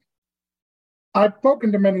of this, I've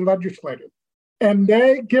spoken to many legislators, and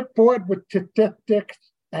they get bored with statistics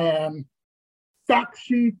and fact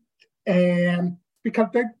sheets, and because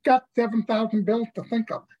they've got 7,000 bills to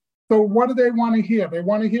think of. So what do they want to hear? They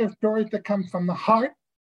want to hear stories that come from the heart,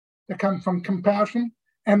 that come from compassion,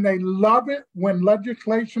 and they love it when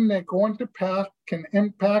legislation they're going to pass can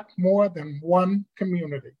impact more than one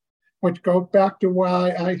community, which goes back to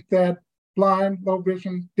why I said blind, low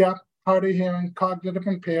vision, deaf, hard of hearing, cognitive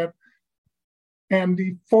impaired. And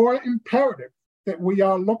the 4 imperatives that we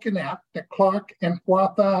are looking at, that Clark and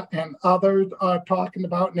Swatha and others are talking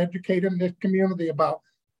about and educating this community about,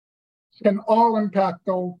 can all impact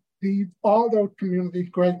all those communities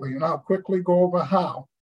greatly. And I'll quickly go over how.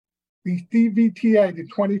 The CVTA, the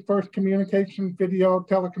 21st Communication Video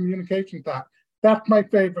Telecommunications Act, that's my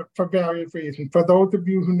favorite for various reasons. For those of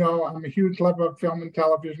you who know, I'm a huge lover of film and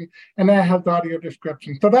television, and that has audio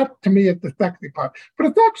description. So that, to me, is the sexy part. But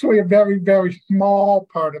it's actually a very, very small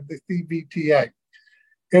part of the CVTA.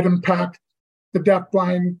 It impacts the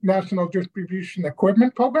Deafblind National Distribution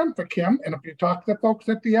Equipment Program for Kim. And if you talk to folks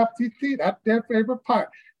at the FCC, that's their favorite part,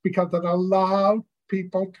 because it allows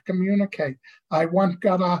people to communicate. I once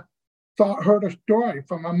heard a story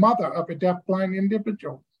from a mother of a deafblind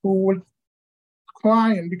individual who was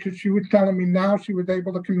crying because she was telling me now she was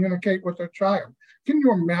able to communicate with her child. Can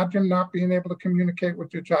you imagine not being able to communicate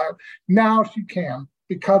with your child? Now she can,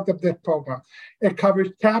 because of this program. It covers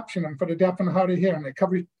captioning for the deaf and hard of hearing. It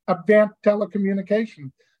covers advanced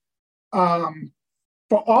telecommunications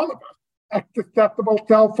for all of us. Accessible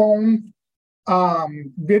cell phones,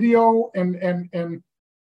 video and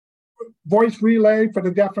voice relay for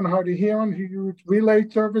the deaf and hard of hearing who use relay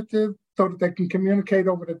services, so that they can communicate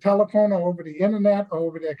over the telephone or over the internet or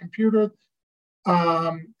over their computers.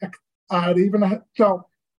 The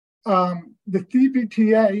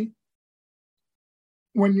CVTA,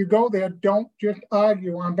 when you go there, don't just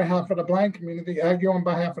argue on behalf of the blind community, argue on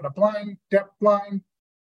behalf of the blind, deafblind,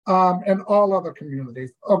 and all other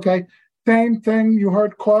communities. Okay, same thing. You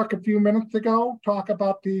heard Clark a few minutes ago talk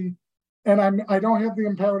about I don't have the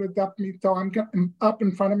imperative deaf meet, so I'm getting up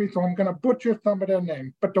in front of me, so I'm going to butcher some of their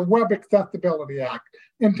names. But the Web Accessibility Act,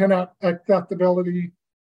 Internet Accessibility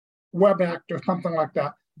Web Act, or something like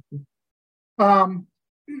that.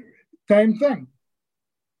 Same thing.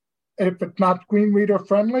 If it's not screen reader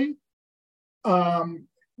friendly,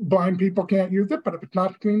 blind people can't use it. But if it's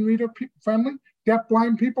not screen reader friendly, deaf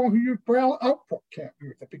blind people who use Braille output can't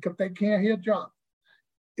use it because they can't hear John.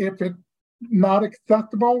 If it's not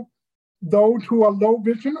accessible, those who are low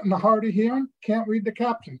vision and hard of hearing can't read the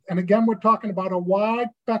captions. And again, we're talking about a wide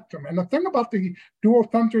spectrum. And the thing about the dual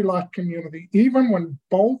sensory loss community, even when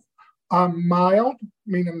both are mild,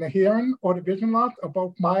 meaning the hearing or the vision loss are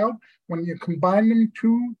both mild, when you combine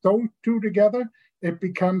those two together, it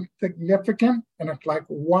becomes significant. And it's like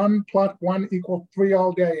 1 + 1 = 3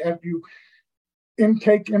 all day as you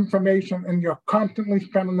intake information and you're constantly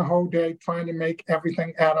spending the whole day trying to make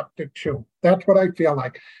everything add up to 2. That's what I feel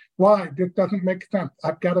like. Why? This doesn't make sense.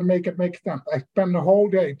 I've got to make it make sense. I spend the whole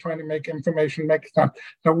day trying to make information make sense.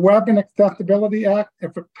 The Web and Accessibility Act,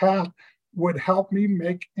 if it passed, would help me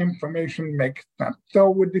make information make sense.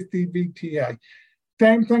 So would the CVTA.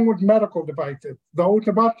 Same thing with medical devices. Those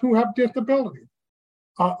of us who have disabilities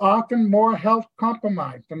are often more health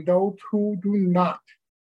compromised than those who do not.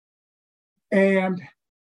 And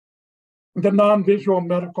the Non-Visual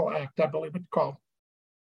Medical Act, I believe it's called.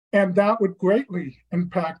 And that would greatly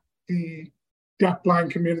impact the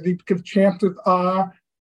deafblind community because chances are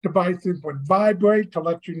devices would vibrate to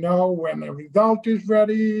let you know when the result is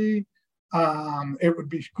ready. It would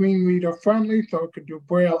be screen reader friendly, so it could do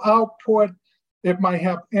Braille output. It might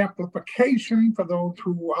have amplification for those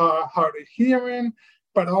who are hard of hearing,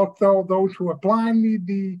 but also those who are blind need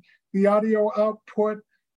the audio output.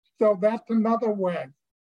 So that's another way.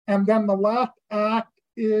 And then the last act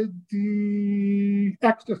is the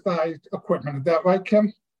exercise equipment. Is that right,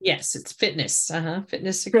 Kim? Yes, it's fitness.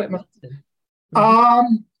 Fitness equipment.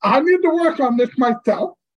 I need to work on this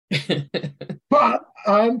myself, but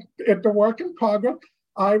it's a work in progress.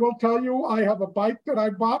 I will tell you, I have a bike that I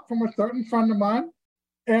bought from a certain friend of mine,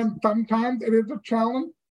 and sometimes it is a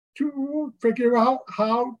challenge to figure out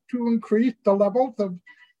how to increase the levels of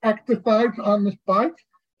exercise on this bike.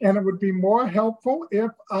 And it would be more helpful if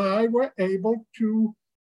I were able to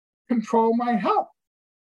control my health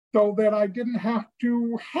so that I didn't have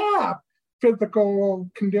to have physical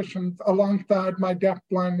conditions alongside my deaf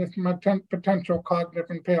blindness and my potential cognitive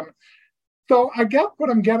impairment. So I guess what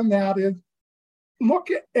I'm getting at is look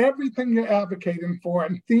at everything you're advocating for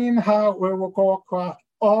and seeing how it will go across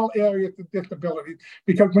all areas of disabilities.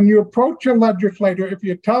 Because when you approach your legislator, if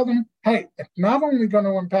you tell them, hey, it's not only going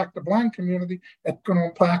to impact the blind community, it's going to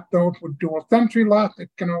impact those with dual sensory loss,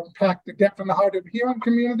 it's going to impact the deaf and hard of hearing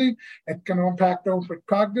community, it's going to impact those with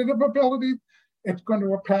cognitive abilities, it's going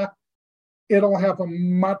to impact, it'll have a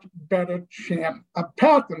much better chance of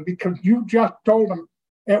passing because you just told them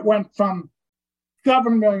it went from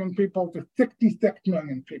 7 million people to 66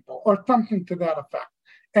 million people or something to that effect.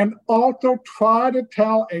 And also try to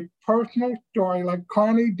tell a personal story like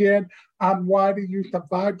Connie did on why the use of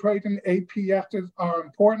vibrating APSs are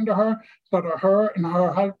important to her so that her and her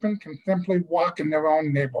husband can simply walk in their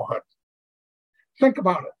own neighborhood. Think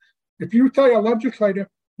about it. If you tell a legislator,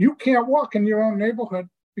 you can't walk in your own neighborhood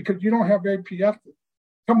because you don't have APSs,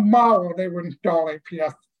 tomorrow they would install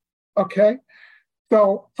APSs, okay?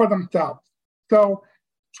 So for themselves. So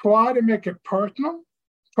try to make it personal,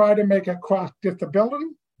 try to make it cross disability,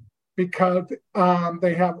 because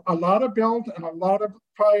they have a lot of bills and a lot of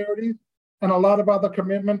priorities and a lot of other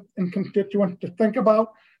commitments and constituents to think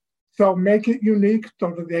about. So make it unique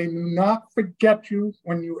so that they do not forget you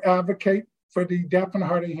when you advocate for the deaf and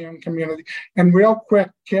hard of hearing community. And real quick,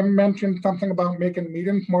 Kim mentioned something about making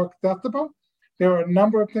meetings more accessible. There are a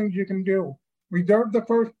number of things you can do. Reserve the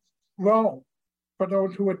first row for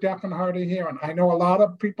those who are deaf and hard of hearing. I know a lot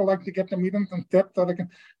of people like to get the meetings and sit so they can,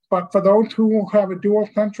 but for those who have a dual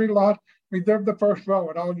sensory loss, reserve the first row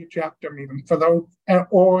at all your chapter meetings for those,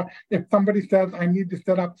 or if somebody says, I need to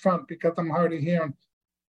sit up front because I'm hard of hearing,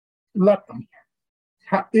 let them.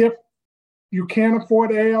 If you can't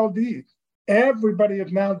afford ALDs, everybody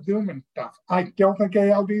is now Zooming stuff. I still think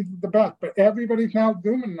ALDs is the best, but everybody's now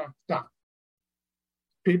Zooming that stuff.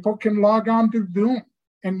 People can log on to Zoom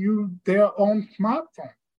and use their own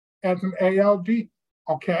smartphone. as an ALD.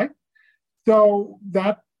 Okay, so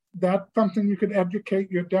that's something you could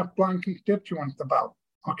educate your deafblind constituents about.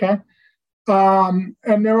 Okay,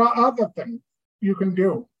 and there are other things you can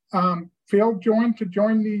do. Feel joined to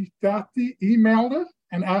join the SASE email list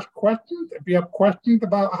and ask questions. If you have questions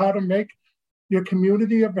about how to make your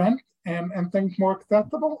community events and things more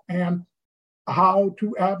accessible, and how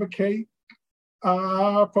to advocate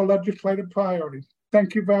for legislative priorities.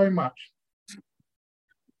 Thank you very much.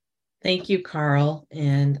 Thank you, Carl.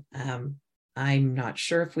 And I'm not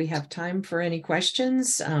sure if we have time for any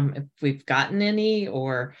questions. If we've gotten any,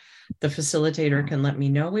 or the facilitator can let me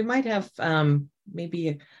know. We might have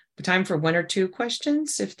maybe time for 1 or 2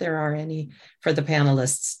 questions, if there are any, for the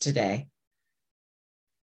panelists today.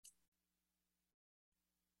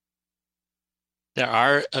 There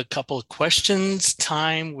are a couple of questions.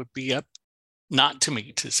 Time would be up, not to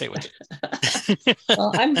me to say what.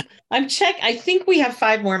 Well, I'm check. I think we have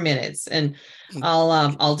 5 more minutes, and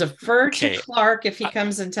I'll defer to Clark if he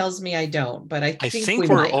comes and tells me I don't. But I think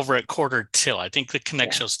we're over at 1:45. I think the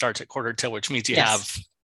connection starts at 1:45, which means you have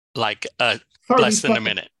like less than a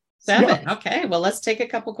minute. 7. Yeah. Okay. Well, let's take a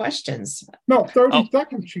couple questions. No, 30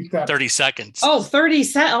 seconds, she said. 30 seconds. Oh, 30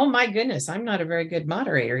 seconds. Oh, my goodness. I'm not a very good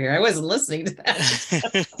moderator here. I wasn't listening to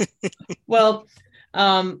that. Well,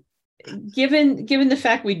 given the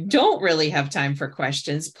fact we don't really have time for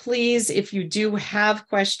questions, please, if you do have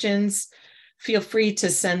questions, feel free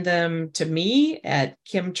to send them to me at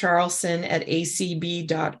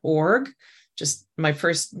kimcharlson@acb.org. Just my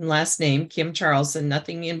first and last name, Kim Charlson,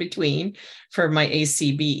 nothing in between, for my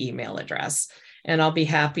ACB email address. And I'll be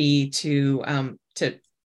happy to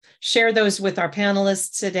share those with our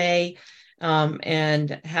panelists today,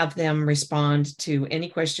 and have them respond to any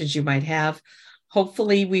questions you might have.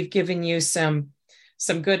 Hopefully we've given you some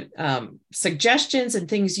good suggestions and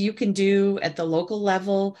things you can do at the local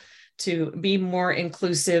level to be more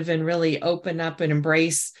inclusive and really open up and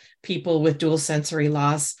embrace people with dual sensory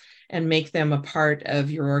loss, and make them a part of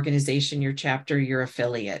your organization, your chapter, your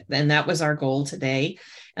affiliate. And that was our goal today.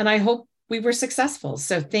 And I hope we were successful.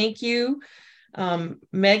 So thank you,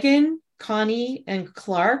 Megan, Connie, and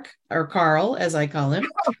Clark, or Carl, as I call him.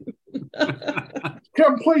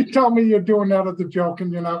 Kim, please tell me you're doing that as a joke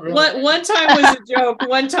and you're not really. One time was a joke,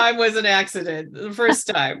 one time was an accident. The first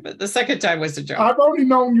time, but the second time was a joke. I've only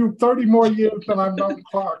known you 30 more years than I've known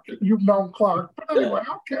Clark. You've known Clark. But anyway,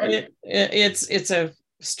 okay. It's a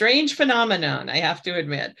strange phenomenon, I have to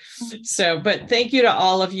admit. So, but thank you to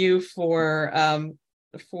all of you for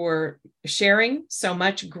sharing so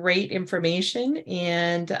much great information,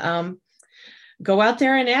 and go out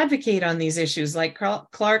there and advocate on these issues. Like Carl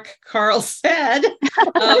said, Kim,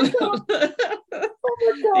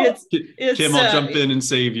 I'll jump in and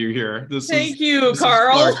save you here. Thank you,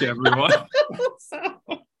 Carl. Clark, everyone.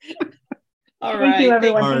 All right. Thank you,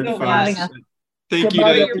 everyone. Thank you for having us. Thank you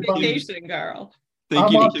Enjoy to your vacation, Carl.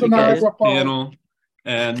 Thank you to the panel,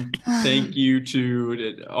 and thank you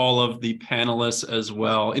to all of the panelists as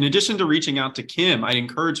well. In addition to reaching out to Kim, I'd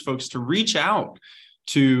encourage folks to reach out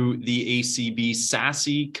to the ACB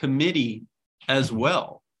SASE committee as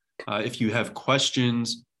well. If you have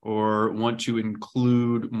questions or want to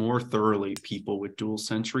include more thoroughly people with dual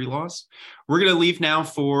sensory loss. We're going to leave now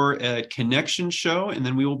for a connection show, and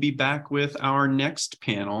then we will be back with our next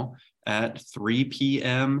panel at 3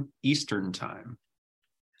 p.m. Eastern time.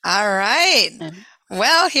 All right.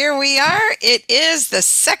 Well, here we are. It is the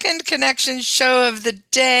second connection show of the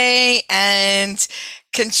day, and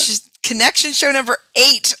connection show number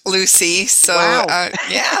 8, Lucy. So wow.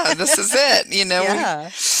 Yeah, this is it, Yeah.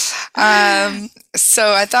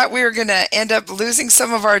 So I thought we were going to end up losing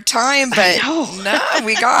some of our time, but no,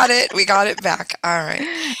 we got it. We got it back. All right.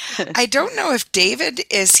 I don't know if David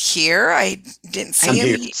is here. I didn't see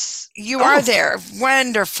him. You are there.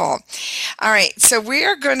 Wonderful. All right. So we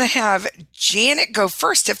are going to have Janet go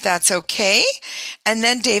first, if that's okay. And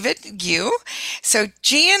then David, you. So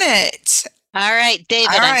Janet. All right, David,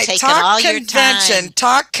 I'm taking all your time.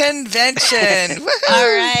 Talk convention.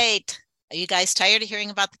 All right. Are you guys tired of hearing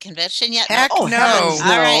about the convention yet? Heck no. All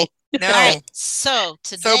right. No. All right. So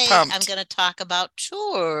today I'm pumped. going to talk about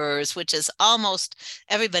tours, which is almost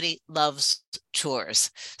everybody loves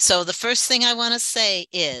tours. So the first thing I want to say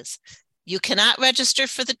is you cannot register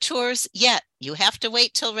for the tours yet. You have to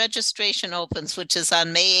wait till registration opens, which is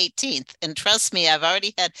on May 18th. And trust me, I've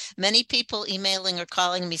already had many people emailing or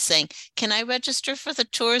calling me saying, can I register for the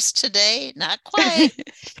tours today? Not quite.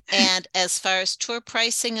 And as far as tour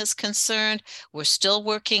pricing is concerned, we're still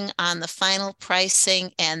working on the final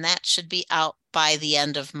pricing, and that should be out by the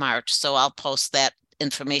end of March. So I'll post that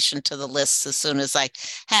information to the lists as soon as I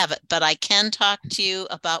have it. But I can talk to you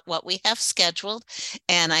about what we have scheduled.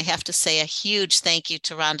 And I have to say a huge thank you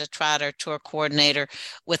to Rhonda Trotter, tour coordinator.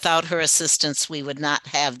 Without her assistance, we would not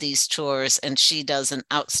have these tours, and she does an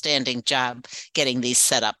outstanding job getting these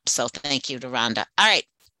set up. So thank you to Rhonda. All right,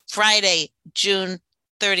 Friday, June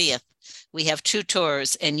 30th. We have 2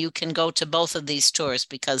 tours, and you can go to both of these tours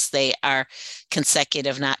because they are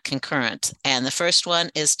consecutive, not concurrent. And the first one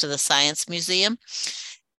is to the Science Museum.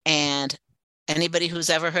 And anybody who's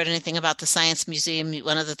ever heard anything about the Science Museum,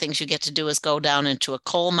 one of the things you get to do is go down into a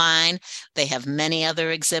coal mine. They have many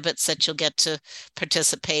other exhibits that you'll get to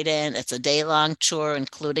participate in. It's a day-long tour,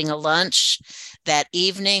 including a lunch. That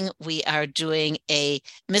evening, we are doing a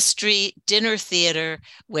mystery dinner theater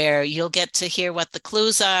where you'll get to hear what the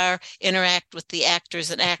clues are, interact with the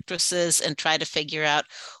actors and actresses, and try to figure out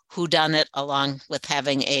who done it, along with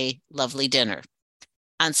having a lovely dinner.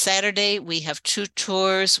 On Saturday, we have 2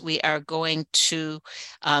 tours. We are going to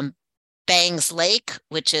Bangs Lake,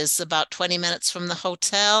 which is about 20 minutes from the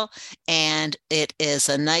hotel. And it is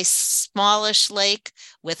a nice, smallish lake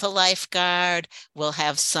with a lifeguard. We'll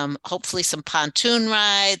have hopefully some pontoon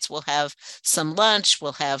rides. We'll have some lunch.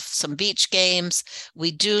 We'll have some beach games.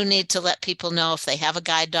 We do need to let people know if they have a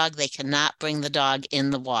guide dog, they cannot bring the dog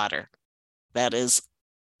in the water. That is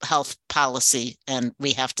health policy, and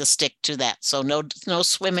we have to stick to that. So no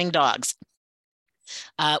swimming dogs.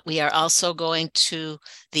 We are also going to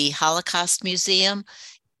the Holocaust Museum,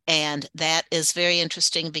 and that is very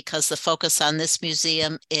interesting because the focus on this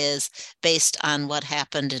museum is based on what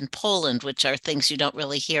happened in Poland, which are things you don't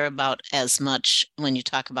really hear about as much when you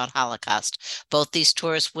talk about Holocaust. Both these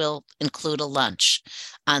tours will include a lunch.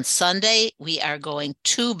 On Sunday, we are going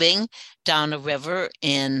tubing down a river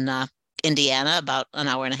in Indiana, about an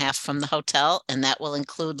hour and a half from the hotel, and that will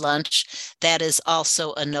include lunch. That is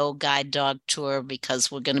also a no guide dog tour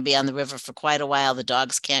because we're going to be on the river for quite a while. The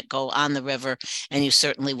dogs can't go on the river, and you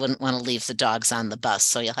certainly wouldn't want to leave the dogs on the bus.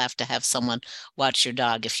 So you'll have to have someone watch your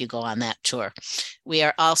dog if you go on that tour. We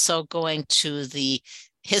are also going to the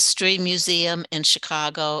History Museum in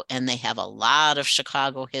Chicago, and they have a lot of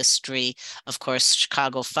Chicago history. Of course,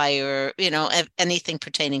 Chicago Fire, anything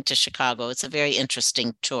pertaining to Chicago. It's a very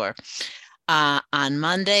interesting tour. On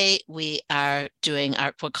Monday, we are doing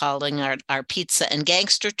we're calling our Pizza and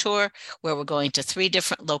Gangster tour, where we're going to 3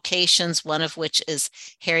 different locations, one of which is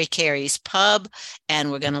Harry Carey's Pub,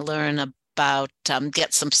 and we're going to learn about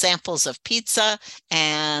get some samples of pizza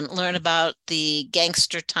and learn about the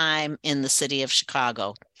gangster time in the city of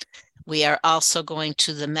Chicago. We are also going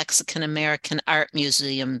to the Mexican American Art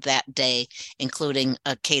Museum that day, including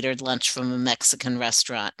a catered lunch from a Mexican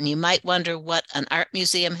restaurant. And you might wonder what an art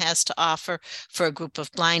museum has to offer for a group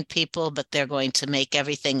of blind people, but they're going to make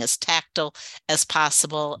everything as tactile as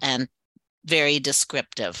possible and very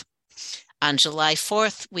descriptive. On July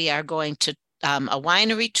 4th, we are going to a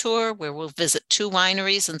winery tour where we'll visit 2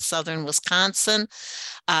 wineries in southern Wisconsin.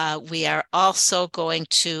 We are also going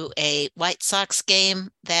to a White Sox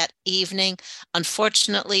game that evening.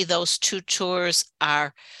 Unfortunately, those 2 tours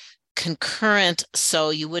are concurrent,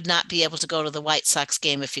 so you would not be able to go to the White Sox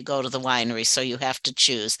game if you go to the winery, so you have to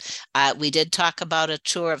choose. We did talk about a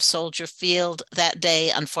tour of Soldier Field that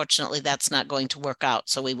day. Unfortunately, that's not going to work out,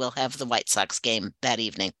 so we will have the White Sox game that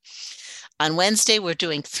evening. On Wednesday, we're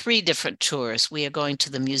doing 3 different tours. We are going to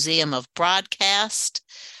the Museum of Broadcast.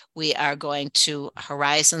 We are going to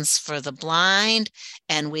Horizons for the Blind,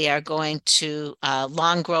 and we are going to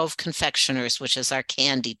Long Grove Confectioners, which is our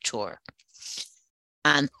candy tour.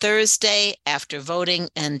 On Thursday, after voting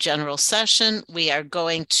and general session, we are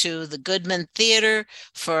going to the Goodman Theater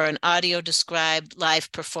for an audio-described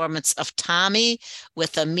live performance of Tommy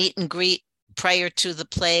with a meet and greet prior to the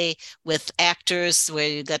play with actors where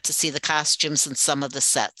you got to see the costumes and some of the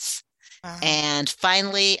sets. And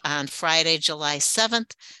finally, on Friday, July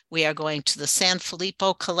 7th, we are going to the San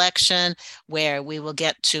Filippo collection, where we will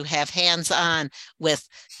get to have hands-on with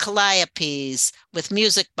calliopes, with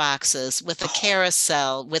music boxes, with a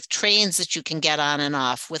carousel, with trains that you can get on and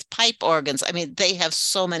off, with pipe organs. I mean, they have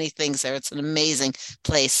so many things there. It's an amazing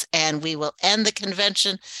place. And we will end the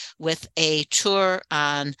convention with a tour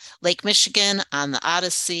on Lake Michigan on the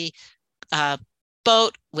Odyssey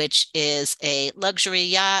boat, which is a luxury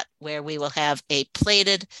yacht where we will have a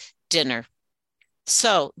plated dinner.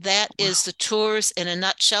 So that is the tours in a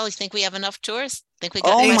nutshell. You think we have enough tours? Think we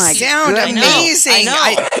got sound amazing.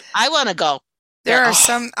 I want to go. There are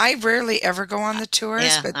some, I rarely ever go on the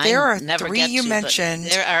tours, but there are 3 you mentioned.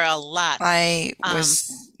 There are a lot. I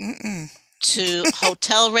was to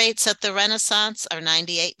hotel rates at the Renaissance are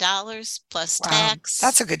 $98 plus tax.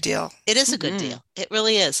 That's a good deal. It is a good deal. It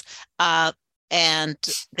really is. and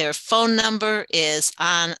their phone number is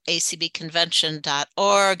on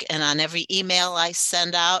acbconvention.org and on every email I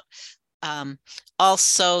send out.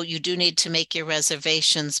 Also, you do need to make your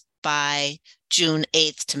reservations by June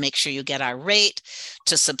 8th to make sure you get our rate.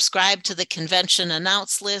 To subscribe to the convention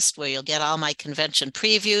announce list where you'll get all my convention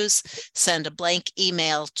previews, send a blank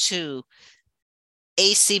email to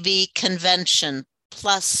ACBconvention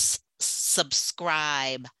plus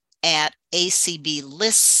subscribe at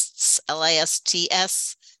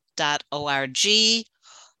acblists.org.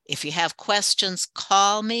 If you have questions,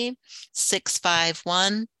 call me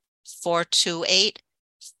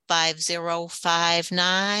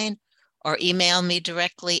 651-428-5059 or email me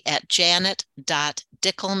directly at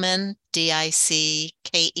janet.dickelman,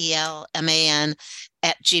 DICKELMAN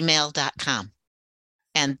 @gmail.com.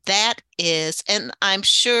 And that is, and I'm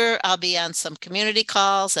sure I'll be on some community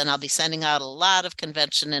calls and I'll be sending out a lot of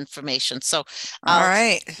convention information. So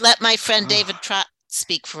I'll let my friend David Trott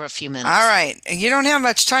speak for a few minutes. All right. You don't have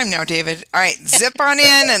much time now, David. All right. Zip on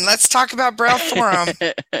in and let's talk about Braille Forum.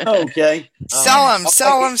 Okay. Sell them.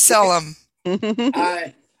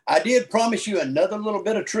 I did promise you another little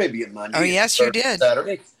bit of trivia Monday. Oh, yes, you did.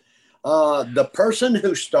 Saturday. The person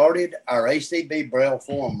who started our ACB Braille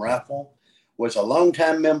Forum raffle was a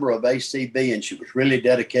longtime member of ACB, and she was really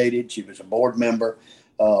dedicated. She was a board member,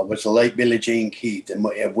 was the late Billie Jean Keith. And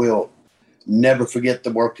we'll never forget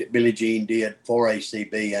the work that Billie Jean did for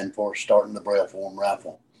ACB and for starting the Braille Forum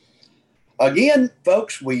raffle. Again,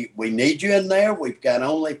 folks, we need you in there. We've got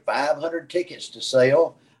only 500 tickets to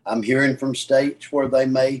sell. I'm hearing from states where they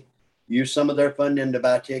may use some of their funding to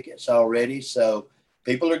buy tickets already. So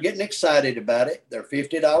people are getting excited about it. They're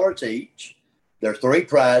 $50 each. There are 3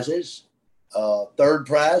 prizes. Third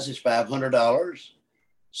prize is $500.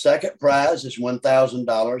 Second prize is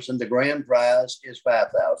 $1,000, and the grand prize is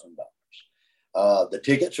 $5,000. The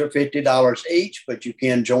tickets are $50 each, but you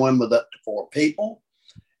can join with up to 4 people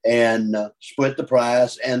and split the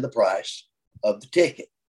prize and the price of the ticket.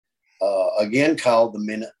 Again, call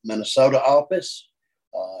the Minnesota office.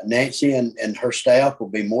 Nancy and her staff will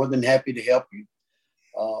be more than happy to help you.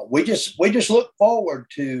 We just look forward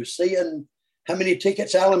to seeing how many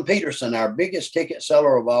tickets Alan Peterson, our biggest ticket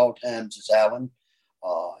seller of all times, is Alan.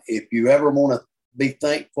 If you ever want to be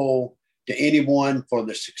thankful to anyone for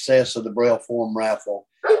the success of the Braille Forum raffle,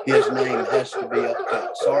 his name has to be up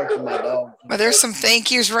top. Sorry for my dog. Well, there's some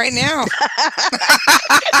thank yous right now.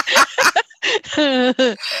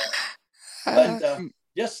 But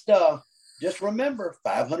just remember,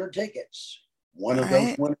 500 tickets. One of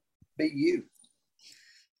those winners will be you.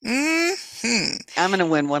 I'm going to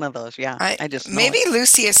win one of those. Yeah, I just know maybe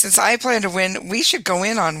Lucia, since I plan to win, we should go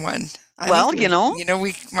in on one. We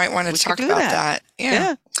might want to talk about that.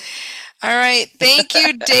 Yeah. All right. Thank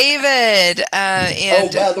you, David.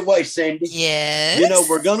 And by the way, Cindy. Yes.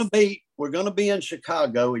 We're gonna be in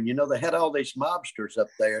Chicago, and they had all these mobsters up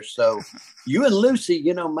there. So you and Lucy,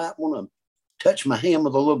 might want to touch my hand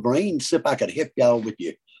with a little green, see if I could help y'all with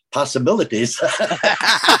your possibilities.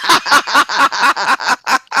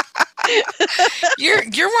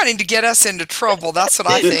 You're wanting to get us into trouble. That's what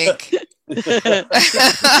I think.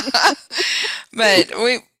 But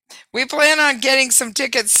we plan on getting some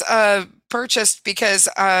tickets purchased because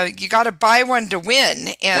you got to buy one to win,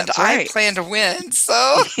 and I plan to win.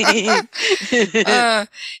 So,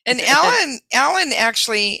 and Alan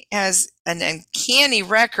actually has an uncanny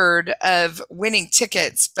record of winning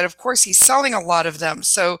tickets, but of course he's selling a lot of them,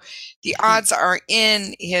 so the odds are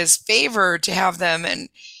in his favor to have them. And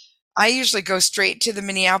I usually go straight to the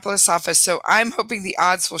Minneapolis office, so I'm hoping the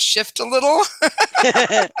odds will shift a little.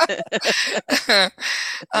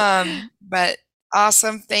 But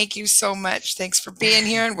awesome. Thank you so much. Thanks for being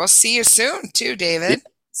here, and we'll see you soon too, David.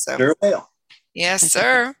 So, sure will. Yes,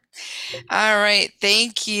 sir. All right.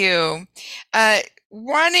 Thank you.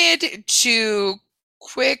 Wanted to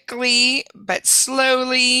quickly but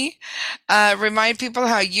slowly remind people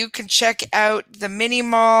how you can check out the mini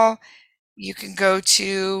mall. You can go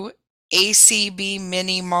to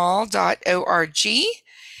acbminimall.org.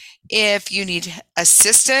 If you need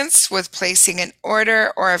assistance with placing an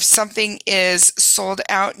order, or if something is sold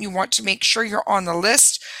out and you want to make sure you're on the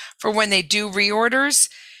list for when they do reorders,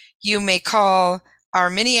 you may call our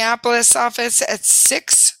Minneapolis office at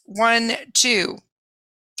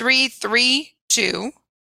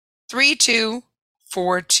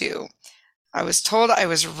 612-332-3242. I was told I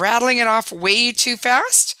was rattling it off way too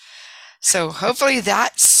fast. So hopefully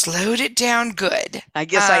that slowed it down good. I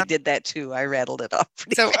guess I did that too. I rattled it off.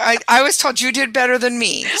 So I was told you did better than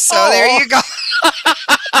me. So there you go.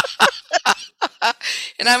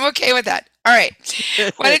 And I'm okay with that. All right.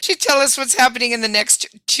 Why don't you tell us what's happening in the next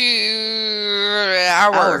 2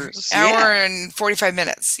 hours, hour and 45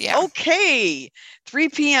 minutes? Yeah. Okay. 3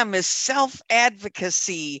 p.m. is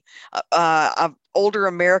self-advocacy of older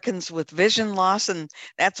Americans with vision loss, and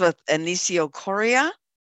that's with Anicio Correa.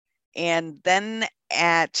 And then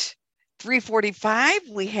at 3:45,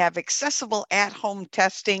 we have accessible at-home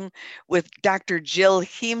testing with Dr. Jill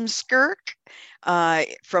Heemskirk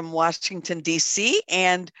from Washington, D.C.,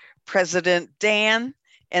 and President Dan.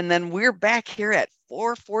 And then we're back here at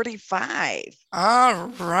 4:45. All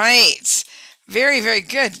right. Very, very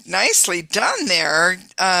good. Nicely done there.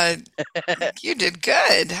 You did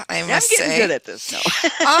good, I must say. I'm getting good at this now.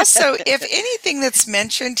 Also, if anything that's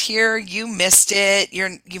mentioned here, you missed it,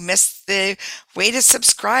 you missed the way to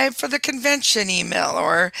subscribe for the convention email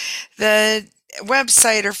or the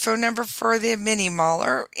website or phone number for the mini mall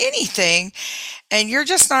or anything, and you're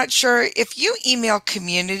just not sure, if you email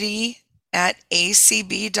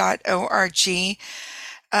community@acb.org,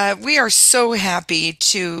 we are so happy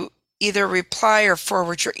to either reply or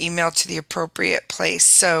forward your email to the appropriate place.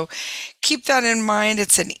 So keep that in mind.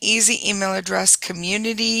 It's an easy email address,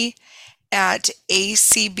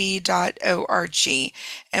 community@acb.org,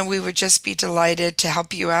 and we would just be delighted to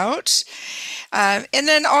help you out. And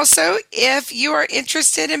then also, if you are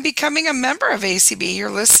interested in becoming a member of ACB, you're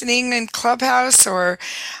listening in Clubhouse or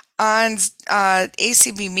on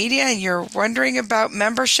ACB Media and you're wondering about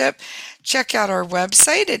membership, check out our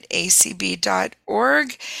website at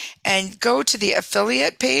acb.org and go to the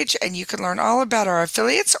affiliate page, and you can learn all about our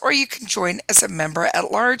affiliates, or you can join as a member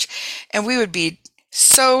at large, and we would be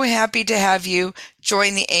so happy to have you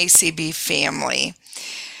join the ACB family.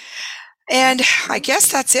 And I guess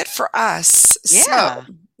that's it for us. Yeah. So,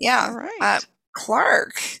 yeah. All right.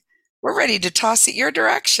 Clark, we're ready to toss it your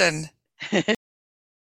direction.